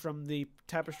recognize from the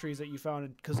tapestries that you found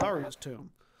in Kazaria's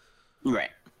tomb. Right.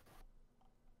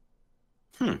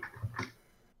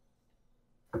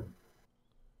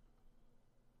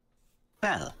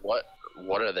 Well,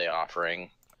 what are they offering?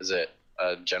 Is it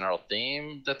a general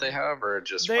theme that they have, or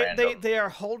just they random? they are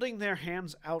holding their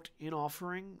hands out in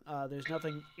offering. There's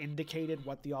nothing indicated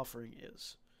what the offering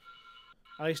is.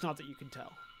 At least not that you can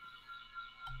tell.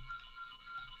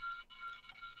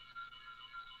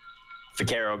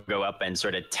 Fakir will go up and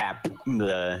sort of tap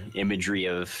the imagery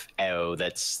of Ao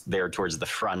that's there towards the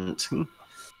front.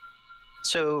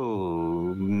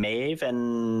 So, Maeve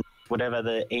and whatever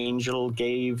the angel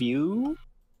gave you?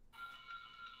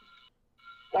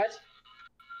 What?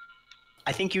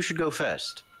 I think you should go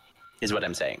first, is what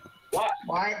I'm saying. Why?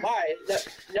 Why?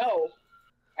 No.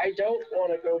 I don't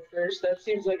want to go first. That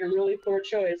seems like a really poor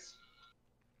choice.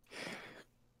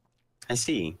 I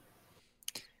see.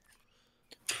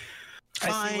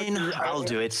 Fine, I'll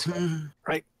do it.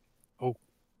 Right. Oh.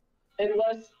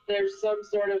 Unless there's some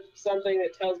sort of something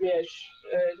that tells me I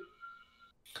should.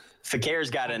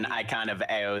 Fakir's got an icon of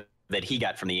Ao that he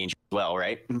got from the angel as well,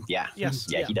 right? Yeah. Yes.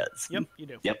 Yeah, he does. Yep, you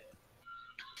do. Yep.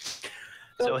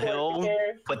 So he'll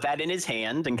put that in his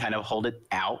hand and kind of hold it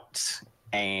out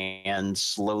and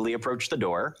slowly approach the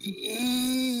door.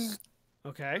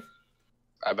 Okay.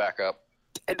 I back up.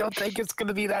 I don't think it's going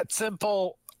to be that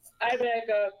simple. I back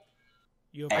up.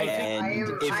 You And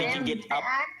if he can get up,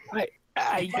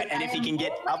 and if he can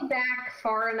get up, back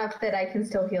far enough that I can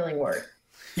still healing word.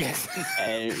 Yes.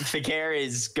 and Fakir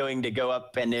is going to go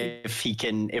up, and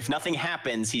if nothing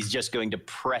happens, he's just going to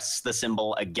press the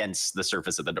symbol against the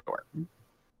surface of the door.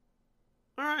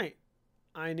 All right.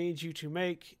 I need you to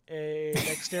make a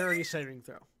dexterity saving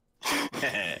throw.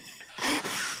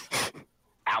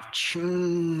 Ouch.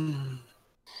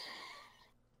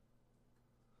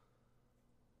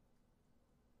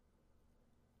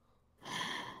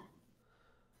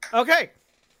 Okay.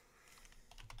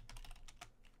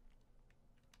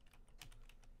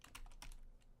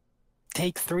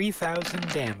 Take 3,000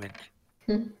 damage.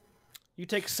 You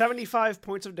take 75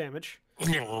 points of damage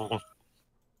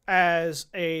as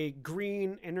a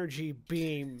green energy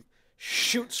beam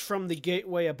shoots from the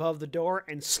gateway above the door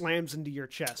and slams into your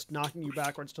chest, knocking you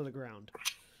backwards to the ground.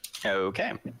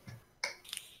 Okay.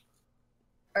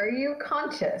 Are Oh, you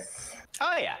conscious?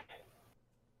 yeah.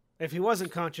 If he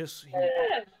wasn't conscious,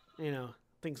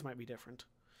 things might be different.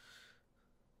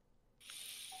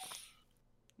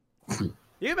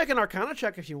 You can make an Arcana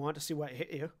check if you want to see what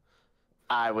hit you.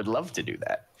 I would love to do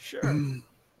that. Sure.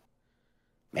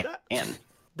 Man.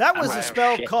 That was a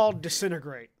spell shit. called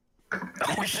Disintegrate.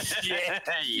 Oh, shit.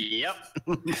 Yep.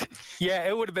 Yeah,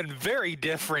 it would have been very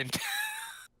different.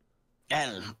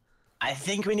 And I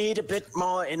think we need a bit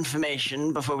more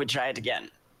information before we try it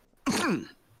again.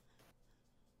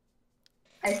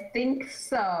 I think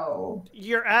so.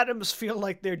 Your atoms feel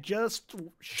like they're just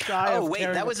shy of Oh, wait,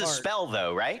 tearing that was a apart. spell,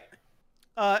 though, right?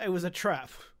 It was a trap.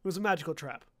 It was a magical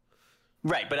trap.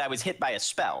 Right, but I was hit by a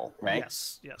spell, right?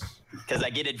 Yes. Because I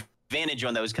get advantage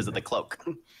on those because of the cloak.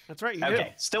 That's right, you Okay, do.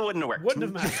 still wouldn't have worked.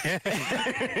 Wouldn't have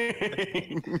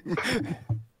mattered.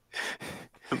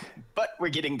 But we're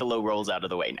getting the low rolls out of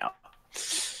the way now.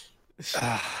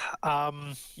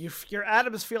 Your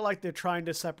atoms feel like they're trying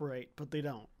to separate, but they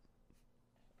don't.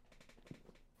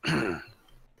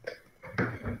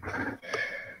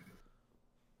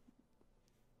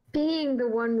 Being the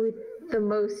one with the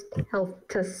most health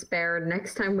to spare.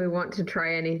 Next time we want to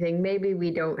try anything, maybe we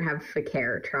don't have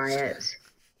Fakir try it.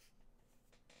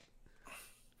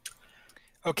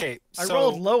 Okay, I so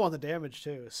rolled low on the damage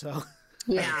too, so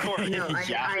Yeah, course. no,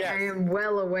 I am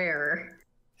well aware.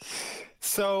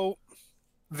 so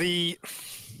they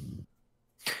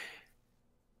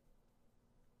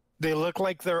look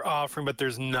like they're offering, but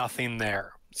there's nothing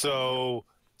there. So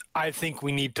I think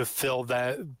we need to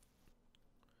figure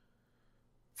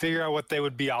out what they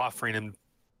would be offering and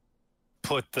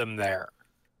put them there.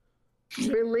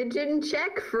 Religion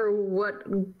check for what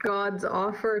gods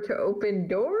offer to open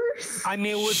doors? I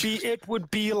mean, it would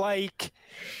be like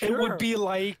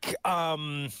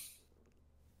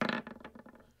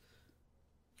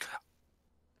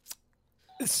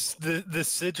the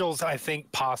sigils, I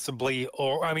think, possibly,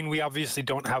 or I mean, we obviously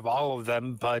don't have all of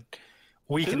them, but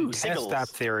we can test that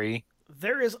theory.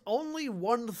 there is only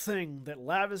one thing that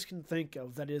Lavias can think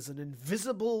of that is an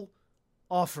invisible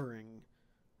offering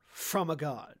from a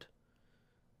god.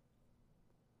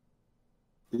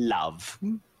 Love.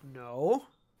 No.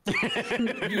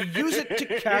 You use it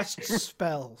to cast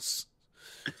spells.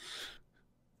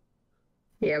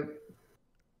 Yep.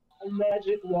 A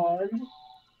magic wand.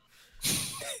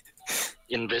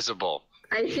 Invisible.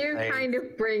 I do kind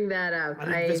of bring that up.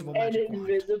 An invisible An magic wand.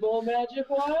 invisible magic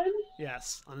wand?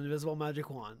 Yes, an invisible magic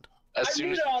wand. As I soon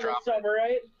need as it you all drop this summer,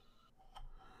 right?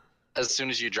 as soon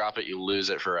as you drop it, you lose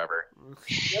it forever.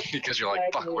 Yep, Because you're like,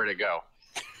 fuck, exactly. where'd it go?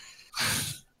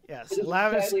 Yes, It is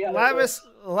Lavias, exactly how that works.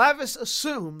 Lavias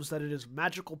assumes that it is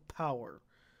magical power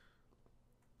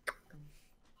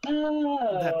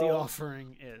that the Oh.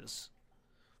 offering is.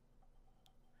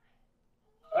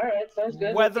 Alright, sounds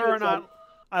good. Whether or Let's give it not,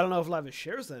 I don't know if Lavias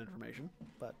shares that information,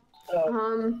 but some.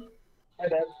 Oh, my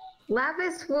bad.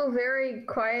 Lavis will very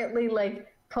quietly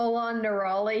pull on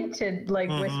Nerali to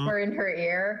whisper in her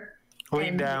ear. Lean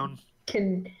And down.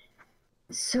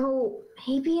 So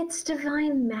maybe it's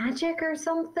divine magic or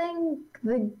something?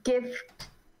 The gift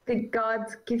the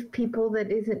gods give people that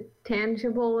isn't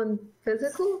tangible and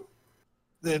physical?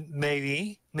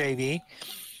 Maybe.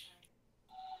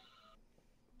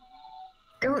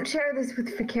 Don't share this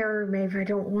with Fakir or Maeve. I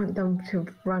don't want them to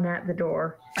run at the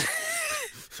door.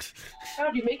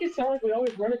 How do you make it sound like we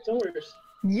always run at doors?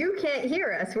 You can't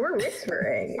hear us. We're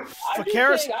whispering. I'm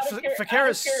Fakiris- just saying, out of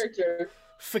Fakiris- character.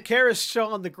 Fakir is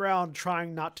still on the ground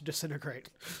trying not to disintegrate.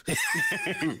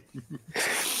 Okay,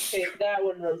 that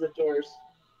one runs at doors.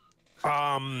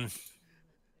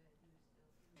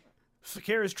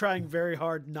 Fakir is trying very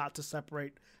hard not to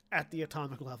separate at the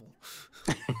atomic level.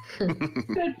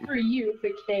 Good for you,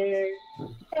 Fakir.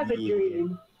 Have a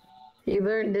dream. He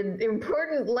learned an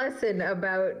important lesson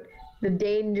about the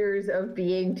dangers of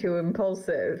being too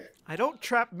impulsive. I don't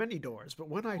trap many doors, but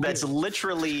when I That's do,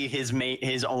 literally his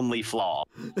only flaw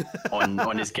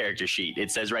on his character sheet.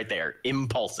 It says right there,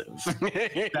 impulsive.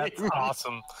 That's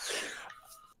awesome.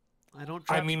 I don't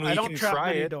trap, I mean, we I don't can trap try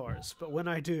many it. doors, but when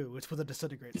I do, it's with a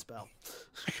disintegrate spell.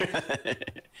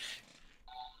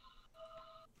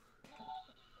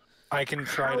 I can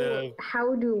try to.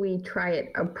 How do we try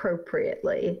it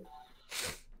appropriately?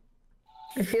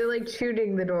 I feel like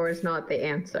shooting the door is not the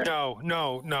answer. No.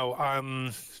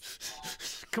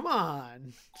 Come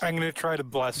on. I'm gonna try to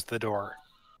bless the door.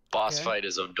 Boss Okay. fight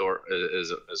is a door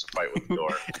is a fight with the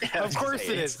door. Of course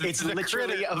it is. It's This is a literally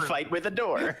critic a room. fight with a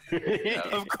door.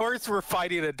 Of course, we're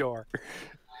fighting a door.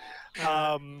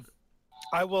 I'll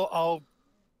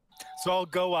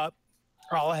go up.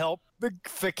 I'll help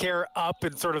Fakir up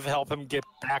and sort of help him get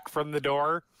back from the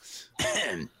door.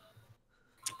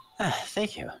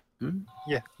 Thank you.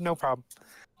 Yeah, no problem.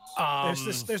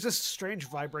 There's this strange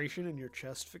vibration in your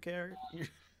chest, Fakir.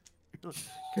 You're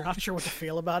not sure what to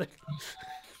feel about it.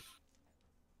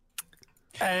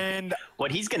 And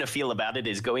What he's gonna feel about it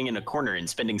is going in a corner and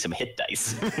spending some hit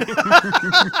dice.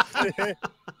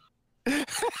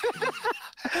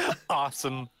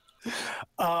 awesome.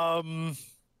 Let me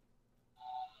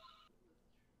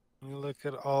look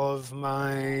at all of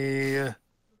my.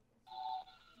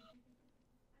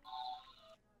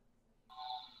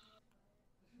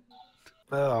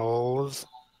 Spells.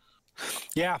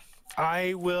 Yeah,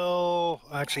 I will.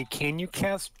 Actually, can you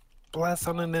cast Bless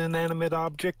on an inanimate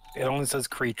object? It only says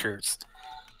creatures.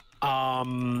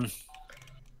 Then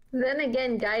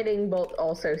again, Guiding Bolt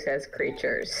also says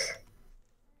creatures.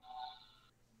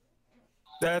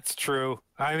 That's true.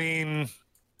 I mean,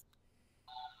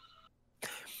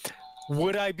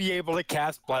 would I be able to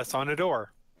cast Bless on a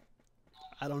door?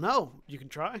 I don't know. You can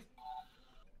try.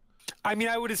 I mean,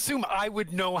 I would assume I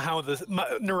would know how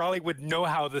Nerali would know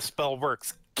how the spell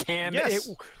works. Can Yes.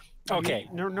 it? Okay.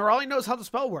 Nerali knows how the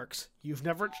spell works.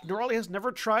 Nerali has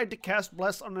never tried to cast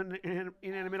Bless on an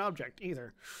inanimate object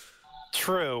either.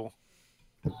 True.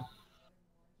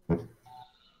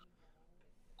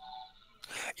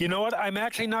 You know what? I'm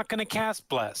actually not going to cast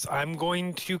Bless. I'm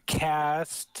going to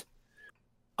cast...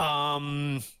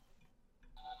 I'm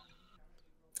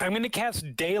going to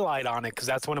cast Daylight on it because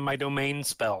that's one of my domain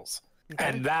spells. Okay.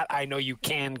 And that I know you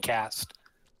can cast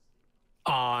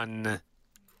on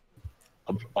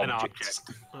an object.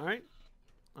 All right.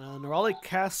 Nerali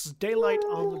casts Daylight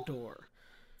on the door.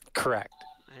 Correct.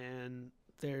 And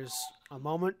there's a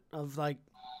moment of, like,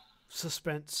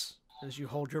 suspense as you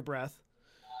hold your breath.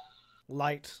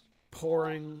 Light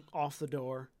pouring off the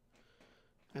door.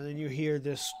 And then you hear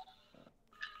this...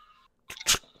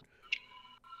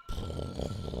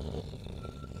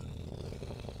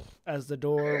 as the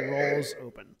door rolls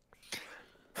open.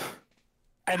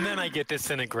 And then I get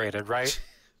disintegrated, right?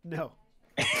 No.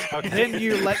 Okay. Then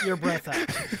you let your breath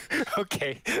out.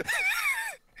 Okay.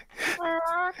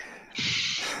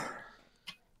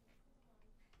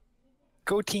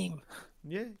 Go team.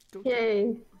 Yeah. Go.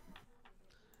 Yay.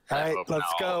 All right, Hope let's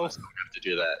now all go. of us don't have to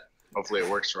do that. Hopefully it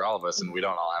works for all of us and we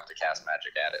don't all have to cast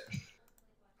magic at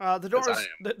it. The door. Because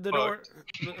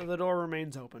I am The door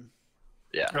remains open.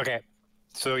 Yeah. Okay.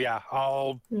 So yeah,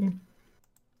 I'll do.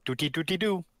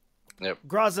 Yep.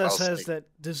 Graza I'll says sneak. that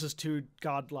this is too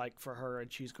godlike for her,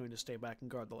 and she's going to stay back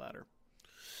and guard the ladder.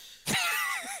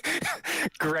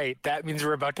 Great. That means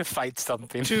we're about to fight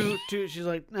something. Two. She's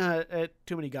like, nah,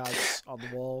 too many gods on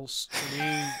the walls for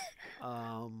me.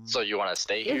 So you want to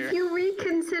stay here? If you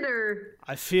reconsider,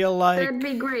 I feel like that'd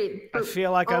be great. I But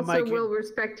feel like I also might. will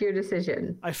respect your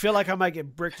decision. I feel like I might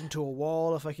get bricked into a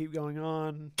wall if I keep going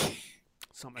on.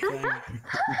 It's not my thing.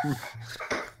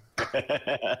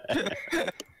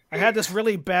 I had this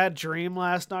really bad dream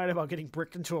last night about getting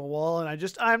bricked into a wall,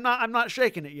 and I'm not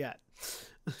shaking it yet.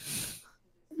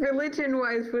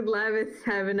 Religion-wise, would Lavias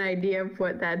have an idea of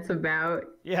what that's about?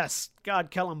 Yes,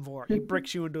 God Kellamvor. He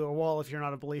bricks you into a wall if you're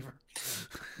not a believer.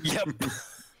 Yep.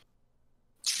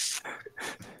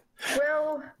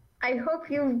 Well, I hope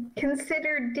you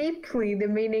consider deeply the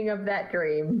meaning of that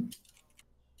dream.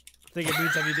 I think it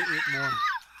means I need to eat more.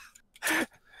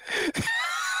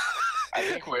 I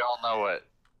think we all know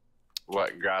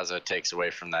what Graza takes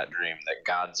away from that dream, that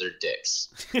gods are dicks.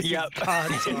 Yep.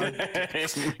 Gods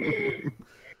are-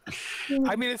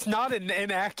 I mean, it's not an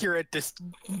inaccurate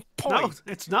No, point.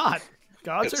 it's not.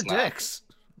 Gods It's are not. dicks.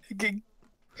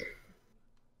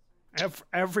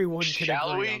 Everyone can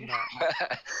Shall agree we? on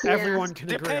that. Everyone can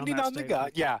agree Depending on on that the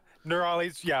god. Yeah.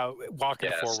 Nerali's,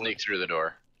 walking Yeah, forward. sneak through the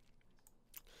door.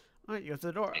 All right, you go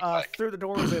through the door. Back. Through the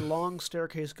door is a long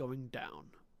staircase going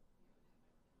down.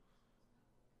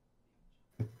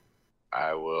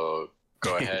 I will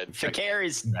go ahead. Fakir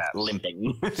is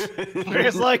limping.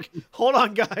 It's like, hold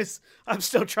on, guys. I'm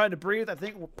still trying to breathe. I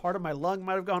think part of my lung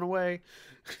might have gone away.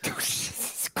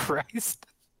 Jesus Christ.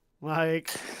 Like,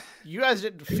 you guys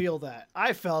didn't feel that.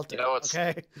 I felt it. You know what's-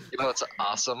 Okay. You know what's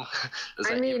awesome? Is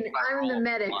I that mean, even my I'm the roll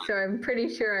medic, one- so I'm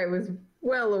pretty sure I was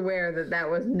well aware that that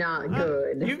was not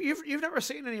good. You've never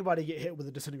seen anybody get hit with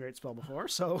a disintegrate spell before,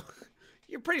 so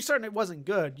you're pretty certain it wasn't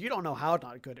good. You don't know how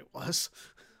not good it was.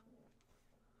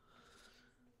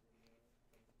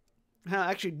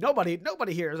 Actually, nobody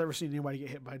here has ever seen anybody get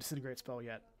hit by a disintegrate spell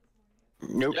yet.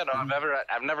 Nope. Yeah, no,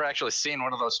 I've never actually seen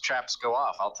one of those traps go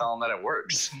off. I'll tell them that it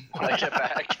works when I get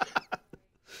back.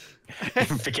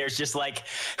 Fakir's just like,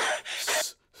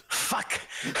 fuck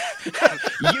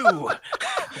you.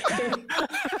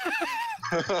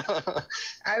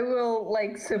 I will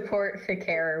support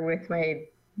Fakir with my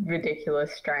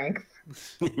ridiculous strength.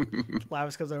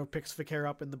 Lavias comes over, picks Fakir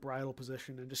up in the bridal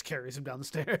position, and just carries him down the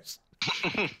stairs.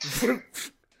 Doot,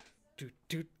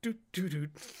 doot, doot, doot, doot.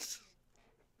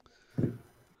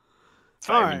 It's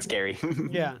fine, Alright. it's scary.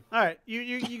 Yeah. All right.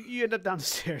 You end up down the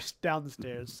stairs,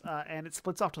 and it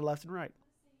splits off to the left and right.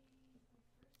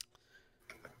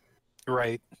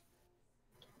 Right.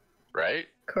 Right?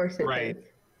 Of course it Right. is.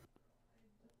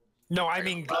 No, I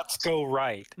mean, let's go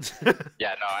right.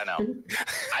 Yeah, no, I know.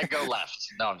 I go left.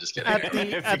 No, I'm just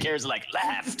kidding. Fakir's like,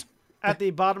 left. At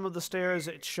the bottom of the stairs,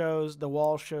 the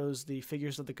wall shows the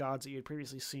figures of the gods that you had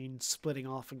previously seen splitting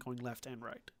off and going left and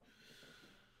right.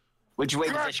 Which way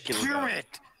God does Ishkil damn go?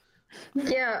 it!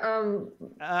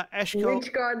 Yeah, Eshkil,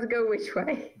 which gods go which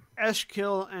way?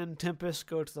 Eshkil and Tempest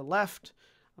go to the left.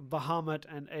 Bahamut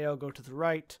and Ao go to the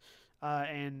right.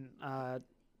 And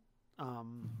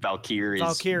Valkyr is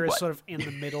Valkyr is what? sort of in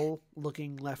the middle,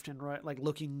 looking left and right, like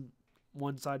looking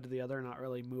one side to the other, not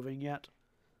really moving yet.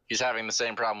 He's having the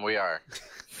same problem we are.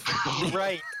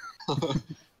 Right.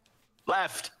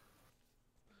 Left.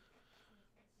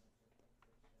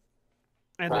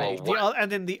 And Well,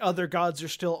 and then the other gods are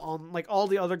still on. Like all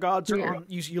the other gods are Yeah. on.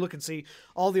 You look and see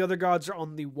all the other gods are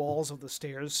on the walls of the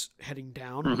stairs heading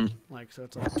down. Like so,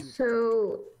 it's like two.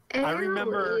 So I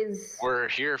remember- is we're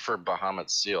here for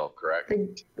Bahamut's seal, correct?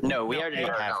 the, No, we already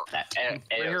Or have no, that.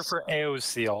 We're here for Ao's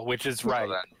seal, which is So right.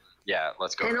 then, yeah,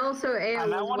 let's go. and also Ao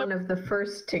And I was wanna- one of the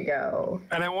first to go.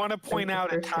 And I want to point Like the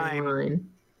out a first in time line.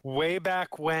 way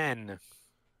back when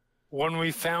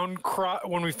we found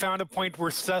a point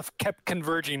where stuff kept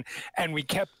converging and we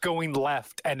kept going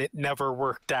left and it never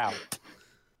worked out.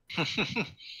 No,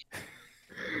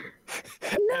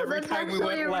 Every that's time we actually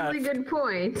went a really left. good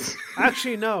point.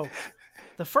 Actually, no.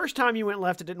 The first time you went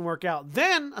left, it didn't work out.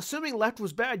 Then, assuming left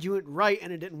was bad, you went right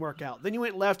and it didn't work out. Then you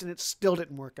went left and it still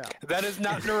didn't work out. That is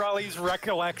not Nerali's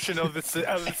recollection of the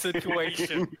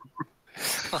situation.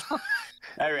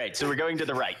 All right, so we're going to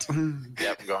the right.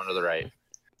 Yep, going to the right.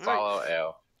 Follow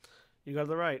Ao. You go to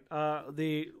the right.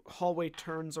 The hallway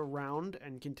turns around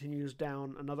and continues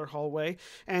down another hallway.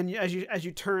 And as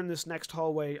you turn this next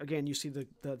hallway, again, you see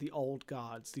the old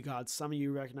gods. The gods, some of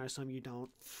you recognize, some of you don't,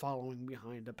 following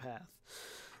behind a path.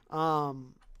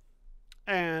 And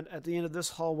at the end of this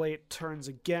hallway, it turns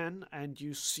again, and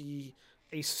you see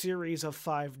a series of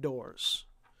 5 doors.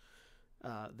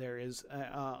 There is,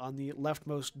 on the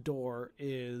leftmost door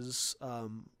is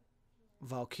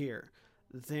Valkyr.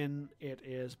 Then it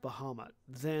is Bahamut.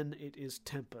 Then it is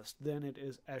Tempest. Then it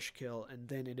is Eshkil, and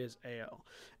then it is Ao.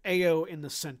 Ao in the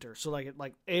center. So like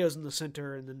Ao's in the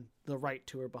center, and then the right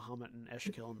two are Bahamut and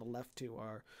Eshkil, and the left two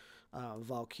are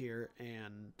Valkyr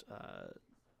and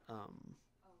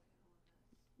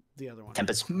the other one.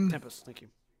 Tempest. Tempest. Thank you.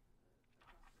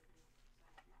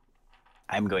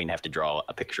 I'm going to have to draw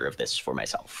a picture of this for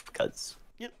myself because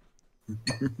Yep.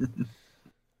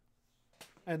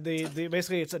 And the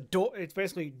basically it's a door. It's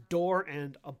basically door,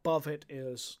 and above it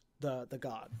is the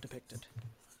god depicted.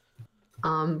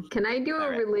 Can I do a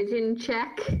Alright. religion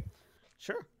check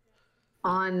Sure.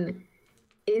 on?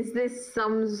 Is this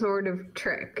some sort of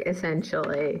trick,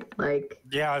 essentially? Like,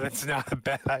 Yeah, that's not a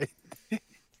bad idea.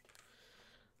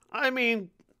 I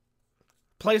mean,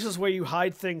 places where you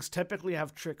hide things typically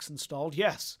have tricks installed.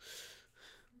 Yes.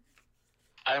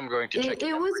 I'm going to check.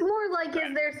 it was more like,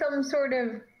 is there some sort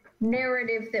of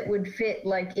narrative that would fit,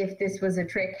 like, if this was a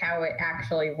trick, how it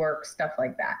actually works, stuff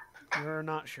like that? You're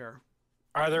not sure.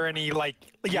 Are there any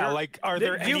are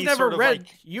there You've any never sort of read.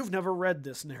 You've never read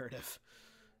this narrative.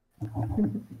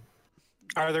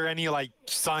 are there any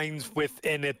signs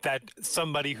within it that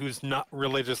somebody who's not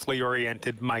religiously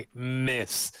oriented might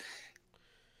miss?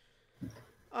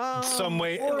 Some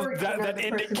way Or, that the person who's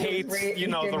indicates raised the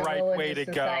in a right way religious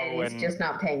to go society is and just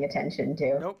not paying attention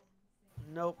to.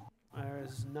 Nope.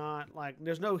 There's not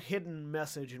there's no hidden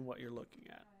message in what you're looking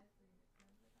at.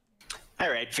 all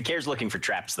right, Fakir's looking for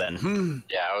traps then.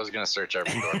 Yeah, I was gonna search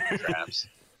every door for traps.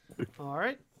 All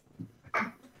right.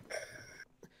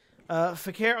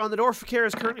 Fakir on the door. Fakir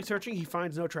is currently searching. He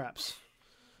finds no traps.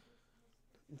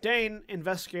 Dain,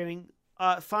 investigating,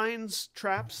 finds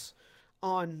traps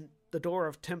on the door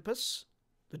of Tempest,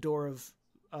 the door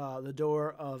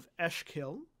of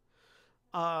Eshkil,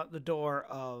 the door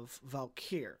of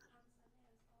Valkyr.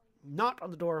 Not on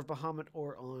the door of Bahamut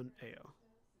or on Ao.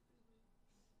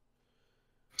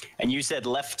 And you said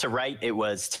left to right, it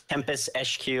was Tempest,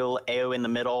 Eshkil, Ao in the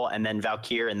middle, and then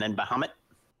Valkyr, and then Bahamut?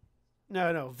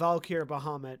 No. Valkyr,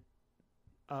 Bahamut.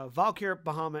 Valkyr,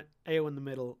 Bahamut, Ao in the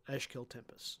middle, Eshkil,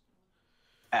 Tempest.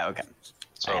 Oh, okay.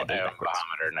 So I Ao had and those backwards.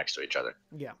 Bahamut are next to each other.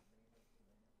 Yeah.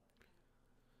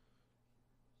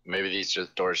 Maybe these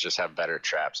doors just have better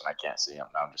traps and I can't see them.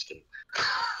 No, I'm just kidding.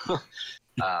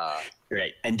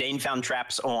 Right. And Dain found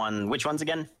traps on which ones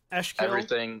again? Eshkil,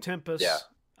 Everything. Tempest,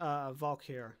 Yeah.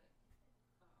 Valkyr.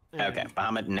 Okay.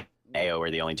 Bahamut and Ao are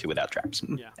the only two without traps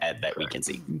Yeah. that we can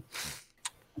see.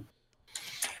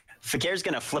 Fakir's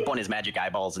going to flip on his magic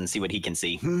eyeballs and see what he can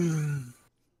see.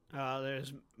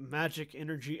 There's magic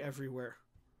energy everywhere.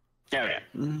 Okay.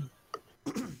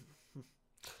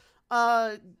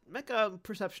 Make a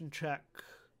perception check,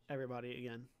 everybody,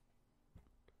 again.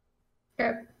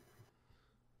 Yep.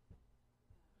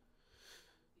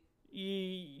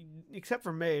 Except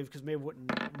for Maeve, because Maeve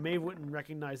wouldn't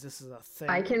recognize this as a thing.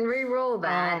 I can re-roll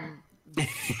that.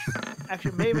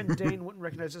 Actually, Maeve and Dain wouldn't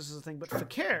recognize this as a thing, but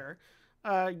Fakir,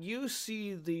 you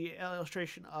see the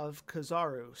illustration of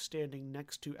Kazaru standing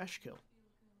next to Eshkil.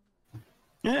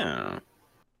 Yeah.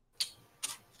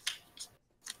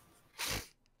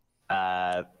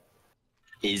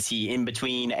 Is he in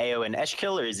between Ao and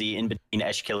Eshkil, or is he in between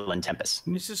Eshkil and Tempest?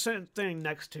 It's just standing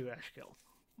next to Eshkil.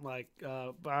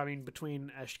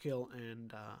 Between Eshkil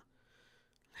and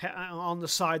on the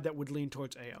side that would lean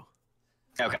towards Ao.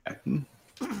 Okay.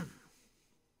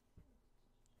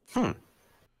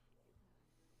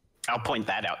 I'll point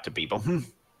that out to people.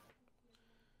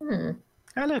 Oh,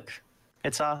 look.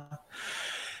 It's our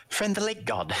friend the lake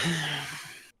god.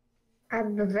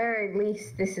 At the very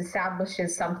least, this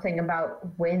establishes something about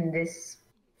when this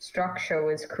structure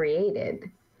was created.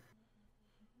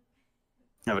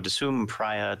 I would assume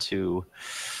prior to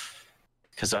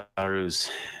Kazaru's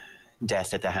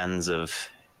death at the hands of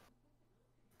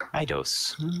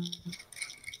Eidos.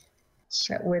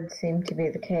 That would seem to be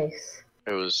the case.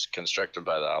 It was constructed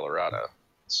by the Alorada,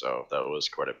 so that was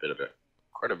quite a bit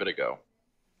ago.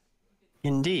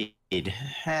 Indeed.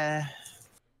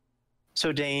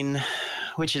 So, Dain,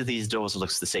 which of these doors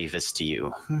looks the safest to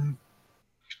you?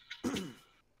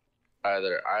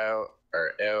 Either Ao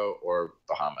or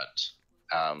Bahamut.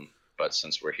 But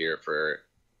since we're here for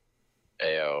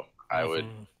Ao, I would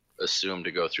assume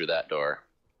to go through that door.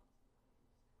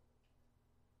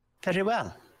 Very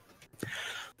well.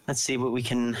 Let's see what we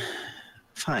can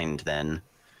find then.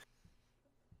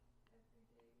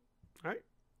 All right.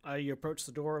 You approach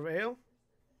the door of Ale.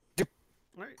 Yep.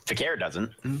 All right. Fakir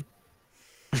doesn't.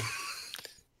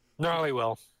 Nerali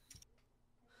will.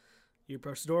 You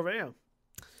approach the door of Ale.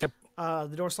 Yep.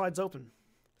 The door slides open.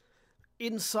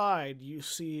 Inside, you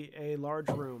see a large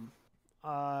room.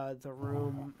 The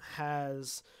room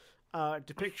has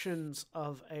depictions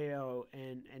of Ao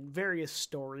and various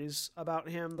stories about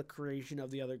him, the creation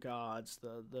of the other gods,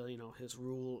 the his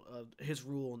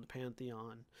rule in the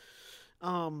pantheon.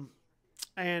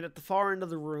 And at the far end of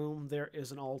the room there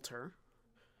is an altar.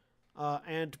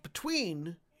 And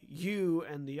between you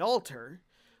and the altar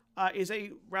is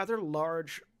a rather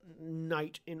large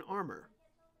knight in armor.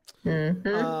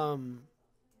 Mm-hmm.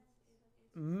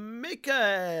 Make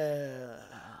a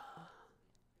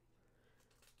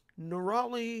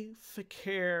Nerali,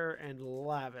 Fakir, and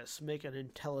Lavias make an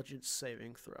intelligence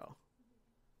saving throw.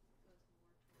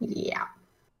 Yeah.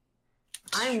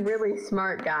 I'm really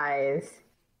smart, guys.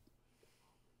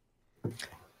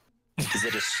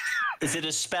 Is it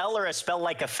a spell or a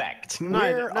spell-like effect?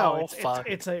 Neither. No, fuck.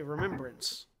 it's a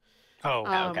remembrance. Oh,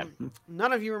 okay.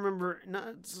 None of you remember.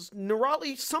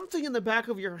 Nerali, something in the back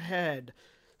of your head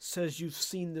says you've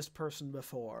seen this person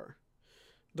before.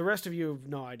 The rest of you have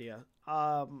no idea.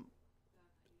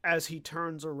 As he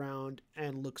turns around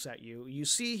and looks at you, you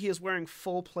see he is wearing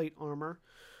full plate armor,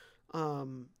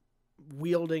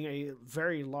 wielding a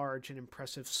very large and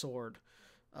impressive sword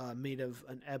made of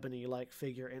an ebony-like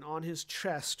figure, and on his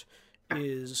chest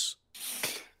is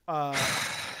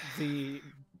the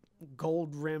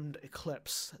gold-rimmed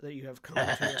eclipse that you have come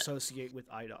to associate with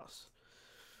Eidos.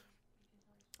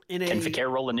 Can Fakir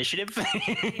roll initiative?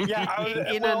 Yeah.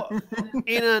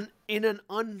 In an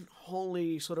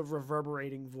unholy sort of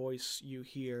reverberating voice, you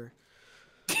hear.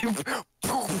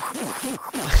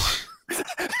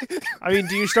 I mean,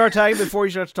 do you start tagging before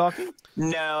he starts talking?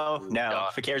 No.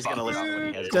 Fakir's gonna listen to what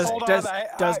he has to Does say.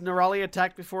 does Nerali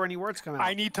attack before any words come out?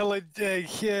 I need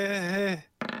to.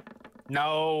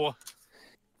 No.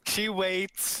 She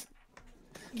waits.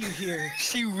 You hear.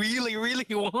 She really, really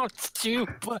wants to,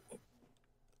 but.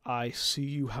 I see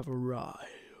you have arrived.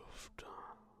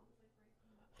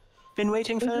 Been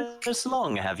waiting for so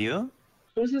long, have you?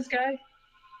 Who's this guy?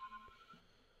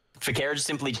 Fakir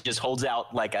simply just holds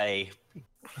out like a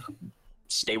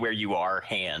stay where you are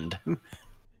hand.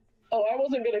 Oh, I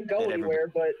wasn't gonna go anywhere,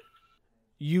 but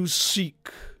You seek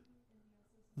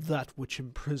that which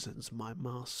imprisons my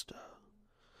master,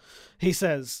 he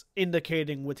says,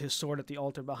 indicating with his sword at the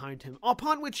altar behind him,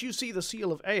 upon which you see the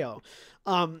seal of Ao.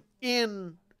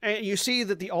 You see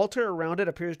that the altar around it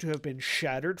appears to have been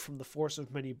shattered from the force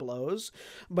of many blows,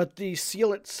 but the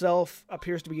seal itself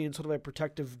appears to be in sort of a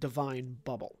protective divine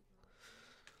bubble.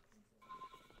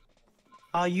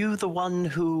 Are you the one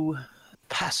who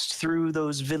passed through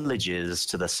those villages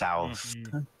to the south?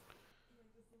 Mm-hmm.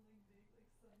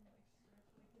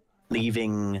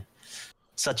 Leaving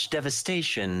such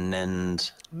devastation and...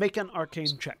 Make an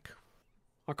arcane check.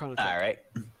 Arcana check. All right.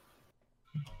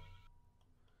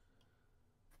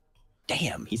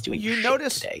 Damn, he's doing You shit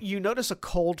notice today. you notice a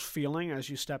cold feeling as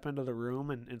you step into the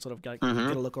room and sort of get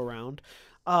a look around.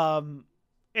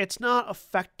 It's not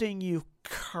affecting you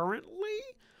currently,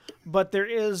 but there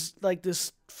is like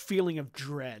this feeling of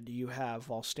dread you have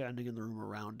while standing in the room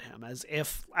around him, as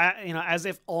if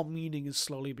all meaning is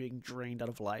slowly being drained out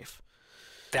of life.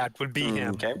 That would be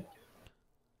him. Okay.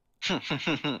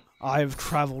 I've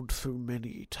traveled through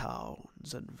many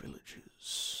towns and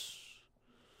villages.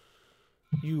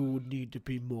 You would need to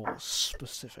be more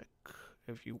specific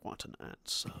if you want an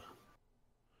answer.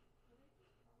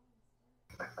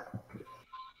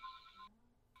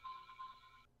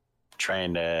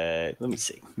 trying to... Let me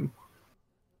see.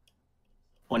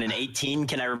 On an 18,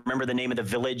 can I remember the name of the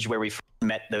village where we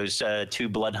met those 2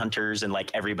 blood hunters and,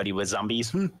 like, everybody was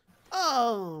zombies?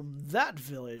 That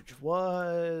village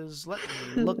was... Let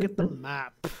me look at the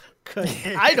map. 'Cause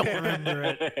I don't remember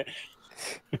it.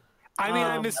 I mean,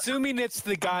 I'm assuming it's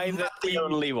the guy that The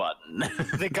only one.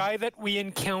 the guy that we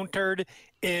encountered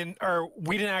in, or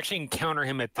we didn't actually encounter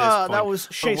him at this point. That was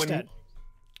but when- Shaystead.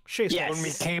 Shaystead. Yes. When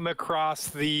we came across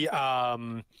the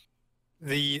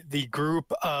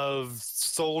group of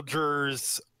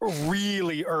soldiers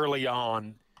really early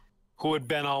on, who had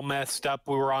been all messed up,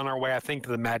 we were on our way, I think, to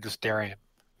the Magisterium.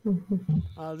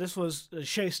 This was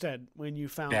Shaystead when you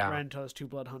found Ranta's 2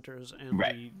 blood hunters and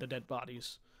the dead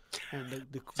bodies and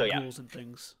the ghouls and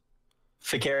things.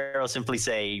 Fakir will simply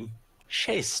say,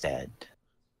 Shaystead.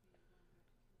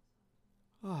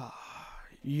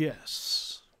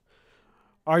 Yes.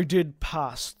 I did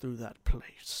pass through that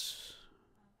place.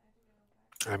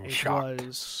 I'm It shocked.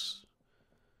 was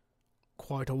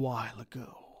quite a while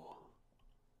ago.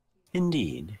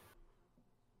 Indeed.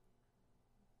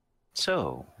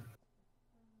 So,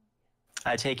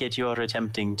 I take it you're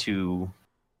attempting to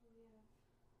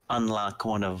unlock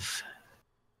one of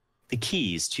the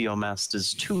keys to your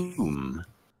master's tomb.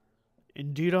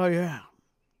 Indeed I am.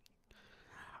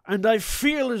 And I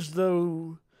feel as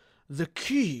though the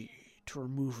key to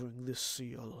removing this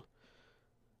seal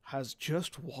has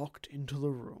just walked into the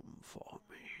room for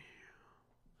me.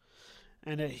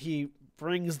 And he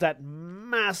brings that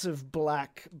massive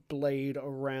black blade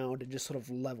around and just sort of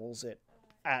levels it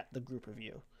at the group of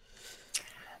you.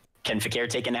 Can Fakir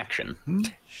take an action?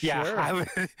 Yeah.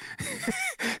 Sure.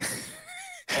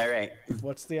 All right.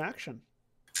 What's the action?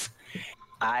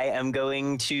 I am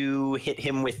going to hit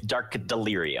him with Dark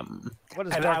Delirium. What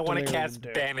does And Dark I want to Delirium cast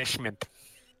do? Banishment.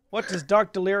 What does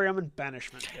Dark Delirium and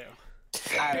Banishment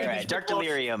do? All right, Dark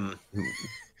Delirium.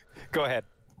 Go ahead.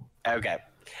 Okay.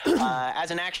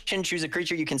 As an action, choose a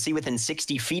creature you can see within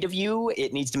 60 feet of you.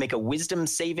 It needs to make a wisdom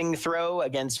saving throw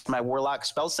against my Warlock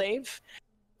spell save.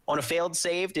 On a failed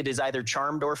save, it is either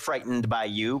charmed or frightened by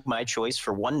you, my choice,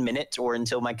 for 1 minute or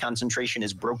until my concentration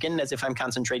is broken, as if I'm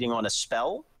concentrating on a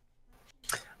spell.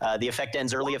 The effect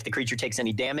ends early if the creature takes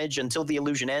any damage. Until the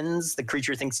illusion ends, the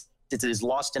creature thinks it is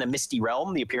lost in a misty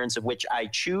realm, the appearance of which I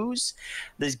choose.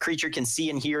 The creature can see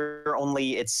and hear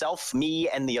only itself, me,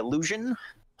 and the illusion.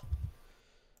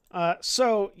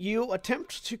 So you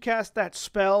attempt to cast that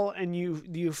spell, and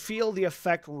you feel the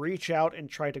effect reach out and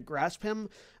try to grasp him,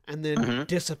 and then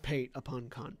dissipate upon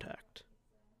contact.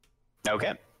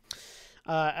 Okay.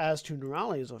 As to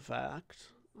Nerali's effect,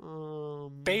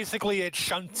 Basically, it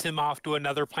shunts him off to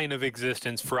another plane of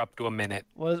existence for up to a minute.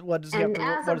 what does he have And to?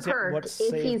 as What a does he? perk, What if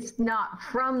save? he's not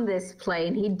from this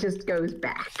plane, he just goes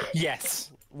back.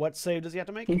 Yes. What save does he have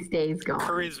to make? He stays gone.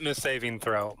 Charisma saving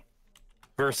throw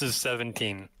versus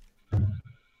 17.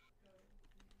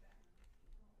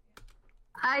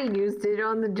 I used it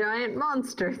on the giant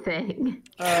monster thing.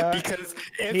 Because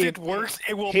if it works,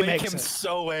 it will he make makes him it.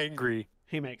 so angry.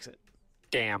 He makes it.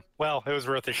 Damn. Well, it was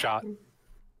worth a shot.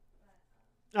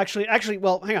 Actually,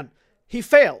 well, hang on. He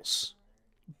fails,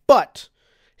 but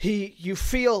you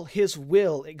feel his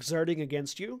will exerting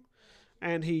against you,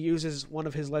 and he uses one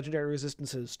of his legendary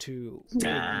resistances to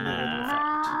ignore the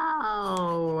effect.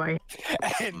 Oh,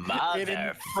 And in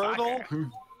Infernal,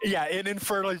 yeah, in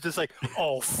Infernal, he's just like,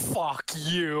 oh, fuck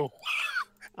you.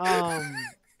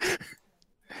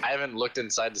 I haven't looked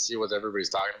inside to see what everybody's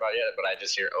talking about yet, but I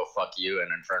just hear "oh fuck you" and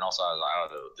Infernal, so I was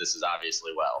like, "Oh, this is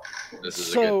obviously well. This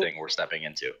is a good thing we're stepping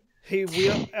into." He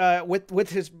with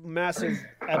his massive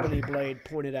ebony blade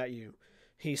pointed at you,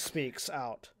 he speaks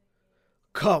out.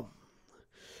 Come,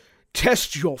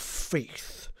 test your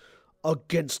faith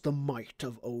against the might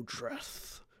of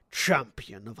Odreth,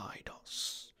 champion of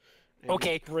Eidos. And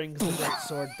Okay. He brings the great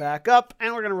sword back up,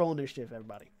 and we're gonna roll initiative,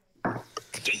 everybody.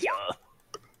 Yeah.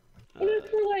 What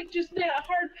if we're like just a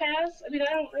hard pass? I mean,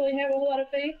 I don't really have a whole lot of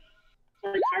faith.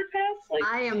 Like hard pass, like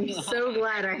I am so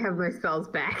glad I have my spells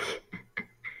back.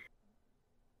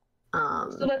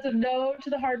 so that's a no to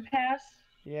the hard pass.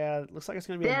 Yeah, it looks like it's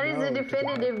gonna be. That is no a to the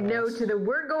definitive hard no pass. to the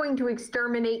we're going to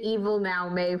exterminate evil now,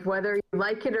 Maeve, whether you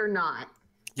like it or not.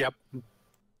 Yep.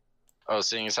 Oh,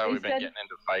 seeing as how They we've been said- getting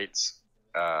into fights,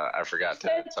 I forgot to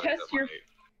said tell you test that your-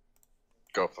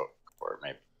 go for it,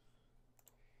 maybe.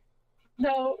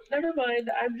 No, never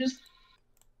mind. I'm just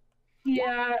I'm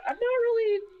not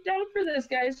really down for this,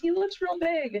 guys. He looks real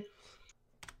big.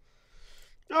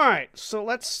 All right, so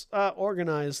let's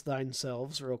organize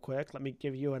thyselves real quick. Let me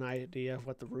give you an idea of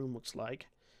what the room looks like.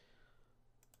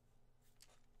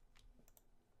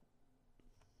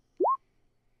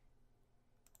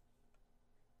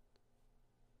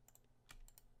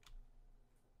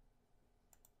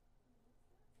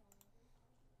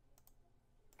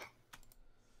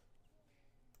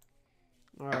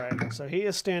 Alright, so he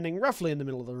is standing roughly in the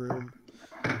middle of the room.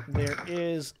 There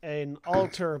is an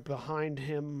altar behind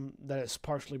him that is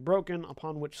partially broken,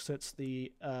 upon which sits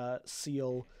the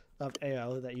seal of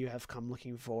Ao that you have come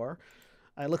looking for.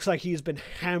 It looks like he's been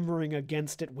hammering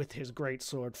against it with his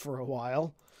greatsword for a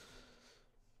while.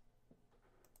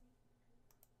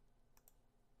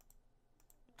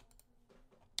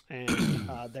 And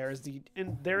there is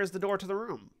the door to the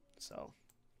room. So,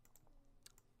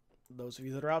 those of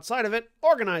you that are outside of it,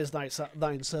 organize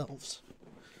thyselves.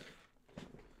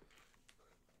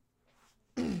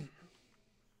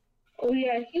 Oh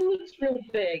yeah, he looks real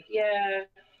big. Yeah.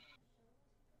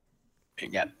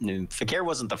 Yeah, Fakir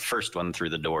wasn't the first one through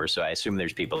the door, so I assume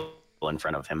there's people in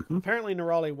front of him. Apparently,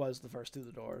 Nerali was the first through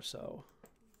the door, so...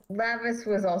 Lavias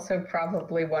was also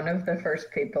probably one of the first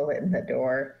people in the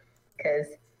door, because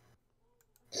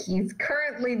he's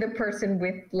currently the person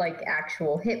with, like,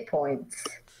 actual hit points.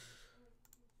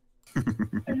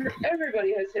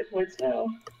 Everybody has hit points now.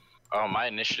 Oh, my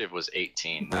initiative was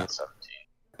 18, not 17.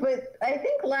 But I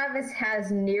think Lavias has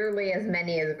nearly as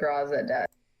many as Graza does.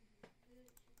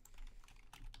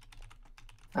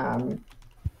 All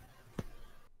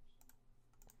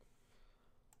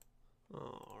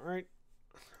right.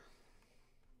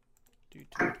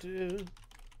 Do.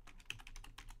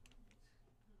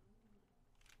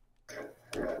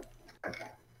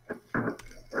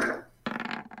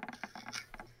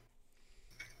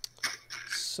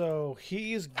 So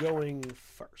he's going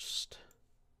first.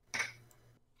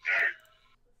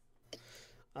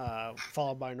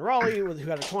 Followed by Nerali, who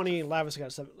got a 20, Lavias got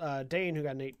a 7, Dain, who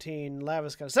got an 18,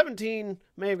 Lavias got a 17,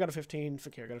 Maeve got a 15,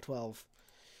 Fakir got a 12.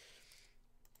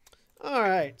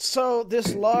 Alright, so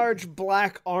this large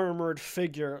black armored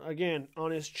figure, again,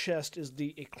 on his chest is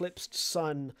the eclipsed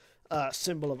sun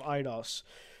symbol of Eidos.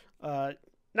 Now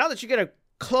that you get a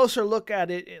closer look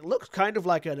at it, it looks kind of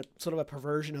like a sort of a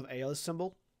perversion of Ao's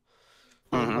symbol.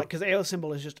 Because Ao's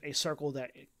symbol is just a circle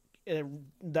that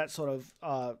sort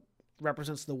of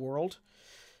represents the world.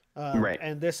 Right.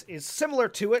 And this is similar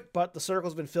to it, but the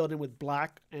circle's been filled in with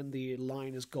black and the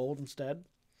line is gold instead.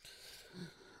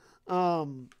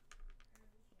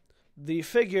 The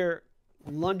figure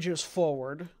lunges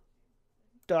forward,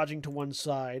 dodging to one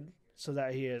side so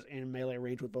that he is in melee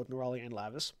range with both Nerali and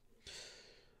Lavias.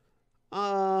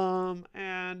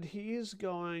 And he's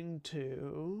going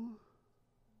to...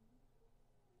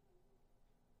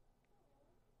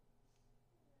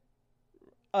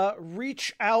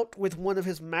 reach out with one of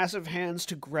his massive hands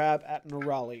to grab at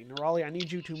Nerali. Nerali, I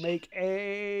need you to make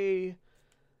a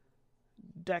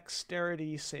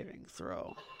dexterity saving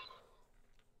throw.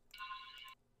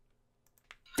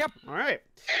 Yep. All right.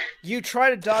 You try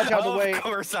to dodge out of the way. Of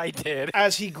course I did.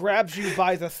 As he grabs you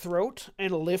by the throat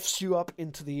and lifts you up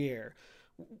into the air.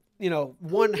 You know,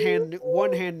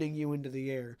 one-handing you into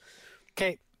the air.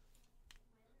 Okay.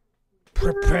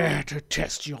 Prepare to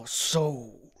test your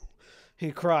soul,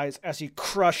 he cries as he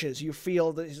crushes. You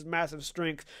feel his massive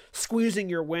strength squeezing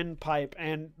your windpipe,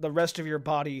 and the rest of your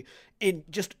body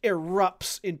just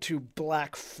erupts into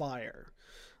black fire.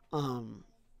 And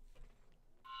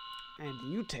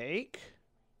you take...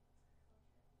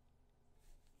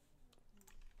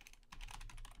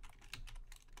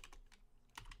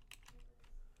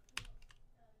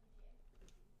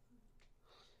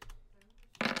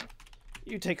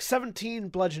 You take 17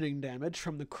 bludgeoning damage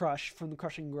from the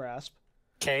crushing grasp.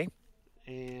 Okay.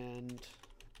 And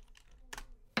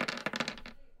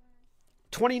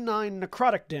 29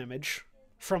 necrotic damage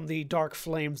from the dark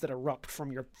flames that erupt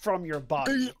from your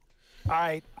body. All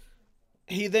right.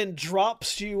 He then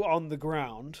drops you on the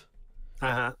ground.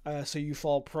 So you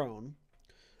fall prone.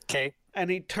 Okay. And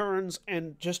he turns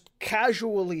and just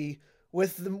casually,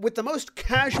 with the most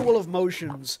casual of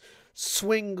motions,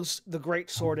 swings the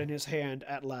greatsword in his hand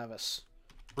at Lavias.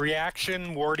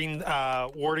 Reaction, warding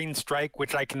strike,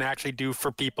 which I can actually do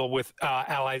for people with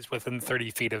allies within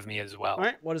 30 feet of me as well. All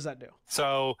right, what does that do?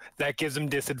 So that gives him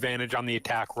disadvantage on the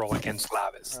attack roll against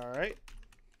Lavias. All right.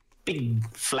 Big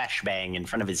flashbang in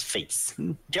front of his face.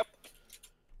 Yep.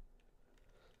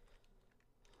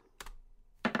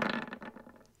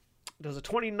 Does a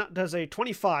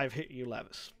 25 hit you,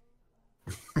 Lavias?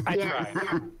 I Yes.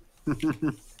 tried.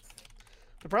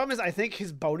 The problem is, I think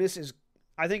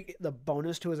the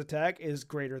bonus to his attack is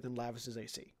greater than Lavis's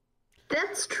AC.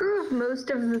 That's true of most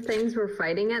of the things we're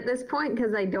fighting at this point,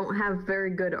 because I don't have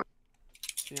very good...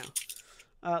 Yeah.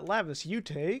 Lavias, you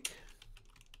take...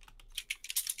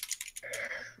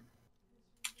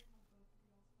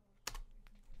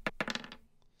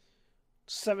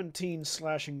 17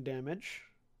 slashing damage.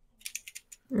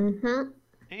 Mm-hmm.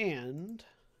 And...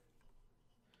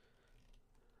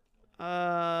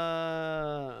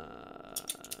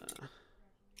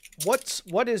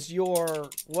 What is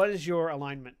your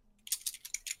alignment?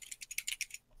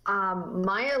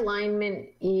 My alignment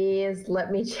is,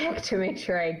 let me check to make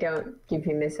sure I don't give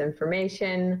you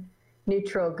misinformation.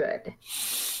 Neutral good.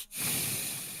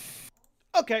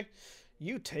 Okay.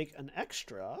 You take an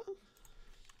extra.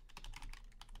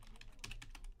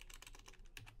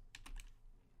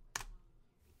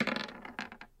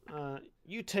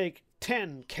 You take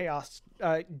 10 chaos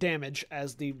damage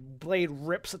as the blade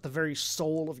rips at the very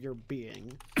soul of your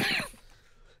being.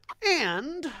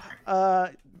 And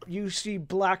you see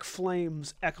black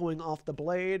flames echoing off the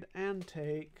blade and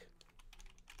take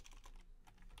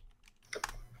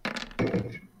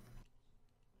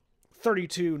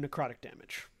 32 necrotic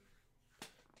damage.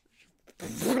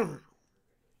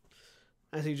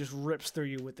 As he just rips through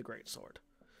you with the greatsword.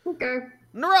 Okay.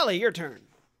 Nerali, your turn.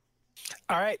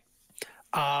 All right.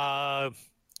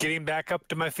 Getting back up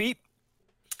to my feet.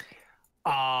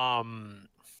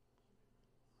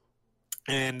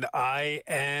 And I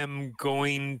am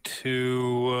going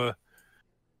to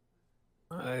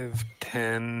 5,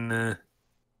 10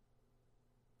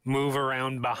 move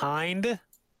around behind.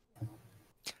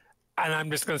 And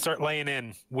I'm just going to start laying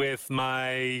in with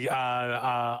my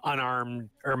unarmed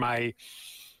or my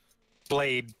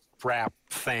blade wrap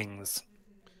things.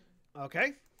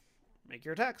 Okay. Make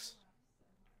your attacks.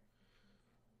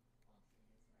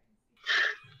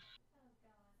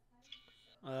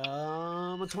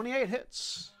 28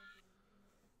 hits.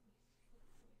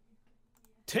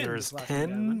 10 There's slashing 10.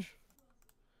 damage.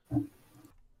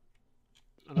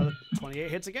 Another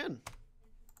 28 hits again.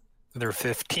 They're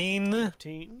 15.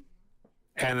 15.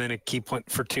 And then a key point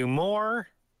for 2 more.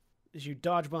 As you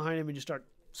dodge behind him and you start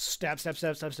stab.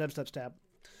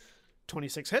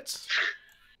 26 hits.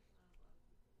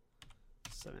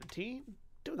 17.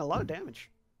 Doing a lot of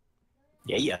damage.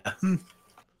 Yeah.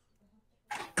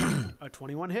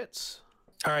 21 hits.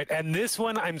 All right, and this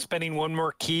one I'm spending 1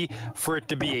 more key for it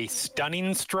to be a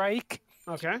stunning strike.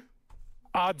 Okay.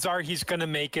 Odds are he's going to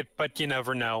make it, but you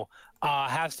never know.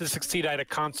 Has to succeed at a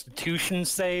Constitution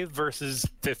save versus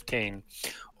 15,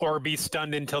 or be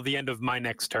stunned until the end of my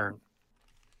next turn.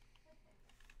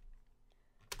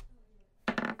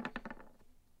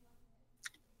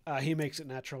 He makes it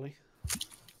naturally.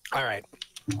 All right.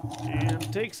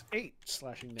 And takes 8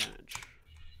 slashing damage.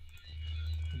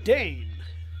 Dain.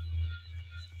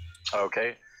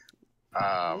 Okay.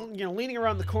 Leaning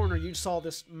around the corner, you saw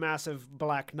this massive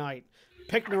black knight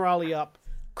pick Nerali up,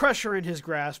 crush her in his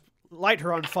grasp, light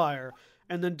her on fire,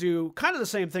 and then do kind of the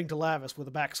same thing to Lavias with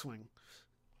a backswing.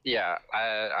 Yeah,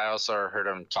 I also heard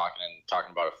him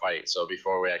talking about a fight. So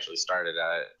before we actually started,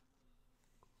 I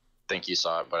think you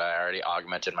saw it, but I already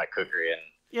augmented my cookery and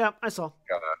Yeah, I saw.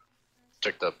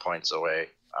 took the points away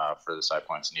for the side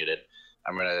points needed.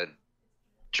 I'm gonna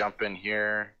jump in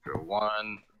here for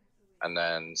 1, and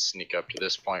then sneak up to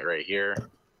this point right here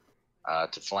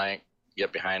to flank,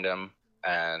 get behind him,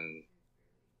 and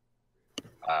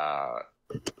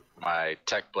my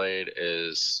tech blade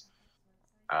is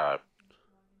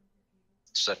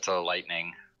set to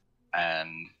lightning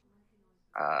and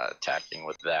attacking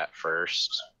with that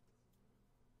first.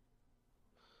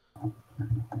 All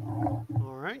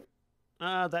right.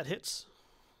 That hits.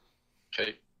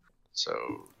 Okay,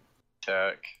 so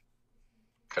attack,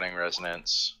 cutting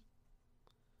resonance,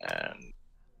 and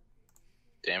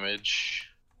damage.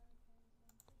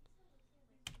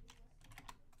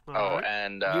 All right.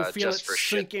 And You feel just it for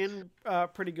sink in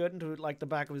pretty good into like the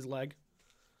back of his leg.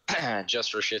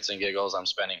 just for shits and giggles, I'm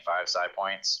spending 5 side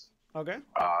points Okay.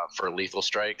 for lethal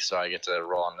strike, so I get to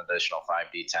roll an additional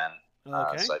 5d10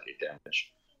 Okay. psychic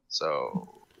damage.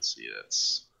 So let's see,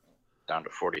 that's down to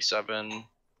 47.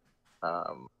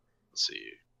 Let's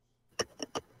see.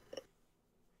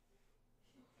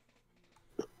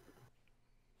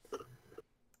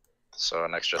 So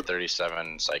an extra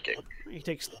 37 psychic. He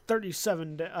takes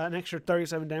an extra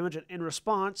 37 damage, and in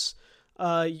response,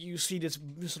 you see this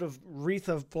sort of wreath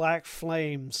of black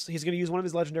flames. He's going to use one of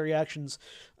his legendary actions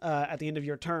at the end of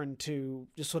your turn to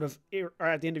just sort of, or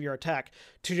at the end of your attack,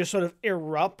 to just sort of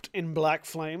erupt in black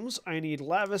flames. I need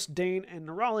Lavias, Dain, and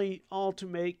Nerali all to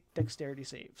make dexterity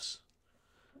saves.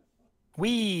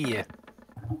 Wee.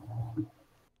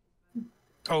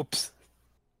 Oops.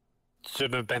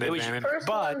 Shouldn't have been advantage, First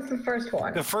but one's the first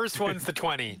one. the first one's the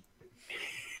 20.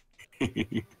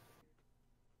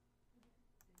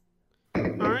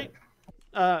 All right.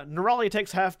 Nerali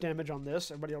takes half damage on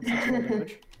this. Everybody else takes full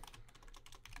damage.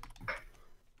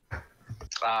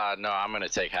 No, I'm going to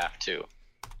take half too.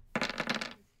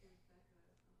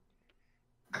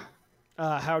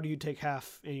 How do you take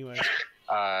half anyway?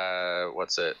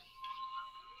 what's it?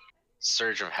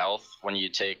 Surge of health. When you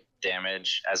take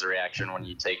damage as a reaction, when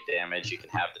you take damage, you can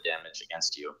have the damage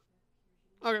against you.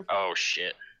 Okay. Oh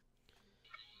shit.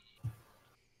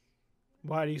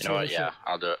 Why do you You say know what? that Yeah, shit?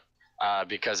 I'll do it.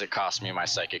 Because it costs me my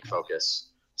psychic focus,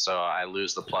 so I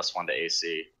lose the +1 to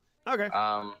AC. Okay.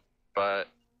 But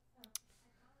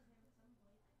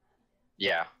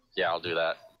yeah, I'll do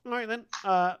that. All right then.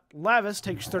 Lavias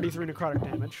takes 33 necrotic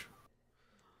damage.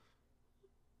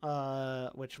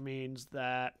 Which means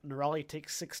that Nerali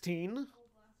takes 16,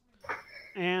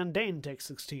 and Dain takes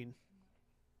 16.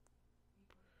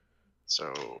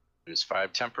 So lose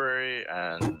 5 temporary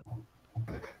and.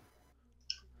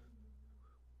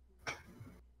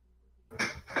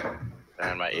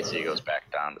 And my AC goes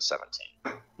back down to 17.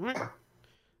 All right.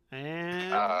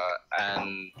 And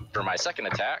And for my second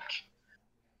attack,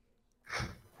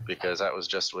 because that was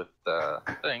just with the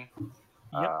thing,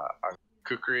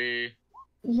 Kukri.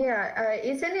 Yeah,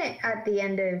 isn't it at the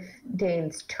end of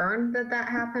Dane's turn that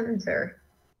happens, or?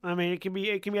 I mean, it can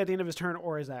be at the end of his turn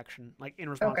or his action, like in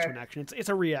response to an action. It's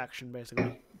a reaction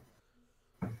basically.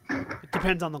 It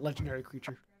depends on the legendary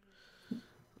creature.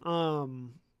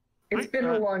 It's been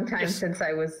a long time since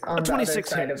I was on the other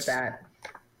side of that.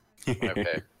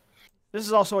 Okay. This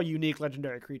is also a unique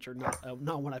legendary creature, not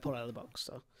one I pulled out of the book.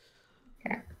 So.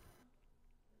 Okay.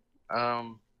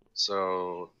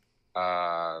 So,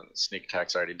 sneak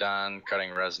attack's already done.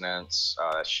 Cutting resonance.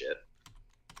 Oh, that's shit.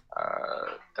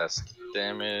 That's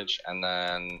damage, and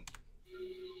then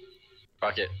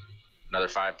fuck it, another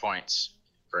 5 points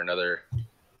for another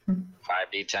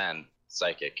 5d10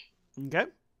 psychic. Okay.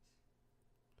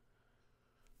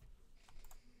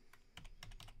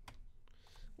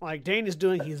 Like, Dain is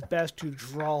doing his best to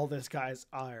draw this guy's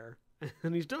ire,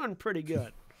 and he's doing pretty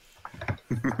good.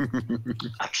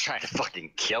 I'm trying to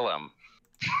fucking kill him.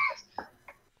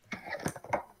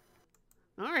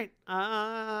 All right,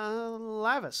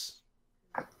 Lavias.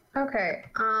 Okay.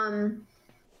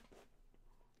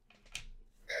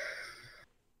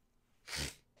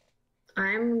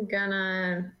 I'm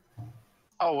gonna.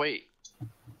 Oh wait.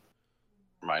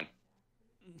 Mine.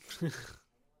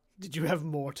 Did you have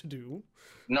more to do?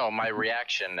 No, my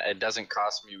reaction. It doesn't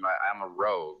cost me my. I'm a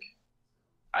rogue.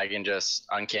 I can just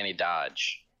uncanny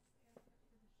dodge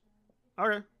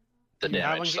Okay. the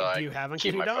damage. So do you have I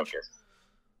keep uncanny my dodge? focus.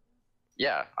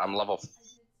 Yeah, I'm level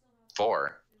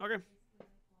 4. Okay.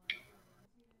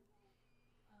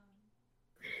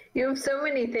 You have so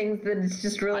many things that it's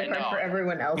just really I hard know. for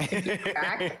everyone else to keep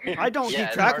track. I don't Yeah, keep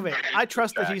it's track hard of it. for me to I keep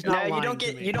trust that track. he's not No, lying you don't to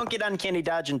get me. you don't get uncanny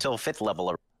dodge until 5th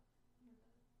level.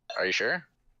 Are you sure?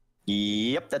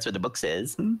 Yep, that's what the book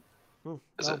says. Oh,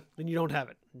 Is well, it? then you don't have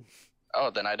it. Oh,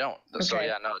 then I don't. So Okay.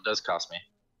 yeah, no, it does cost me.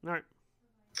 All right.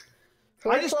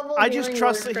 Fourth level I just healing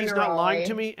trust word that for he's not lying Nerali.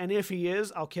 to me, and if he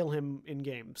is, I'll kill him in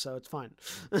game, so it's fine.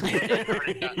 I've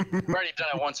already done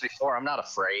it once before. I'm not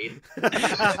afraid.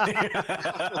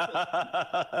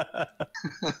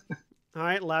 All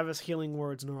right, Lavias healing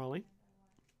words, Nerali.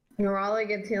 Nerali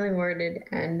gets healing worded,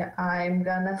 and I'm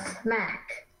gonna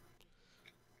smack.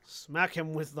 Smack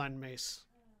him with thine mace.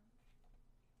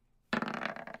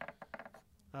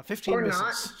 15 Or misses.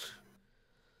 not.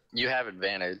 You have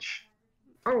advantage.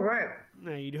 Oh, right.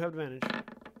 No, you do have advantage.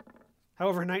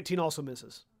 However, 19 also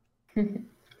misses. All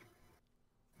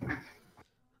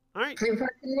right, If I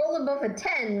can roll above a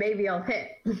 10, maybe I'll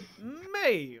hit.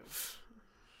 Maeve.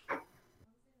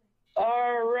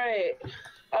 All right.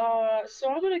 So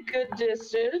I'm at a good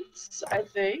distance. I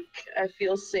think I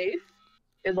feel safe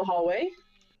in the hallway.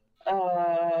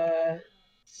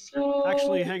 So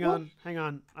Actually, hang on.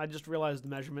 I just realized the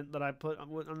measurement that I put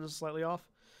on this slightly off.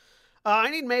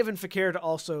 I need Maeve and Fakir to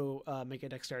also make a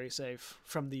dexterity save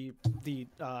from the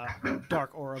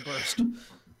dark aura burst.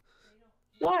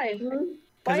 Why?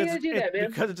 Why you gotta do that, man?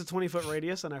 Because it's a 20-foot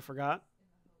radius, and I forgot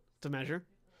to measure.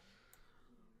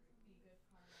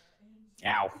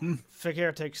 Ow.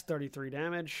 Fakir takes 33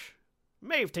 damage.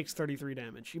 Maeve takes 33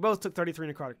 damage. You both took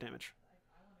 33 necrotic damage.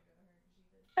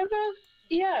 I'm not.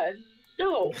 Yeah.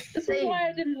 No. This is why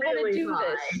I didn't want to Really do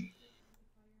high. this.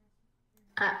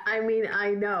 I mean,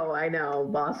 I know,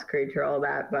 boss creature, all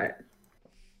that, but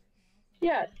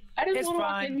Yeah. I didn't It's want to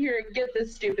walk fine. in here and get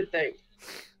this stupid thing.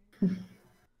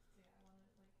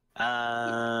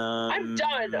 I'm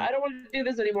done. I don't want to do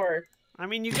this anymore. I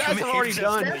mean, you guys have already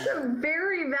done. that's a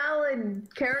very valid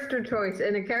character choice,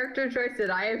 and a character choice that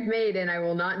I have made and I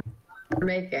will not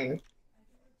making.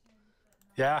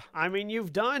 Yeah. I mean,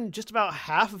 you've done just about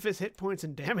half of his hit points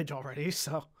and damage already,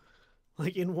 so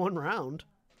like in one round.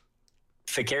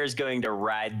 Fakir's going to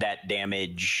ride that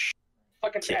damage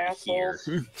Fucking to here. assholes.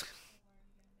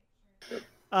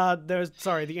 There's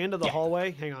the end of the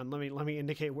hallway. Hang on, let me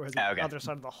indicate where the other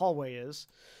side of the hallway is.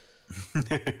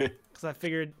 Because I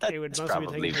figured it would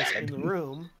mostly be taking place in the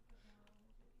room.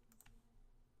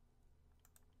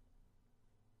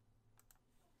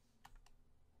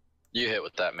 You hit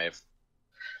with that, Maeve.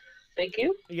 Thank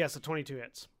you. Yes, a 22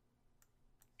 hits.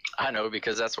 I know,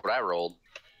 because that's what I rolled.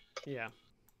 Yeah.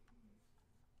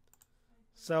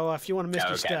 So if you want to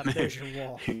misty step, there's your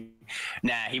wall.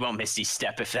 Nah, he won't misty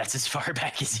step if that's as far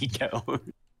back as he goes.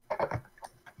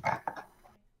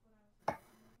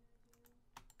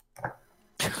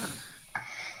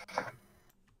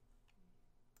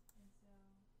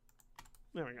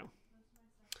 There we go.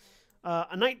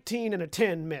 A 19 and a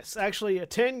 10 miss. Actually, a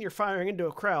 10, you're firing into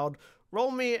a crowd.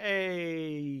 Roll me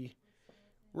a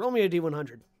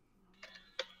D100.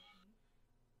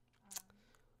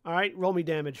 All right, roll me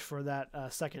damage for that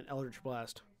second Eldritch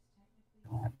Blast.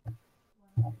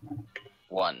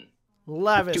 1.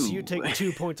 Lavias, you take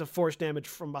 2 points of force damage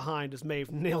from behind as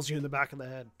Maeve nails you in the back of the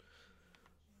head.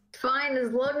 Fine,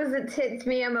 as long as it hits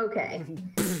me, I'm okay.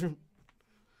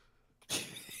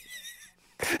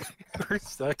 We're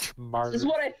such martyrs. This is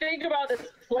what I think about this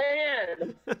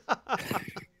plan.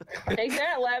 Take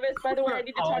that, Lavias. By the way, I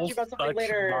need to talk to you about something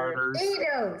later.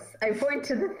 Eidos! I point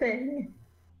to the thing.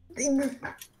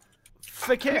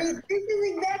 Fakir. This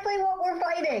is exactly what we're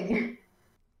fighting.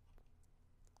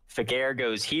 Fakir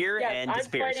goes here and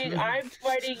disappears. I'm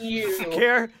fighting you.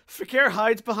 Fakir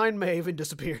hides behind Maeve and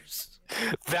disappears.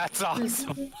 That's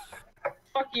awesome.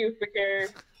 Fuck you, Fakir.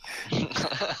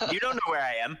 You don't know where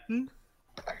I am.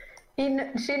 She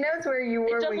knows where you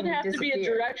were when you disappeared. It doesn't have to be a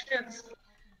direction.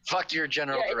 Fuck your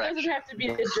general direction. It doesn't have to be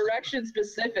a direction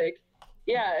specific.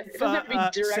 Yeah, it doesn't have to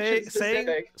be direction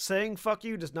specific. Saying "fuck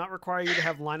you" does not require you to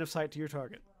have line of sight to your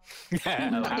target.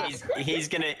 he's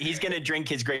gonna drink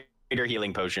his greater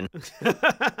healing potion.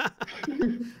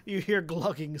 You hear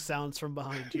glugging sounds from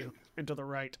behind you and to the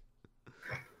right.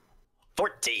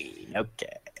 14. Okay.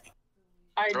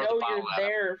 I know you're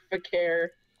there,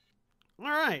 Fakir. All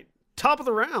right, top of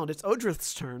the round. It's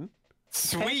Odrith's turn.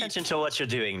 Pay attention to what you're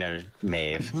doing there,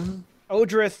 Maeve.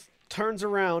 Odrith turns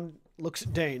around, looks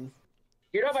at Dain.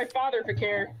 You're not my father,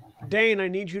 Fakir. Dain, I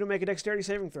need you to make a dexterity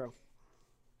saving throw.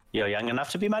 You're young enough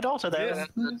to be my daughter, though.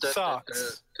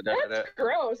 Sucks. That's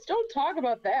gross. Don't talk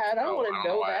about that. I don't want to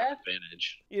know that.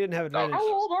 You didn't have advantage.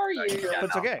 How old are you? But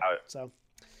it's okay. So,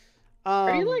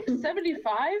 are you like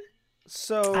 75?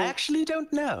 So I actually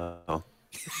don't know.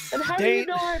 And how do you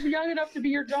know I'm young enough to be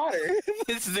your daughter?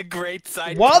 This is a great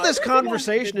side. While this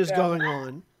conversation is going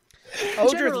on,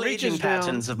 Odrith reaches down.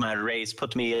 Patterns of my race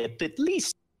put me at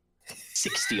least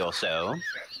 60 or so.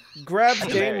 Grabs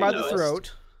Dain by the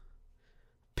throat,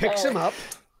 picks him up,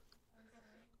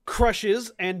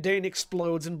 crushes, and Dain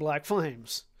explodes in black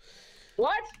flames.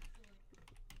 What?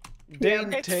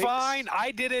 Dain It's fine.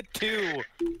 I did it too.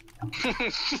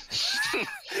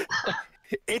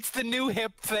 It's the new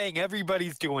hip thing.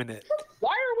 Everybody's doing it.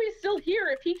 Why are we still here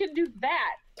if he can do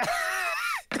that?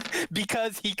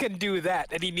 Because he can do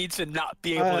that, and he needs to not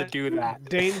be able to do that.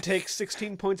 Dain takes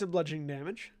 16 points of bludgeoning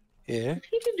damage. Yeah. If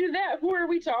he can do that, who are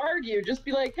we to argue? Just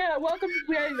be like, yeah, welcome,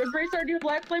 we embrace our new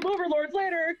Black Flame Overlords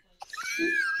later.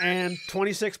 And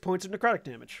 26 points of necrotic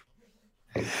damage.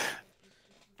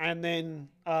 And then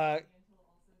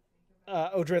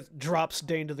Odrith drops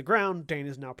Dain to the ground. Dain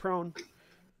is now prone.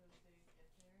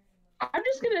 I'm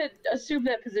just going to assume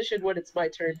that position when it's my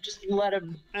turn. Just let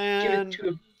him give it to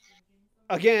him.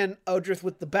 Again, Odrith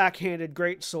with the backhanded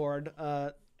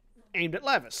greatsword aimed at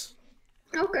Lavias.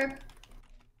 Okay.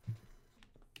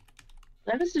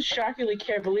 Lavias is shockingly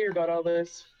cavalier about all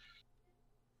this.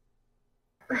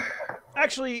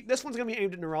 Actually, this one's going to be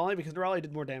aimed at Nerali because Nerali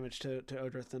did more damage to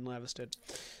Odrith than Lavias did.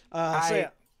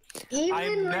 Even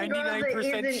I'm when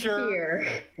 99% sure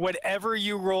here. whatever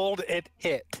you rolled, it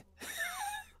hit.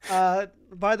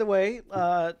 By the way,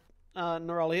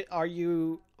 Nerali, are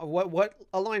you what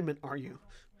alignment are you?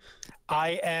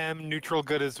 I am neutral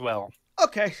good as well.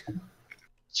 Okay.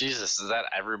 Jesus, is that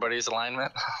everybody's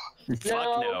alignment?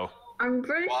 Fuck no. I'm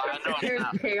pretty sure there's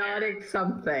chaotic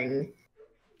something.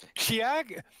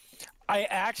 I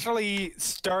actually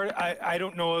started. I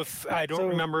don't know if I don't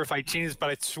remember if I changed, but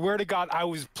I swear to God, I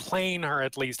was playing her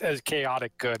at least as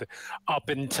chaotic good up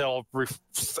until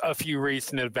a few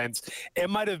recent events. It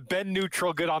might have been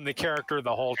neutral good on the character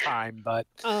the whole time, but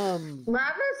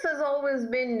Lavias has always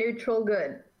been neutral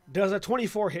good. Does a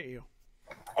 24 hit you?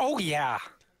 Oh yeah.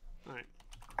 All right.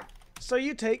 So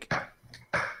you take.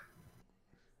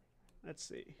 Let's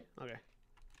see. Okay.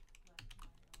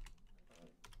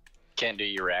 Can't do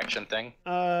your reaction thing.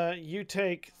 You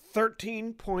take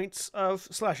 13 points of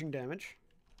slashing damage.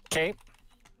 Okay.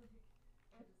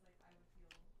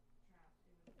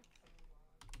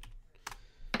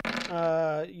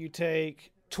 You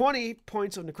take 20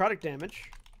 points of necrotic damage.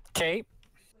 Okay.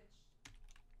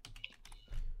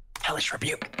 Hellish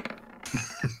rebuke.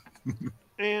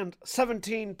 And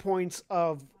 17 points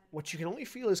of what you can only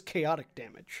feel is chaotic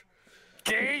damage.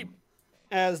 Okay.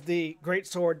 As the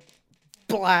greatsword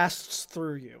blasts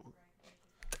through you.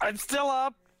 I'm still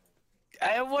up. I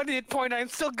have 1 hit point. I'm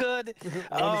still good.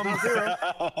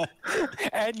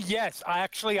 And yes, I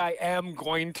am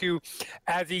going to,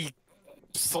 as he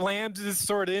slams his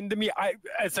sword into me, I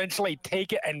essentially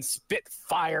take it and spit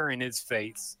fire in his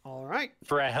face. All right.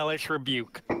 For a hellish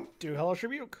rebuke. Do hellish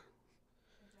rebuke.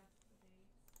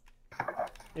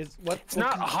 It's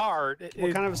not hard.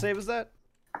 What kind of a save is that?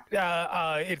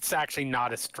 It's actually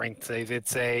not a strength save.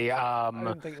 It's a I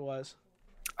didn't think it was.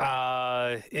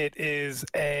 It is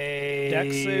a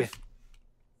Dex save.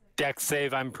 Dex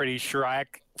save. I'm pretty sure.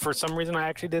 For some reason I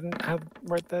actually didn't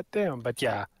write that down. But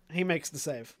yeah, he makes the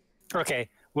save. Okay.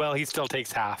 Well, he still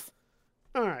takes half.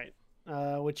 All right.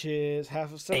 Which is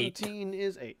half of 17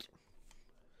 is 8.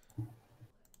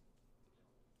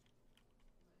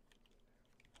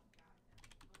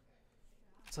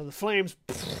 So the flames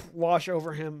wash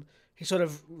over him. He sort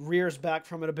of rears back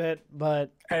from it a bit,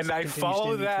 but and I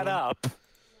follow that up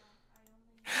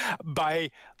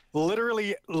by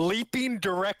literally leaping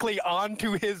directly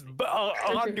onto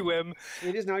onto him.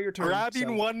 It is now your turn.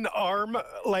 Grabbing one arm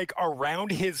like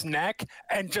around his neck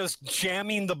and just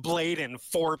jamming the blade in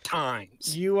 4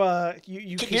 times. You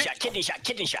kidney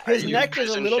shot. His neck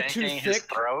is a little too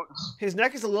thick. His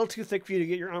neck is a little too thick for you to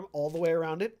get your arm all the way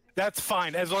around it. That's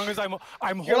fine, as long as I'm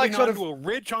holding onto a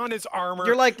ridge on his armor.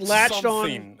 You're like latched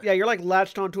on. Yeah, you're like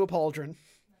latched onto a pauldron.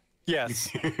 Yes.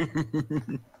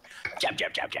 Jab.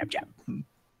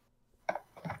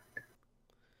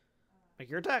 Make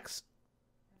your attacks.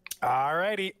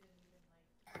 Alrighty.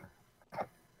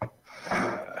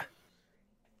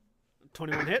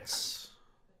 21 hits.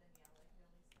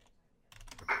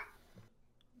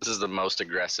 This is the most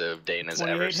aggressive Dain has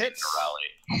ever seen in a rally.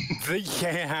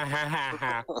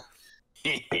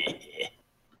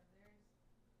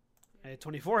 Yeah.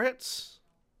 24 hits.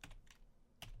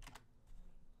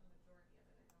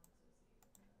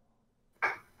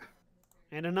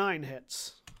 And a 9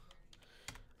 hits.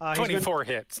 24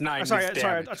 hits. 9 sorry,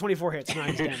 damage. 24 hits.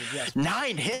 9 damage. Yes.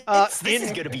 9 hits. This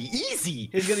is gonna be easy.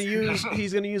 He's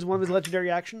gonna use one of his legendary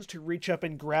actions to reach up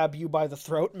and grab you by the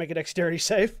throat and make a dexterity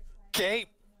save. Okay.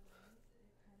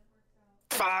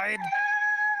 Fine.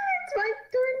 It's my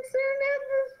turn soon.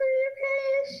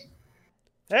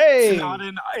 Hey!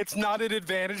 It's not an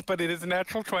advantage, but it is a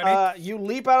natural 20. You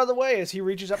leap out of the way as he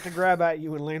reaches up to grab at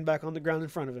you and land back on the ground in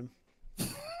front of him.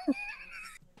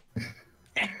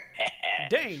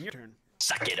 Dain, your turn.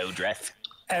 Suck it, Odreth.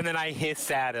 And then I hiss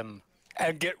at him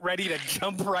and get ready to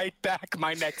jump right back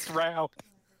my next round.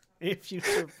 If you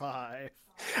survive.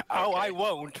 Oh, okay. I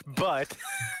won't, but...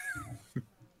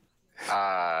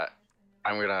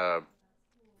 I'm gonna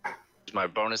use my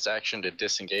bonus action to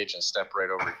disengage and step right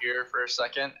over here for a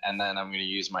second, and then I'm gonna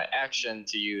use my action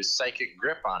to use Psychic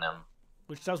Grip on him.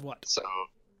 Which does what? So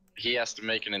he has to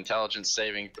make an intelligence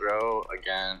saving throw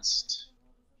against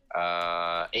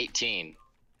 18.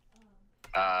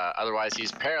 Otherwise,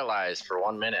 he's paralyzed for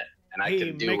 1 minute, and I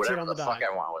can do whatever the fuck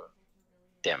I want with him.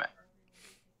 Damn it.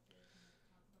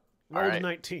 Rolled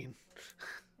 19.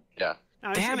 Yeah.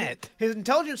 Now, damn it. His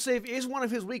intelligence save is one of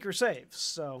his weaker saves,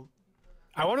 so...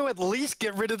 I want to at least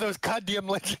get rid of those goddamn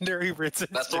legendary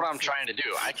resistances. That's what I'm trying to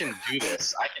do. I can do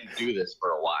this. I can do this for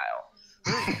a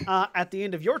while. At the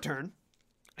end of your turn,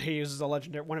 he uses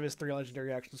one of his 3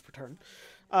 legendary actions per turn,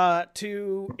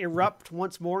 to erupt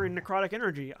once more in necrotic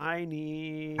energy. I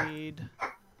need...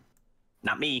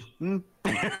 Not me.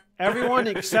 Everyone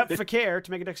except Fakir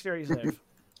to make a dexterity save.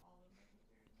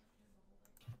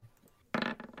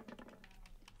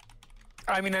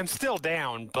 I mean, I'm still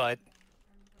down, but...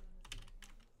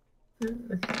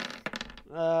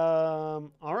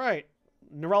 All right.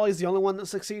 Nerali's the only one that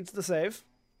succeeds the save.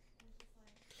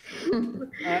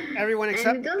 Everyone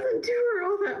except... And it doesn't do her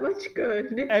all that much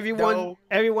good.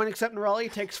 Everyone except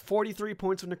Nerali takes 43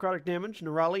 points of necrotic damage.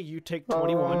 Nerali, you take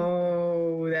 21.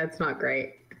 Oh, that's not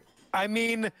great. I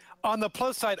mean, on the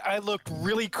plus side, I looked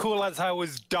really cool as I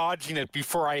was dodging it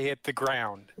before I hit the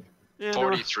ground. Yeah,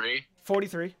 43?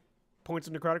 43 points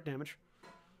of necrotic damage.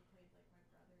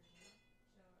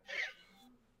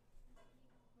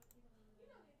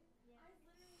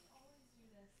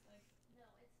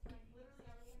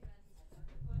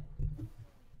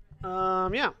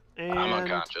 Yeah. And I'm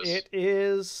unconscious. It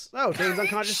is... Oh, Dain's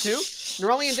unconscious too?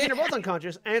 Nerali and Dain are both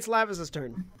unconscious, and it's Lavias'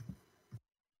 turn.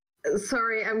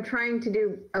 Sorry, I'm trying to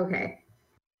do... Okay.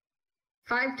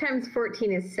 5 times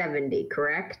 14 is 70,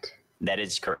 correct? That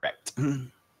is correct.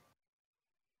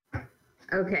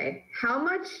 Okay. How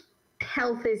much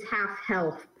health is half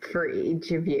health for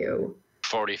each of you?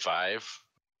 45.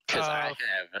 Because I have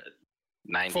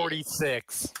 90.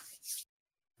 46.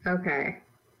 Okay.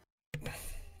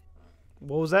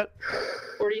 What was that?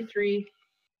 43.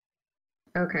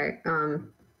 Okay.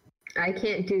 I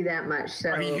can't do that much,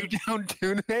 so... Are you down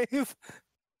too, Maeve?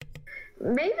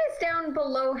 Maeve is down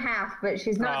below half, but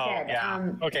she's not dead.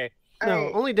 Yeah. Okay.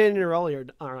 No, only Dain and Nerali are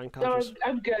No, unconscious.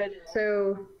 I'm good.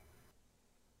 So...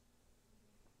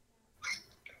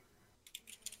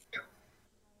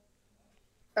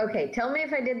 Okay, tell me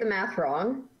if I did the math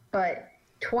wrong, but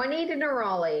 20 to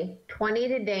Nerali, 20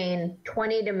 to Dain,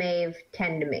 20 to Maeve,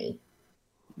 10 to me.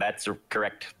 That's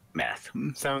correct math.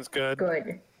 Sounds good.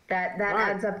 Good. That Right.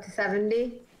 adds up to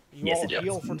 70, You Yes, all it does.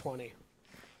 heal for 20.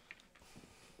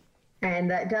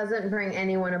 and that doesn't bring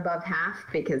anyone above half,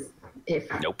 because if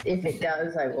Nope. it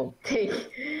does, I will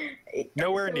take...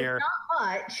 Nowhere So near. It's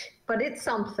not much, but it's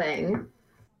something.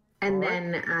 And All right.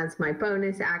 then as my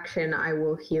bonus action, I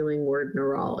will Healing Word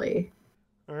Nerali.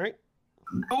 All right.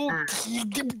 Oh,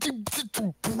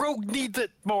 Rogue needs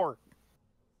it more.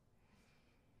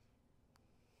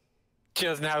 She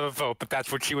doesn't have a vote, but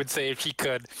that's what she would say if she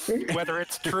could, whether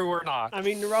it's true or not. I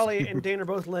mean, Nerali and Dain are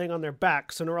both laying on their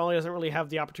back, so Nerali doesn't really have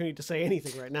the opportunity to say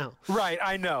anything right now. Right,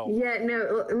 I know. Yeah,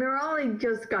 no, Nerali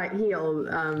just got healed,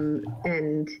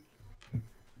 and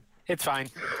It's fine.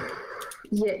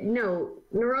 yeah, no,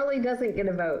 Nerali doesn't get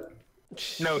a vote.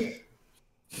 No,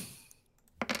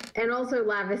 And also,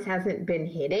 Lavias hasn't been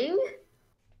hitting.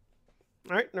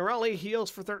 All right, Nerali heals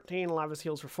for 13, Lavias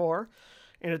heals for 4.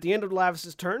 And at the end of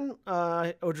Lavis's turn,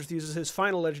 Odrith uses his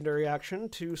final legendary action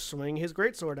to swing his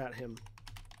greatsword at him.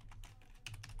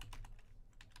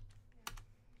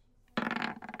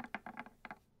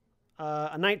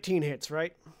 A 19 hits,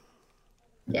 right?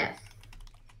 Yes.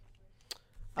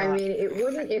 I mean, it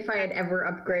wouldn't if I had ever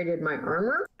upgraded my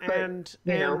armor. But, And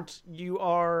you know. and you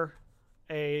are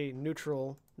a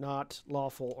neutral, not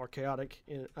lawful or chaotic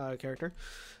character.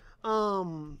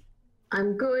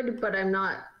 I'm good, but I'm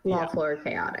not lawful or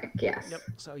chaotic. Yes. Yep.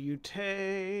 So you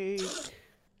take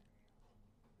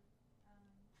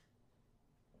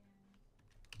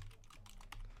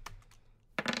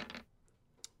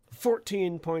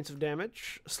 14 points of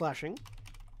damage, slashing.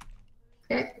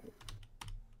 Okay.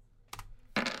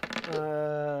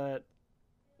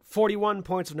 41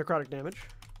 points of necrotic damage.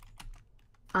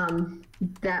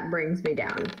 That brings me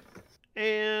down.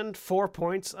 And 4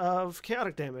 points of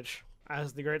chaotic damage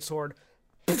as the great sword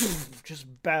just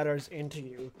batters into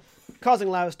you, causing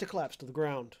Lavias to collapse to the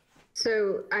ground.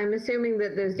 So I'm assuming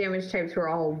that those damage types were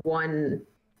all one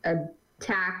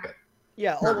attack.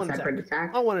 Yeah, all Not one separate attack.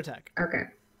 attack? All one attack. Okay.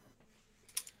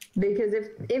 Because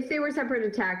if they were separate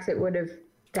attacks, it would have,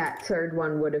 that third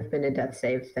one would have been a death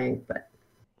save thing, but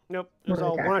Nope, it was One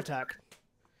all attack. one attack.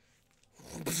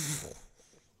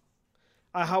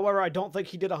 However, I don't think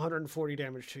he did 140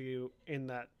 damage to you in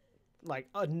that, like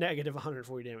a negative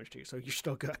 140 damage to you, so you're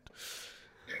still good.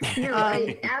 no,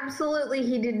 absolutely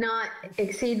he did not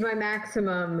exceed my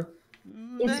maximum.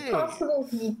 It's Nay. possible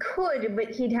he could, but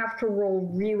he'd have to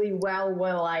roll really well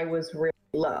while I was really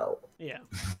low. Yeah.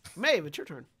 Maeve, it's your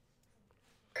turn.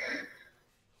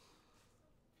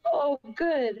 Oh,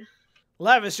 good.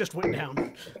 Lavias just went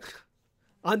down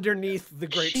underneath the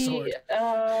great sword.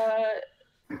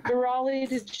 Nerali,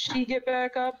 did she get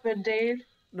back up? And Dain?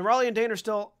 Nerali and Dain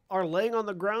are laying on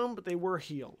the ground, but they were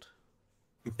healed.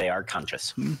 They are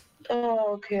conscious.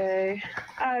 Oh, okay.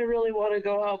 I really want to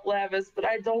go help Lavias, but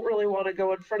I don't really want to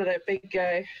go in front of that big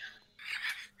guy.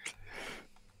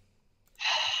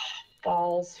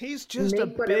 Balls. He's just Make a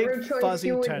whatever big choice fuzzy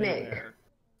you would teddy make. bear.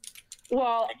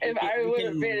 Well, if I You would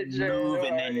have can been move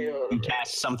and then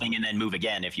cast something and then move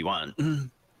again if you want.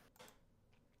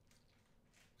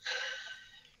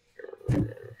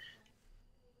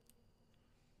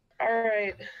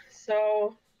 Alright,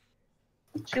 so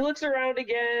she looks around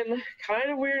again, kind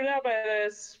of weirded out by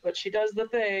this, but she does the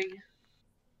thing.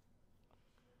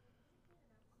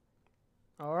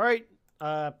 All right.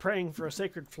 Praying for a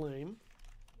sacred flame.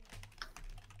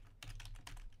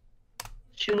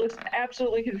 She looks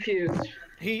absolutely confused.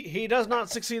 He does not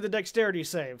succeed the dexterity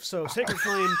save, so sacred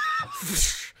flame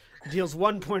deals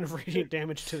 1 point of radiant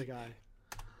damage to the guy.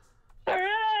 Alright!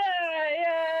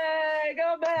 Yay!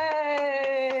 Go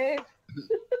Maeve!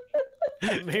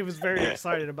 Maeve was very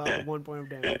excited about the 1 point of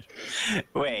damage.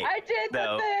 Wait, I did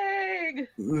though, the thing!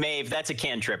 Maeve, that's a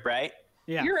cantrip, right?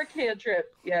 Yeah. You're a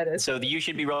cantrip. Yeah, it is. So you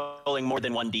should be rolling more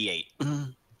than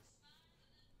 1d8.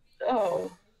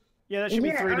 Oh. Yeah, that should be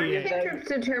Yeah, 3d8. aren't cantrips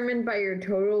determined by your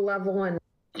total level and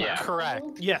Yeah. Correct.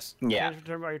 Yes. Yeah.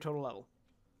 Determined by your total level.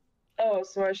 Oh,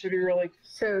 so I should be rolling.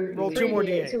 So Roll 2 more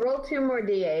 3d8. d8. So roll 2 more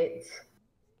d8s.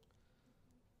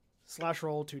 Slash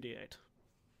roll 2d8.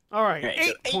 All right, Alright,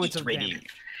 8 so points of radiant.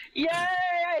 damage. Yay!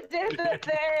 I did the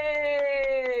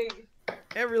thing!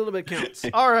 Every little bit counts.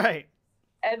 All right.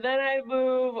 And then I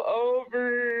move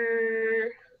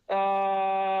over.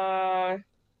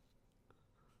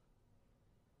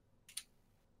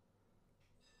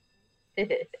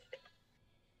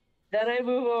 Then I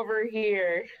move over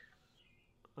here.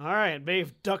 All right,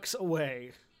 Maeve ducks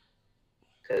away.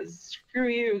 Because screw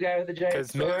you, guy with the giant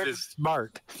Because sword. Maeve is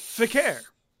smart. Faker.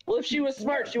 Well, if she was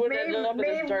smart, she wouldn't have ended up in this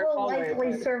Maeve dark will hallway.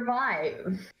 likely but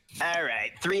survive. All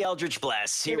right, 3 Eldritch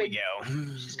Bless. Here we go.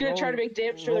 She's gonna try to make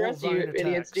damn sure the rest of you Roll vine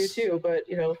idiots do attacks. too, but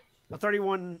you know. A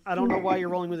 31. I don't know why you're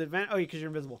rolling with advantage. Oh, because you're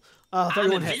invisible.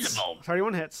 31 hits. invisible.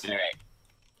 31 hits. All right.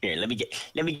 Here, let me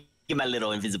get my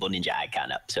little invisible ninja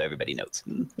icon up so everybody knows.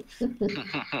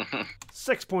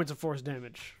 6 points of force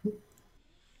damage.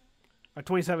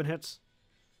 27 hits.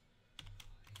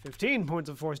 15 points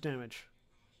of force damage.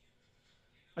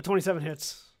 27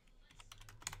 hits.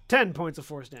 10 points of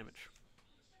force damage.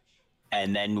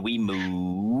 And then we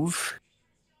move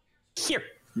here.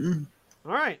 All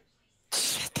right.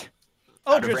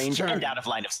 Out of Odrith's range turn. and out of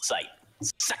line of sight.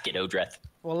 Suck it, Odrith.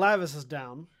 Well, Lavias is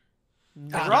down.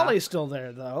 Nerali's still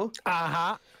there, though.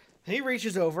 Uh-huh. He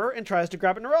reaches over and tries to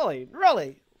grab at Nerali.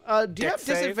 Nerali, do you Dex have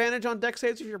save? disadvantage on dex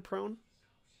saves if you're prone?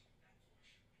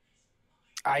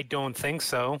 I don't think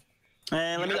so. You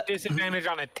Let me have disadvantage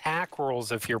on attack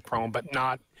rolls if you're prone, but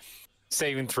not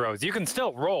saving throws. You can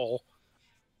still roll.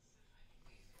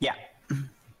 Yeah.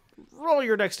 Roll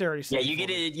your dexterity Yeah,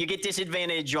 save. you get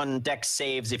disadvantage on dex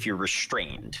saves if you're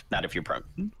restrained, not if you're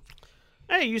prone.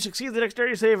 Hey, you succeed the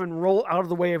dexterity save and roll out of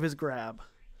the way of his grab.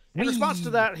 In response to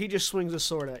that, he just swings his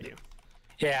sword at you.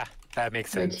 Yeah, that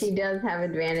makes Which sense. he does have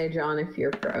advantage on if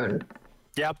you're prone.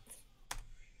 Yep.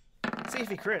 See if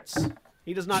he crits.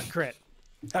 He does not crit.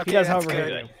 Okay, He does, that's however,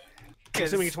 good. hit you.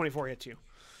 Assuming a 24 hits you.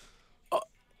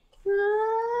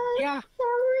 Yeah.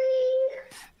 Sorry.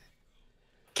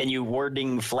 Can you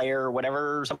warding flare or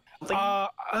whatever or something?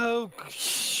 Oh.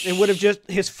 It would have just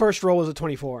his first roll was a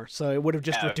 24, so it would have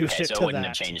just reduced okay, it so to it wouldn't that.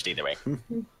 have changed either way.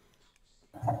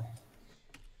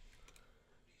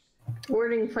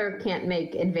 Warding flare can't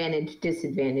make advantage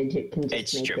disadvantage. It can just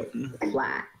It's make true. it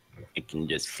flat. It can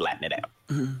just flatten it out.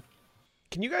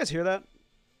 Can you guys hear that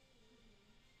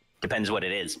Depends what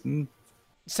it is.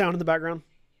 sound in the background?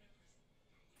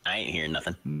 I ain't hearing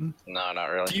nothing. No, not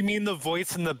Do really. you mean the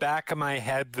voice in the back of my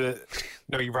head that...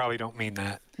 No, you probably don't mean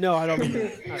that. No, I don't mean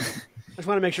that. I just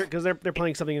want to make sure because they're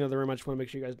playing something in the other room. I just want to make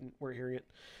sure you guys weren't hearing it.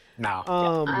 No.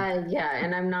 Yeah,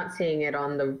 and I'm not seeing it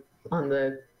on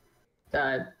the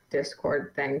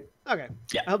Discord thing. Okay.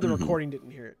 Yeah. I hope the recording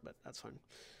didn't hear it, but that's fine.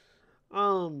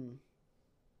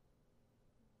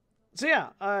 So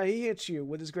yeah, he hits you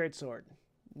with his greatsword.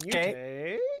 You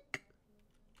Okay. take.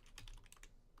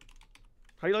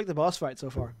 How do you like the boss fight so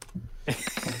far?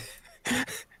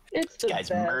 It's the Guy's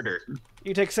best. murder.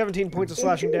 You take 17 points of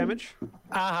slashing damage.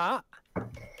 Uh-huh.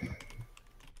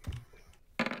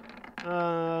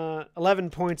 11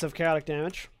 points of chaotic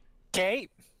damage. Okay.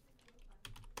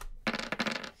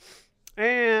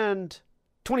 And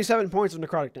 27 points of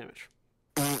necrotic damage.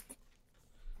 As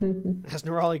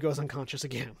Nerali goes unconscious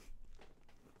again.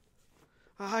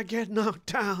 I get knocked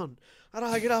down, and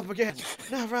I get up again.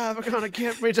 Never ever gonna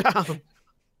get me down.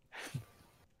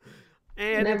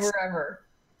 And it's Never ever.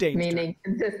 Dain's Meaning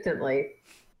consistently. turn.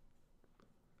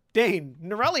 Dain,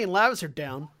 Nerali and Lavias are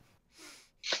down.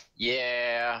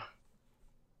 Yeah.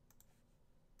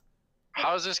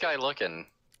 How's this guy looking?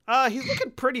 He's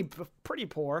looking pretty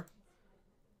poor.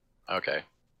 Okay.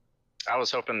 I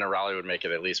was hoping Nerali would make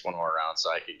it at least one more round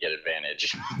so I could get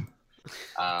advantage.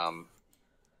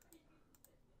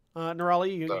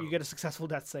 Nerali, you get a successful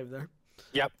death save there.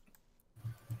 Yep.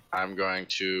 I'm going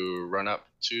to run up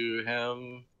to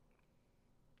him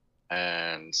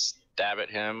and stab at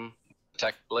him.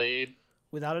 Tech blade.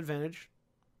 Without advantage.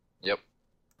 Yep.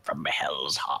 From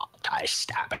hell's heart, I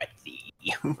stab at thee.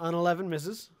 On 11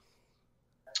 misses.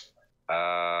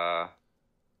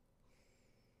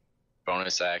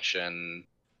 Bonus action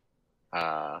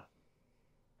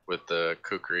with the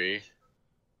kukri.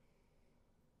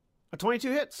 A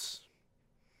 22 hits.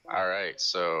 All right,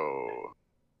 so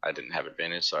I didn't have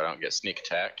advantage, so I don't get sneak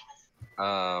attack.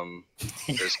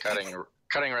 There's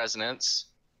cutting resonance,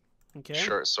 Okay.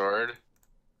 short sword,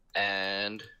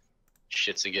 and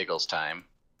shits and giggles time.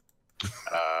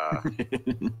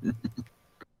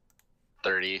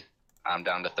 30 I'm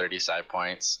down to 30 side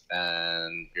points,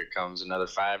 and here comes another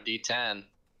 5d10.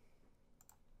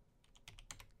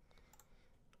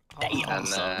 And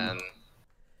then,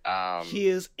 he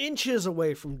is inches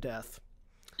away from death.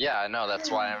 yeah, I know.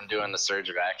 That's why I'm doing the surge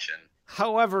of action.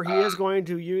 However, he is going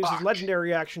to use his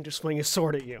legendary action to swing his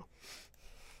sword at you.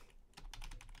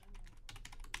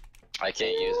 I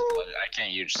can't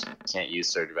use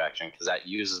surge of action because that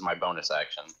uses my bonus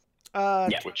action.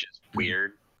 Which is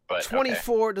weird. But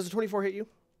 24. Okay. Does a 24 hit you?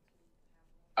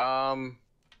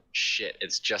 Shit.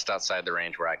 It's just outside the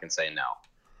range where I can say no.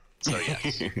 So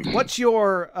yes. What's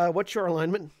your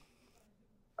alignment?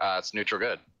 It's neutral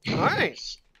good. All right.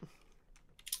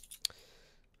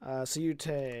 So you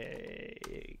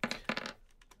take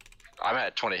I'm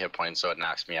at 20 hit points, so it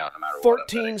knocks me out no matter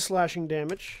 14 slashing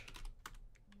damage.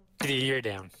 You're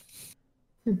down.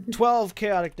 12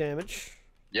 chaotic damage.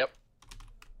 Yep.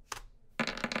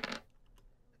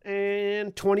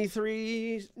 And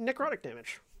 23 necrotic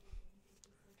damage.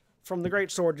 From the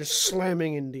great sword just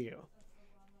slamming into you.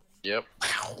 Yep.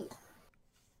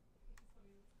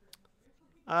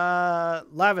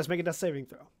 Lavias, make a death saving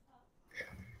throw.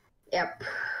 Yep.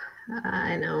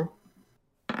 I know.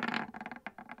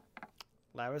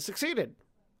 Lavias succeeded.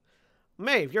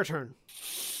 Maeve, your turn.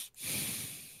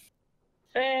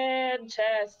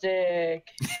 Fantastic.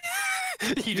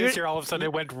 You just hear all of a sudden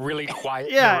it went really quiet.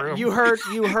 in the Yeah, room.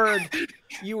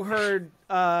 you heard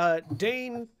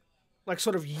Dain like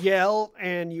sort of yell,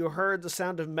 and you heard the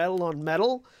sound of metal on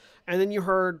metal, and then you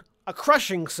heard a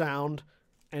crushing sound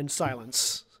and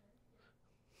silence.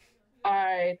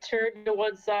 I turned to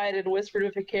one side and whispered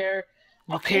with Fakir.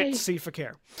 You can't see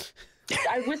Fakir.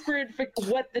 I whispered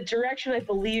what the direction I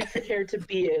believe Fakir to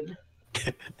be in.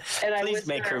 And I Please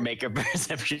make whispered, her make a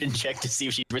perception check to see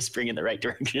if she's whispering in the right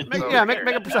direction. Make Over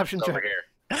here. a perception It's over check.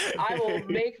 here. I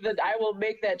will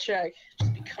make that check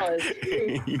just because.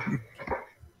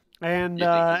 And You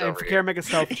think he's and over Fakir, here. make a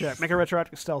stealth check. Make a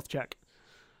retroactive stealth check.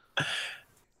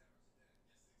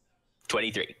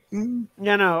 23.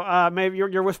 Yeah, no, maybe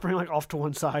you're whispering like off to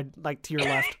one side, like to your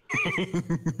left.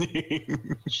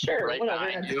 Sure, Right whatever.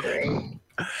 behind That's you. great.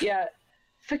 Yeah,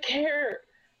 Fakir,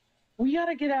 we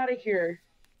gotta get out of here.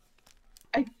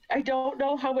 I don't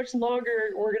know how much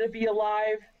longer we're gonna be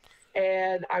alive,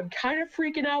 and I'm kind of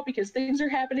freaking out because things are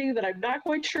happening that I'm not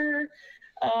quite sure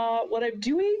what I'm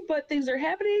doing, but things are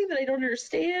happening that I don't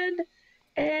understand,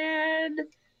 and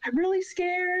I'm really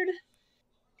scared.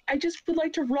 I just would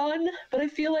like to run, but I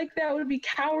feel like that would be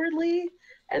cowardly,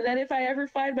 and that if I ever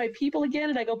find my people again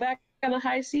and I go back on the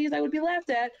high seas, I would be laughed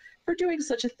at for doing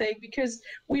such a thing because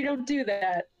we don't do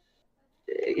that.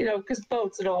 You know, because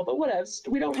boats and all, but whatever.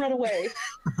 We don't run away.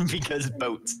 Because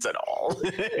boats at all.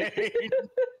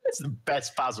 It's the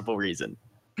best possible reason.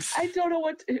 I don't know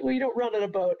what. We don't run on a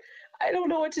boat. I don't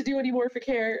know what to do anymore for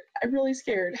care. I'm really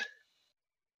scared.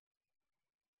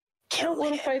 I don't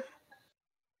want to fight.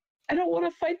 I don't want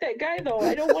to fight that guy though.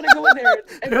 I don't want to go in there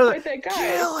and You're fight like, that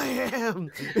guy. kill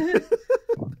him!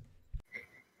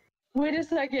 Wait a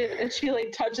second, and she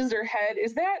like touches her head.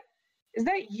 Is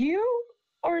that you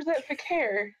or is that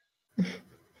Fakir?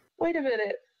 Wait a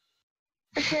minute,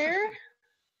 Fakir?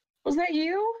 Was that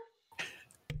you?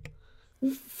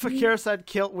 Fakir said,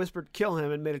 whispered, kill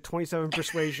him, and made a 27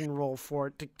 persuasion roll for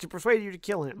it to persuade you to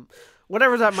kill him.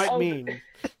 Whatever that might Oh. mean.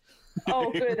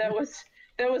 Oh, good. That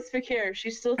was Fakir.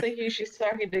 She's still thinking she's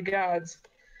talking to gods.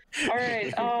 All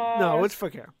right. No, it's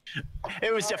Fakir.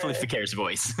 It was definitely Fakir's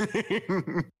voice.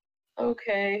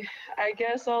 Okay. I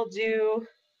guess I'll do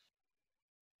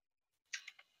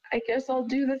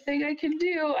the thing I can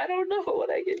do. I don't know what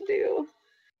I can do.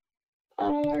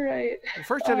 All right. Well,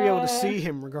 first, you have to be able to see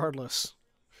him regardless.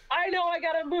 I know I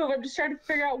gotta move. I'm just trying to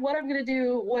figure out what I'm gonna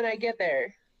do when I get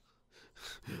there.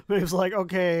 Maeve's like,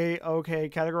 okay,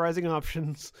 categorizing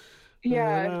options.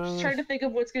 Yeah, I'm just trying to think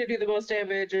of what's gonna do the most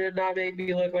damage and not make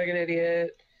me look like an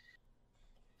idiot.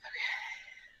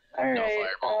 Okay. All No right.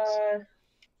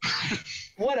 fireballs.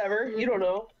 Whatever. You don't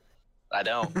know. I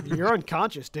don't. You're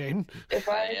unconscious, Dain. If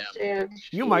I I am. stand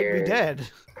You might be here- dead.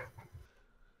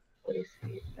 Let me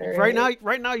see.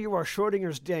 Right now, you are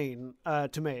Schrodinger's Dain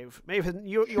to Maeve. Maeve,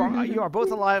 you are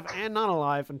both alive and not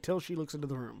alive until she looks into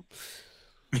the room.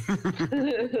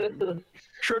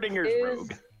 Schrodinger's Is-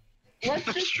 rogue. Let's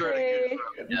just Sure. say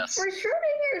Yes. For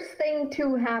Schrodinger's thing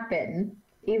to happen,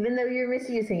 even though you're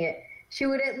misusing it, she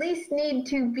would at least need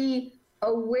to be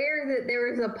aware that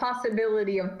there is a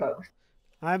possibility of both.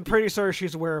 I'm pretty sure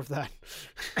she's aware of that.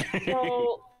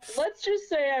 so. Let's just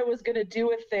say I was gonna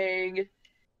do a thing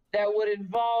that would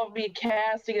involve me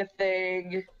casting a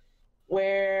thing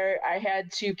where I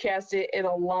had to cast it in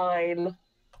a line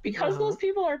because Uh-huh. those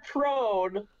people are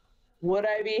prone. would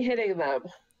I be hitting them?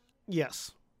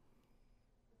 Yes.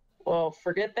 Well,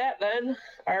 forget that then.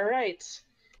 All right.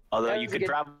 Although That you was a could good-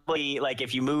 probably, like,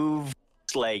 if you move,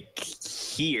 like,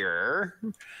 here,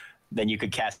 then you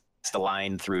could cast a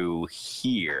line through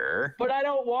here. But I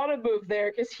don't want to move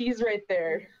there because he's right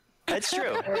there. That's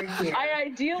true. Or here. I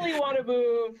ideally want to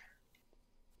move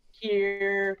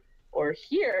here or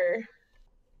here.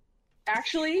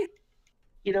 Actually,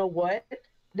 you know what?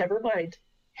 Never mind.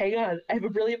 Hang on. I have a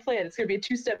brilliant plan. It's going to be a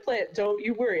 2-step plan. Don't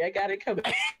you worry. I got it coming.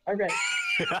 All right.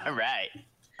 All right.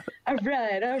 All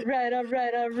right.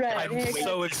 I'm Hang on.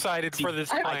 so excited for this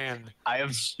plan. I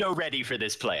am so ready for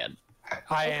this plan.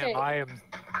 Okay. I am.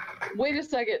 Wait a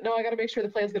second. No, I got to make sure the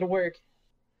plan's going to work.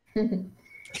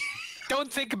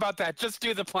 Don't think about that. Just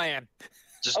do the plan.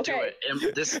 Just do Okay.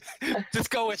 it. This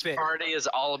Just go with it. party is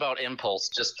all about impulse.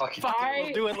 Just fucking. Fuck it,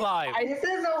 we'll do it live. This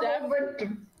is a whole bunch of...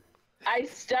 I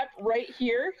step right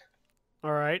here.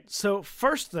 All right. So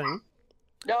first thing,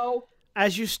 No.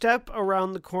 as you step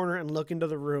around the corner and look into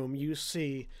the room, you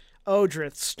see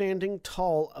Odrith standing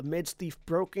tall amidst the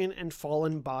broken and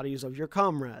fallen bodies of your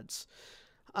comrades.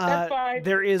 That's fine.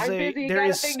 There is I'm busy, there got a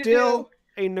is thing to still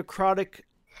a necrotic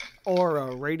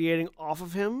aura radiating off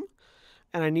of him,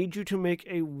 and I need you to make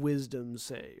a wisdom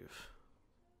save.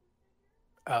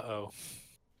 Uh-oh.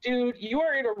 Dude, you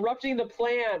are interrupting the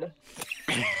plan.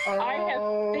 I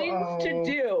have things to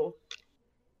do.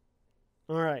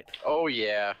 All right. Oh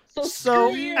yeah. So So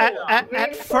screw you. at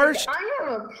Wait, first, I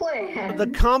have a plan. the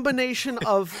combination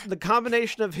of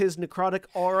his necrotic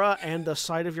aura and the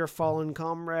sight of your fallen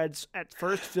comrades at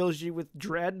first fills you with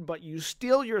dread, but you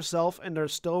steel yourself and are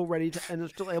still ready to and are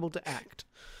still able to act.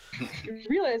 You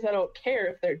realize I don't care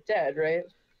if they're dead, right?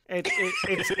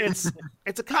 It's a I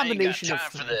ain't got combination time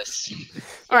of for things.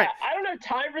 this. All right. I don't have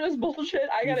time for this bullshit.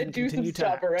 I gotta can do some continue to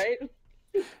stuff, act. alright?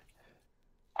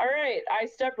 Alright, I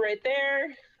step right there.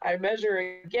 I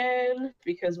measure again,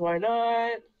 because why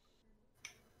not?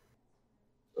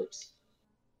 Oops.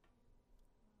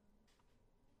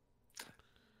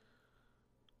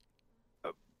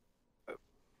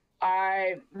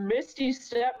 I misty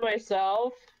step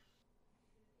myself.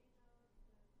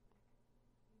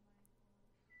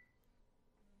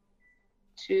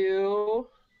 To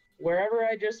wherever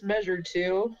I just measured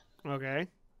to, Okay.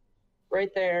 right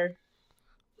there.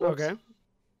 Whoops. Okay.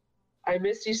 I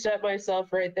misty step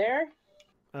myself right there,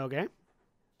 Okay.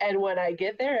 and when I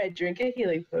get there, I drink a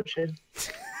healing potion.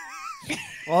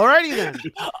 Alrighty then.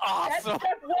 That's Awesome.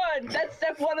 step one. That's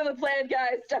step one of the plan,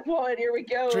 guys. Step one. Here we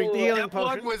go. Drink the healing That one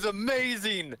potion. was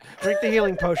amazing. Drink the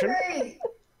healing potion. Great.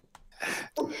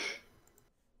 Let's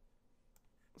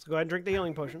go ahead and drink the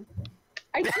healing potion.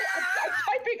 I'm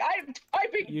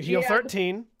typing. You heal GM.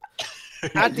 13.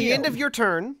 At the end of your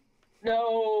turn,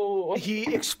 No.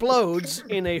 he explodes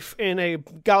in a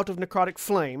gout of necrotic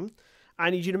flame. I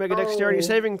need you to make a dexterity Oh.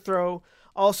 saving throw.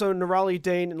 Also, Nerali,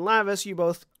 Dain, and Lavias,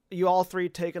 you all three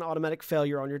take an automatic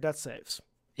failure on your death saves.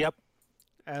 Yep.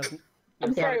 As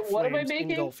I'm sorry, necrotic what am I flames making?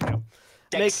 engulf you.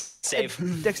 Dex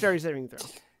save. Dexterity saving throw.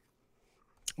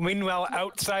 Meanwhile,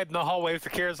 outside in the hallway,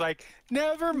 Fakir's like,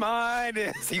 never mind.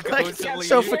 As he goes to leave.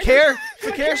 So Fakir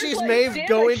sees Like, Maeve damn,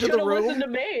 go I into the should've room, listened to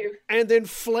Maeve. and then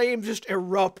flames just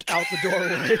erupt out the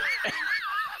doorway.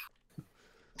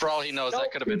 For all he knows, Nope.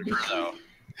 that could have been her though.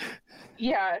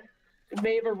 Yeah,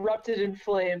 Maeve erupted in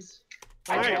flames.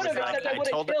 I Alright. would have, except I would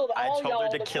have killed I all told her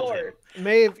y'all to kill before. him.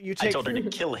 Maeve, you I take told her to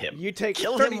kill him. you take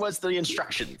Kill 30 him was the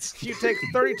instructions. you take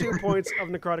 32 points of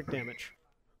necrotic damage.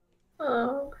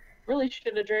 Oh, Really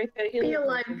shouldn't have drank that healing. be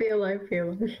alive, be alive, be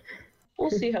alive.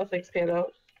 We'll see how things pan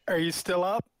out. Are you still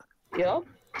up? Yep.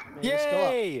 Maeve's still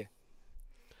up. Yay!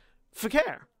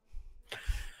 Fakir.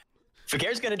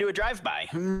 Fakir's gonna do a drive-by.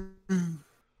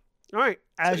 All right.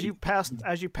 As you pass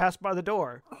by the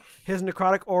door, his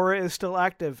necrotic aura is still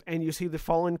active, and you see the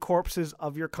fallen corpses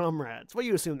of your comrades. Well,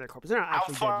 you assume they're corpses. They're not How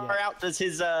actually dead far yet. out does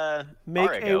his Make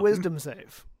aura a go? wisdom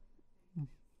save.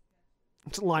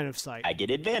 It's a line of sight. I get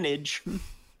advantage.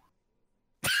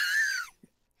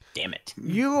 Damn it.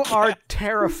 You are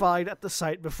terrified at the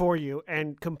sight before you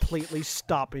and completely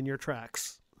stop in your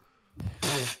tracks.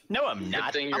 No, I'm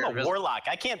not. thing I'm you're a invisible. warlock.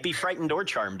 I can't be frightened or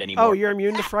charmed anymore. Oh, you're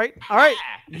immune to fright? All right.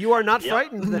 You are not Yep.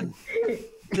 frightened then.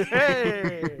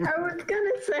 Hey. I was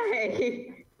gonna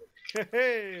say.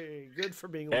 Hey. Good for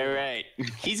being All alive. right.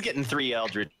 He's getting 3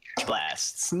 Eldritch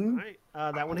Blasts. All right.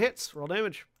 That one hits. Roll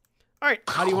damage. All right.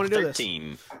 How do you want to do this?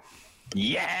 13.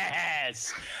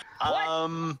 Yes.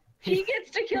 What? He gets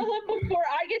to kill him before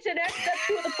I get to next step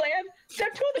 2 of the plan.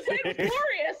 Step 2 of the plan was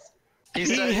glorious. He He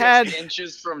said he had- was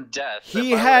inches from death.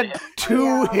 He If I had would've-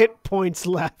 2 hit points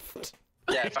left.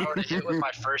 Yeah, if I would have hit with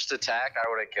my first attack, I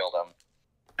would have killed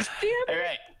him. All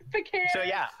right. Fakir. So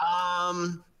yeah,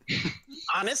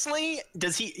 honestly,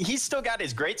 he's still got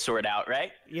his greatsword out,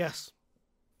 right? Yes.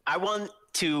 I want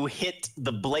to hit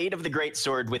the blade of the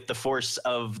greatsword with the force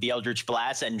of the Eldritch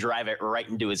Blast and drive it right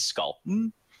into his skull.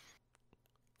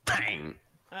 Bang.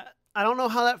 I don't know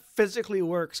how that physically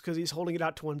works because he's holding it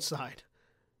out to one side.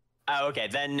 Oh, okay,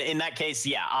 then in that case,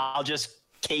 yeah, I'll just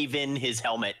cave in his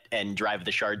helmet and drive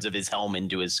the shards of his helm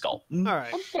into his skull. All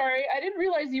right. I'm sorry, I didn't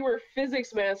realize you were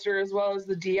physics master as well as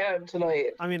the DM tonight.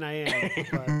 I mean, I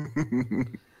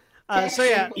am. But... so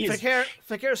yeah,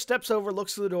 Fakir steps over,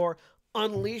 looks through the door,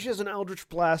 unleashes an Eldritch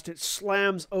Blast. It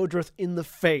slams Odrith in the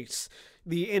face.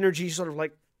 The energy sort of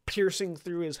like piercing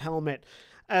through his helmet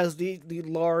as the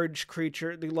large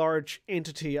creature, the large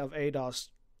entity of Ados,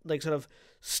 like sort of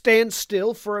stands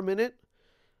still for a minute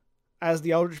as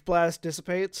the Eldritch Blast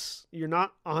dissipates. You're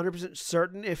not 100%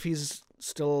 certain if he's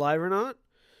still alive or not.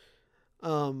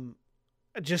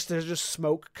 There's just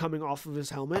smoke coming off of his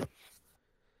helmet.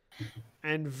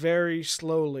 And very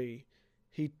slowly,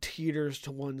 he teeters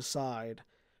to one side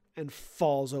and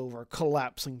falls over,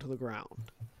 collapsing to the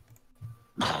ground.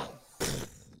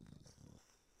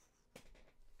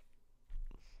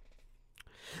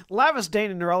 Lavias,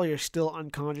 Dain, and Nerali are still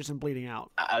unconscious and bleeding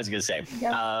out. I was going to say,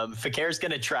 Yep. Fakir's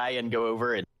going to try and go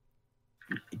over and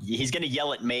he's going to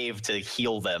yell at Maeve to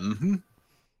heal them.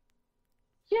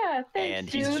 Yeah, thanks, And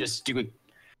dude. he's just doing...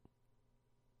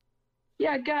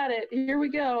 Yeah, got it. Here we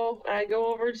go. I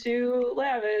go over to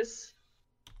Lavias,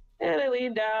 and I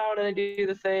lean down, and I do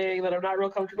the thing that I'm not real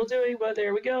comfortable doing, but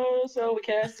there we go. So we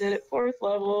cast it at 4th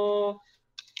level,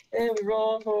 and we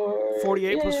roll for...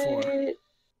 48 plus 4.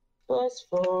 Plus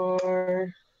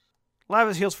 4.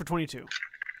 Lavias heals for 22.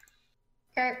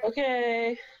 Okay.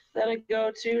 Okay, then I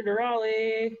go to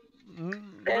Nerali,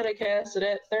 and I cast it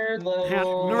at 3rd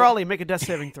level. Nerali, make a death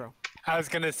saving throw. I was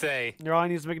gonna say. Nerali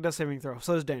needs to make a death saving throw.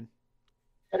 So does Dain.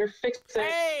 Better fix it.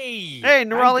 Hey! Hey,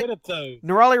 Nerali. I'm good at those.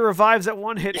 Nerali revives at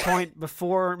 1 hit point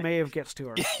before Maeve gets to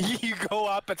her. You go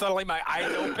up and suddenly my eyes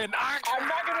open. I'm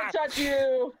not gonna touch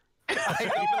you. I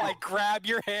even like grab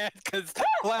your hand because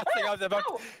last thing I was about.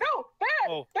 No, bad,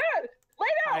 Oh. bad. Lay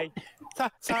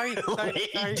down. Sorry. Lay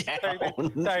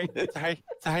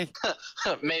Sorry.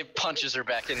 Maeve punches her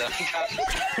back in the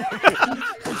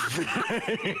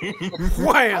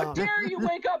How Wham! dare you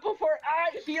wake up before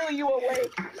I heal you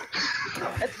awake?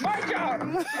 It's my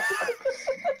job.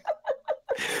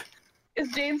 Is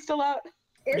Dain still out?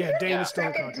 Is Yeah, this Dain the is still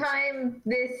second unconscious. time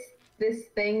this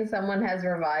thing someone has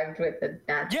revived with a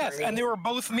nat Yes, 20? and they were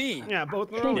both me. Yeah, both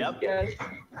Nerali. Yep. Yes.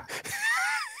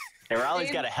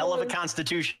 Nerali's got a hell of a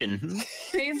constitution.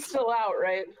 Dain's still out,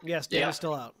 right? Yes, Dain Yeah. is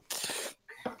still out.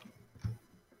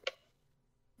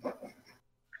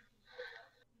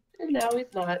 And now he's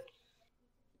not.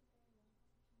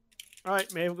 All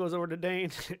right, Maeve goes over to Dain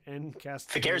and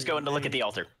casts... Fakir's going to look at the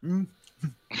altar.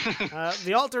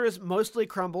 The altar is mostly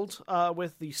crumbled,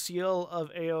 with the seal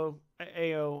of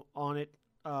Ao on it,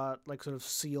 like sort of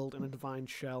sealed in a divine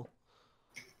shell.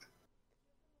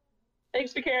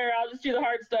 Thanks for care. I'll just do the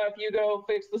hard stuff. You go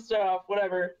fix the stuff.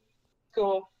 Whatever.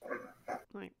 Cool.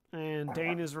 Right. And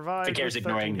Dain is revived. Fakir's with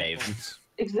ignoring 13 hit Maeve. points.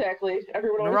 Exactly.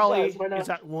 Everyone always Nerali does. Why not? is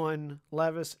at 1,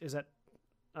 Lavias is at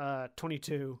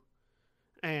 22,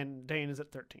 and Dain is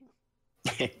at 13.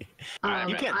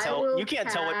 You can't I tell. will You can't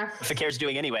tell what cast- Fakir's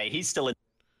doing anyway. He's still in.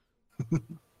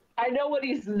 I know what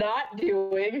he's not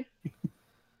doing.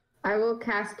 I will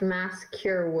cast Mass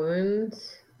Cure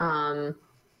Wounds.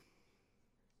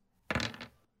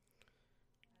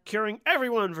 Curing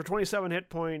everyone for 27 hit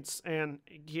points and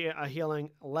healing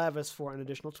Lavias for an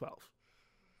additional 12.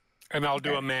 And I'll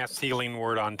do a mass healing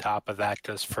word on top of that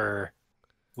just for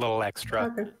a little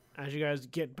extra. Okay. As you guys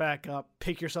get back up,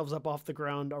 pick yourselves up off the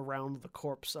ground around the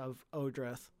corpse of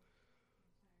Odrith.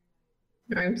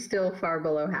 I'm still far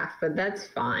below half, but that's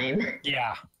fine.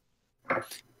 Yeah.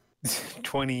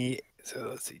 20. So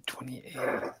let's see, 28.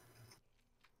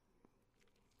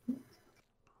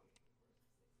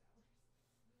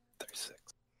 36.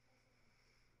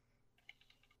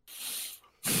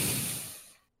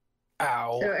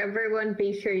 Ow. So everyone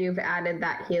be sure you've added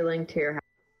that healing to your health.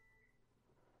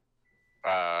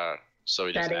 So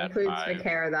we just That add includes 5. the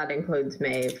care, that includes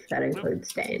Maeve, that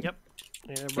includes Dain. Yep.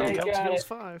 And everybody Okay, else got heals it.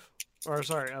 5. Or,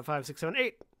 sorry, 5, 6, 7,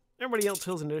 8. Everybody else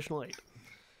heals an additional 8.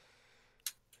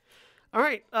 All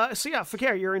right. So, yeah,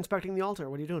 Fakir, you're inspecting the altar.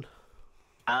 What are you doing?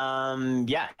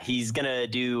 Yeah, he's gonna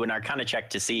do an Arcana check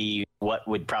to see what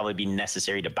would probably be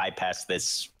necessary to bypass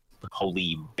this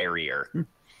holy barrier.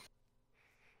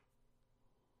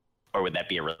 Or would that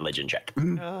be a religion check?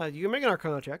 You can make an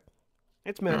Arcana check.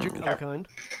 It's magic of a kind.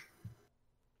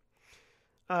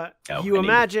 You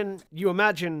imagine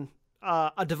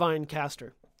a divine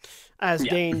caster as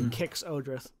Dain kicks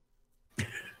Odrith.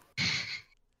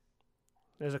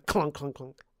 There's a clunk, clunk,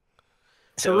 clunk.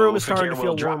 So the room is starting Fakir to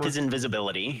feel will drop warmer. his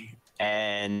invisibility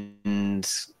and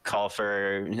call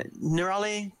for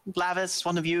Nerali, Lavias,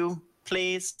 one of you,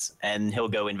 please. And he'll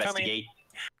go investigate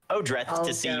Odrith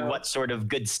to see what sort of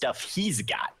good stuff he's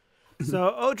got.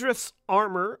 So Odrith's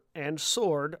armor and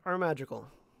sword are magical.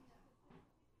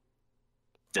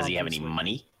 Does he have any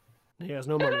money? He has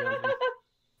no money on him.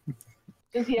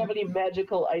 Does he have any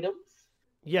magical items?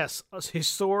 Yes, his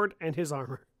sword and his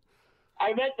armor.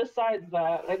 I meant besides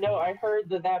that. I know I heard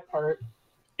that part.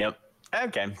 Yep.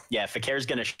 Okay. Yeah, Fakir's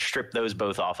gonna strip those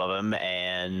both off of him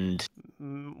and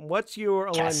What's your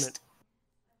alignment?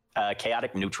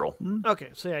 Chaotic neutral. Okay,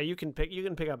 so yeah, you can pick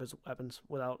up his weapons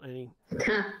without any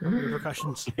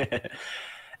repercussions.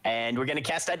 And we're gonna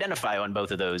cast Identify on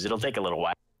both of those. It'll take a little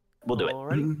while. We'll do it.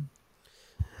 Alrighty.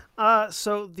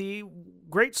 So the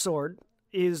great sword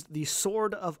is the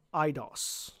Sword of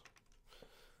Eidos.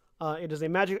 It is a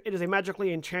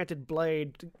magically enchanted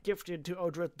blade gifted to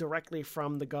Odrith directly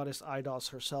from the goddess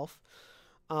Eidos herself.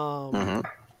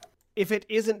 If it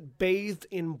isn't bathed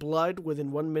in blood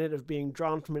within 1 minute of being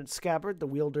drawn from its scabbard, the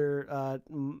wielder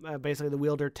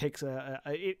takes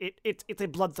it's a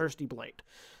bloodthirsty blade.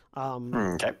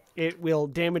 It will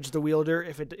damage the wielder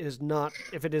if it is not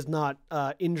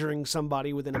injuring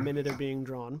somebody within a minute of being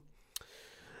drawn.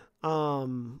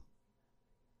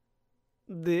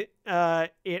 It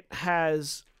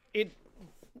adds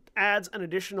an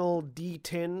additional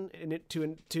D10 in it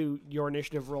to your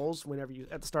initiative rolls whenever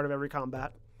at the start of every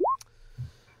combat.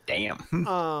 Damn.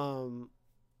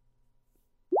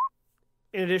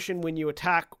 In addition, when you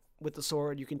attack with the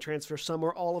sword, you can transfer some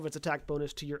or all of its attack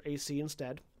bonus to your AC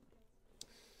instead.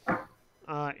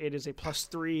 It is a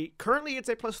 +3. Currently, it's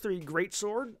a +3 great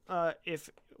sword. If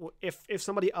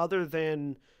somebody other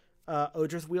than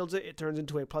Odrith wields it, it turns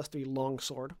into a +3 long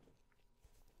sword.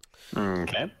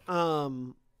 Okay.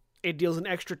 It deals an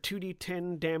extra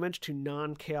 2d10 damage to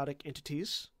non-chaotic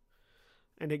entities,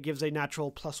 and it gives a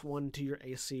natural +1 to your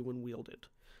AC when wielded.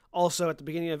 Also, at the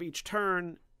beginning of each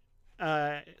turn,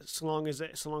 so long as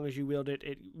you wield it,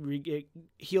 it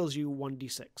heals you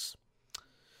 1d6.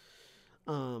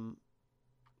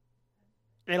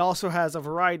 It also has a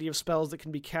variety of spells that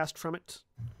can be cast from it.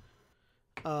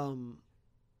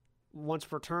 Once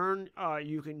per turn,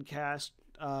 you can cast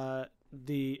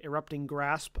the Erupting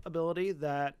Grasp ability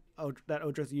that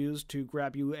Odrith used to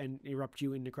grab you and erupt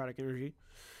you in necrotic energy.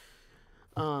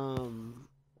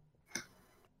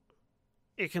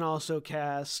 It can also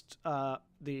cast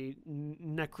the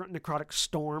Necrotic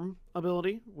Storm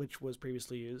ability, which was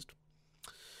previously used.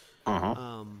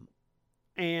 And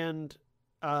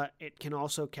it can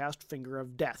also cast Finger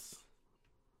of Death.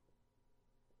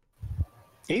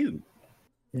 Ew.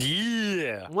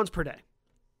 Yeah. Once per day.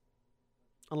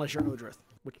 Unless you're Odrith,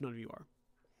 which none of you are.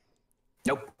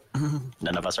 Nope.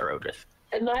 None of us are Odrith.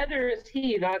 And neither is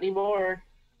he, not anymore.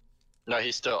 No,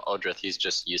 he's still Odrith. He's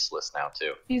just useless now,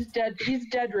 too. He's dead. He's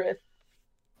Deadrith.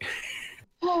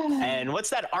 And what's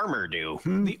that armor do?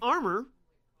 The armor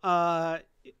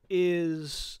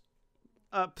is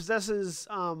possesses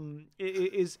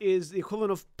is the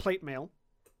equivalent of plate mail.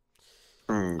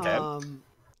 Okay.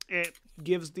 It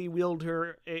gives the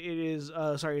wielder it is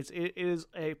a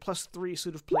 +3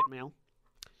 suit of plate mail.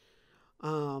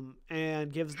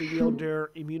 And gives the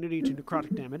wielder immunity to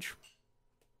necrotic damage.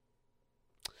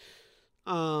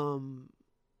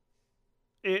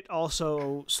 It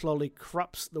also slowly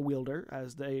corrupts the wielder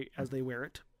as they wear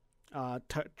it,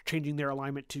 changing their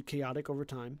alignment to chaotic over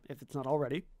time if it's not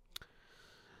already.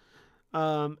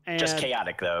 And just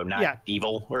chaotic though, not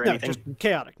evil or anything. Just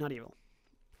chaotic, not evil.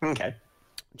 Okay.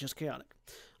 Just chaotic.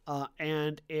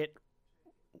 And it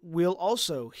will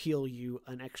also heal you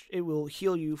it will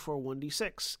heal you for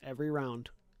 1d6 every round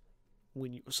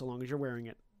so long as you're wearing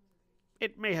it.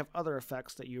 It may have other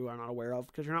effects that you are not aware of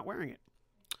because you're not wearing it.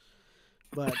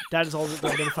 But that is all that the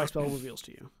Identify spell reveals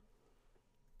to you.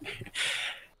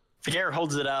 Fakir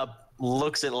holds it up,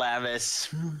 looks at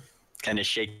Lavias, kind of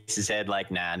shakes his head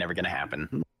like, nah, never gonna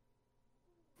happen.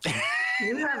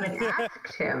 You haven't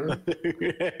asked him.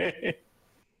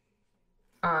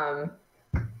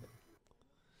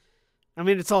 I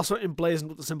mean, it's also emblazoned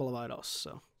with the symbol of Eidos,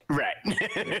 so. Right.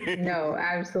 No,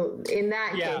 absolutely. In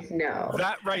that case, no.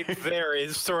 That right there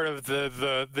is sort of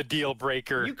the deal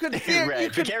breaker. You could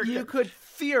you could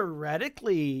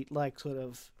theoretically sort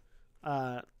of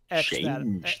etch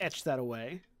that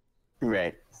away.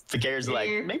 Right. Fakir's like,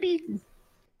 maybe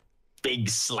big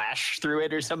slash through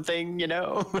it or something, you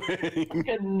know?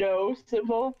 A no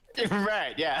symbol.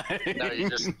 Right, yeah. No, you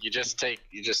just take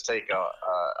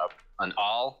an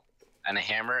awl and a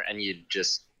hammer, and you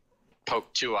just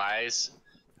poke 2 eyes,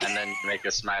 and then make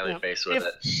a smiley face with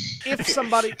it. If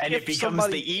somebody, And if it becomes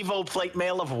somebody, the evil plate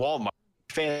mail of Walmart.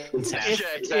 Fantastic. Yeah,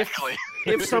 exactly.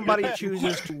 if somebody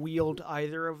chooses to wield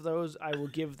either of those, I will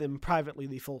give them privately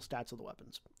the full stats of the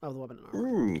weapons, of the weapon and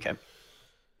armor. Okay.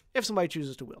 If somebody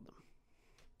chooses to wield them.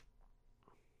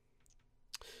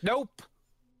 Nope.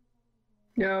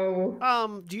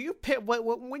 No. Do you pick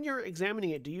when you're examining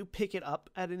it? Do you pick it up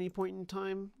at any point in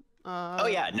time? Oh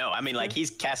yeah, no. I mean, like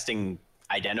he's casting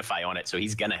identify on it, so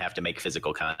he's gonna have to make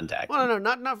physical contact. Well, no,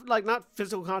 not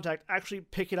physical contact. Actually,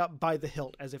 pick it up by the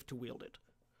hilt as if to wield it.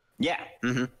 Yeah.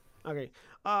 Mm-hmm. Okay.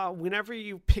 Whenever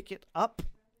you pick it up,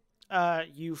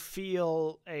 you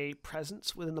feel a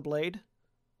presence within the blade.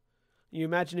 You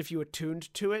imagine if you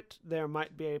attuned to it, there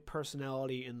might be a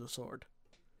personality in the sword.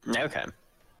 Okay.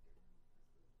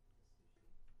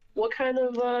 What kind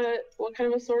of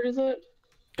a sword is it?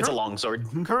 It's a long sword.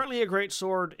 Currently a great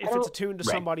sword. If it's attuned to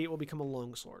Right. somebody, it will become a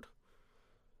long sword.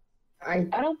 I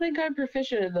don't think I'm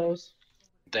proficient in those.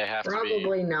 They have to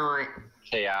Probably not. be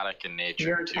chaotic in nature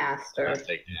You're a to caster.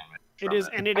 take damage. It from is,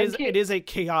 and it is a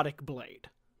chaotic blade.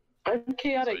 I'm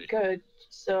chaotic good,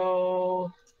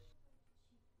 so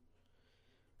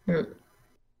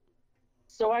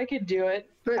so I could do it.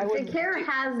 But I wouldn't Sakara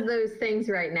has those things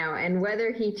right now, and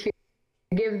whether he chooses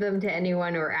to give them to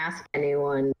anyone or ask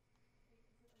anyone.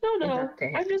 No, It's no. up to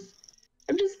him.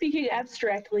 I'm just speaking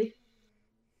abstractly.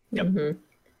 Yep. Mhm.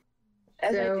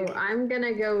 As I So do. I'm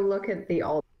gonna go look at the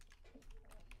altar.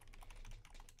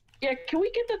 Yeah, can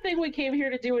we get the thing we came here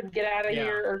to do and get out of Yeah.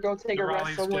 here, or go take a rest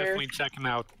Nerali's somewhere? definitely checking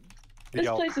out the This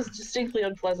altar. place is distinctly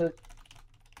unpleasant.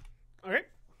 Okay.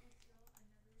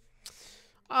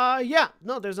 Yeah.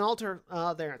 No, there's an altar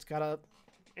there. It's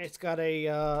got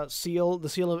a seal, the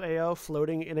seal of Ao,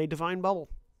 floating in a divine bubble.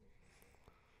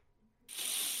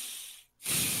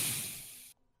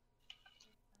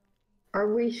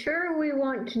 Are we sure we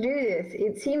want to do this?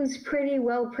 It seems pretty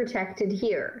well protected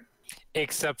here.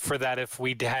 Except for that, if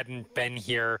we hadn't been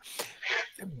here,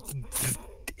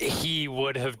 he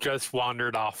would have just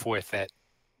wandered off with it.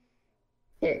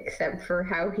 Except for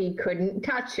how he couldn't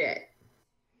touch it.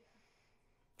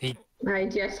 He I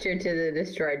gestured to the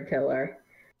destroyed pillar.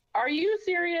 Are you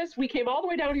serious? We came all the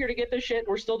way down here to get this shit, and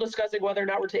we're still discussing whether or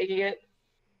not we're taking it?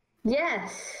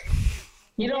 Yes.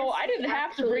 You know, Yes, I didn't we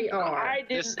have to bring actually are. I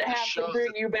This didn't have to shows bring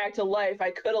that- you back to life.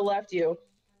 I could have left you.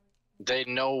 They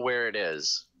know where it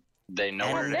is. They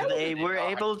know where And it is. they were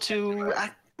able to,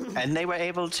 and they were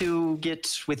able to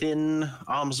get within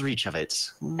arm's reach of it.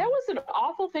 That was an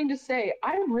awful thing to say.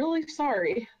 I'm really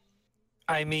sorry.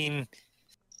 I mean,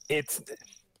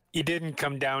 he didn't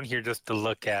come down here just to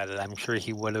look at it. I'm sure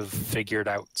he would have figured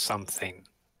out something.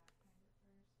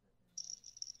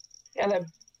 Yeah, that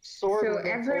sword. So was what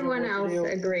everyone to else do.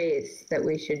 agrees that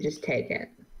we should just take it.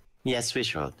 Yes, we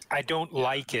should. I don't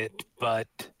like it, but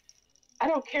I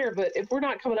don't care, but if we're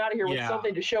not coming out of here with Yeah.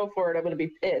 something to show for it, I'm going to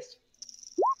be pissed.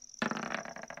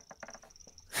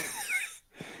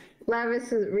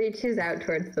 Lavis reaches out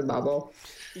towards the bubble.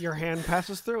 Your hand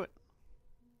passes through it.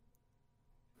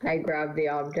 I grab the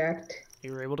object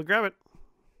You were able to grab it.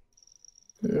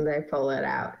 and I pull it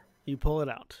out. You pull it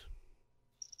out.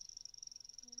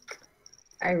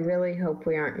 I really hope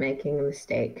we aren't making a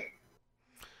mistake.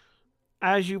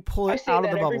 As you pull I it say out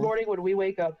of that the every bubble, morning when we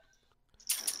wake up.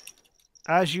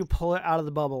 as you pull it out of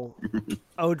the bubble,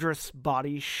 Odrith's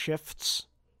body shifts.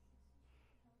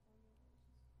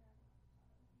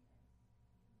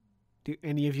 Do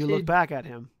any of you look back at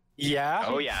him? yeah.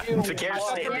 Oh yeah, Ew. Fakir's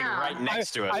standing Yeah. right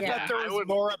next to I it. thought there I was would-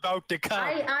 more about to come.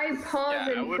 I pause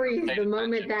Yeah, I and wouldn't freeze pay the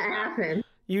moment attention that to that. happened.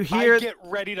 You I hear get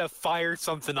ready to fire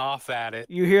something off at it.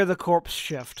 you hear the corpse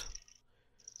shift.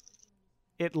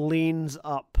 It leans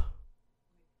up.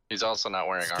 He's also not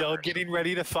wearing Still armor. getting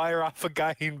ready to fire off a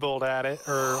guiding bolt at it,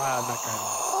 or not guiding.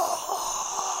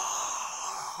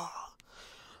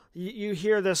 You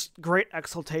hear this great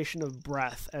exhaltation of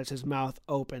breath as his mouth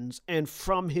opens, and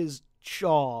from his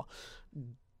jaw,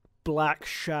 black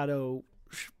shadow,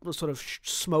 sort of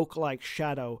smoke-like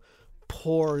shadow,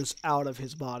 pours out of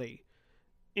his body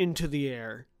into the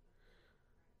air,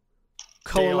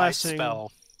 Daylight coalescing.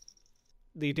 spell.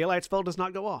 The daylight spell does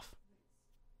not go off.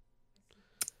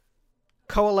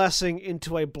 Coalescing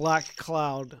into a black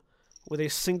cloud with a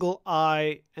single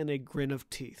eye and a grin of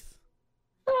teeth.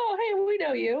 Oh, hey, we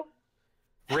know you.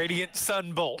 Radiant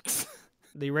sun bolts.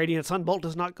 The radiant sunbolt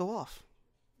does not go off.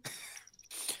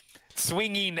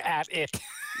 Swinging at it.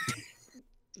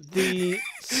 The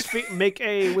Make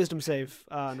a wisdom save,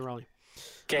 Nerali.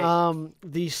 Okay.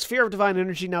 The sphere of divine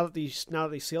energy, now that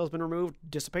the seal has been removed,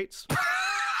 dissipates.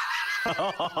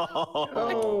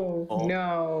 Oh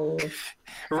no!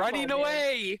 Running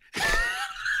away.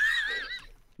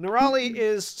 Nerali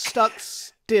is stuck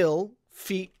still,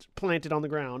 feet planted on the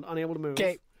ground, unable to move.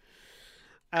 Okay.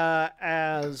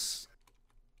 As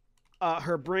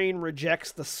her brain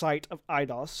rejects the sight of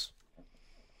Eidos.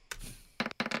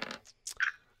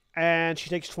 And she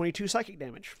takes 22 psychic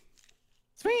damage.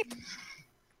 Sweet.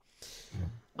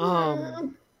 I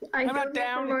I'm don't not know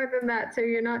down. more than that, so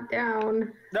you're not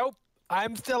down. Nope.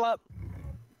 I'm still up.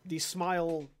 The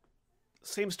smile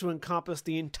seems to encompass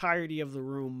the entirety of the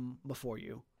room before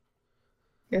you.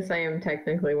 Yes, I am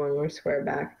technically one more square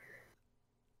back.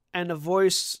 And a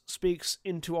voice speaks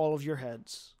into all of your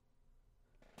heads.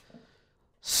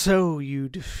 So you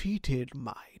defeated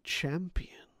my champion.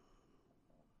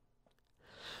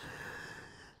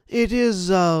 It is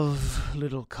of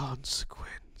little consequence.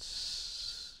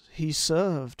 He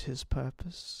served his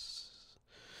purpose,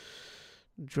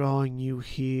 drawing you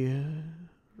here,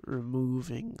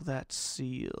 removing that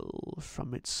seal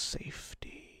from its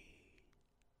safety.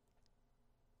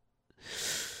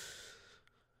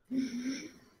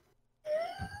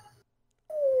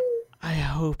 I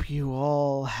hope you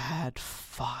all had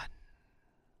fun.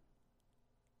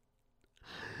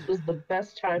 This was the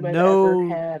best time I've No. ever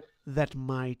had. That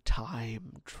my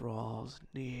time draws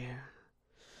near.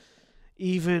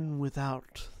 Even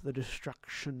without the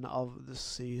destruction of the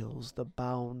seals, the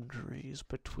boundaries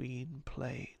between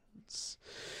planes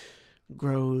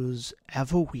grows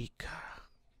ever weaker,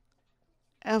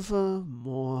 ever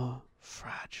more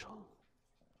fragile.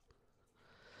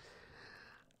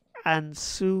 And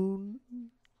soon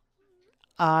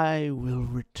I will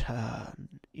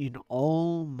return in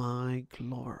all my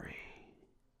glory.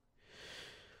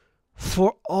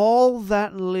 For all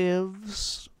that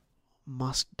lives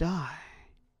must die,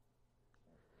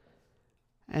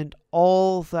 and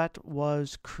all that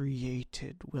was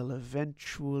created will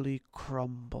eventually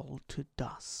crumble to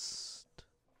dust.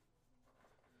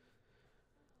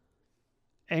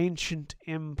 Ancient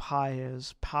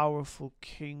empires, powerful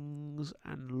kings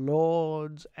and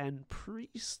lords and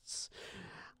priests,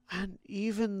 and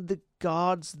even the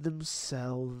gods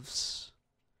themselves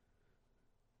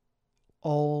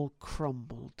all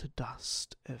crumble to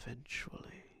dust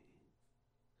eventually.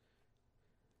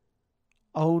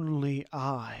 Only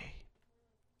I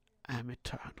am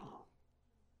eternal.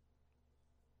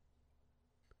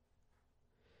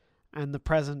 And the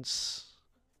presence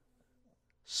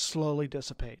slowly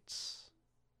dissipates,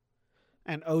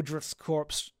 and Odrith's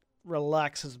corpse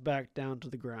relaxes back down to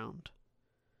the ground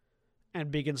and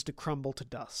begins to crumble to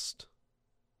dust.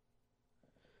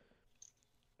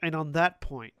 And on that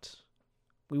point,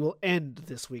 we will end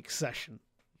this week's session.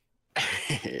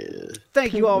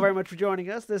 Thank you all very much for joining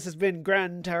us. This has been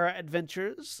Gran Terra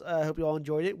Adventures. I hope you all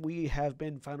enjoyed it. We have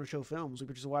been Final Show Films. We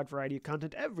produce a wide variety of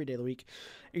content every day of the week.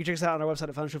 You can check us out on our website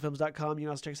at finalshowfilms.com. You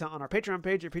can also check us out on our Patreon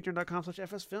page at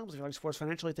patreon.com/fsfilms. If you like to support us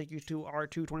financially, thank you to our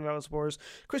two $25 supporters,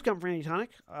 Chris Comfrey and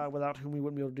Tonic, without whom we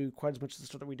wouldn't be able to do quite as much of the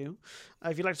stuff that we do.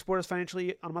 If you'd like to support us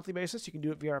financially on a monthly basis, you can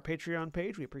do it via our Patreon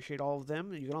page. We appreciate all of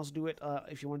them. You can also do it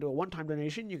if you want to do a one-time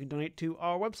donation. You can donate to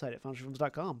our website at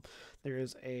finalshowfilms.com. There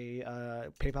is a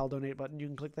PayPal donate button. You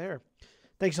can click there.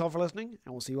 Thanks all for listening,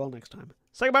 and we'll see you all next time.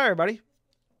 Say goodbye, everybody.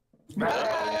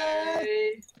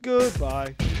 Bye.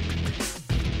 Goodbye.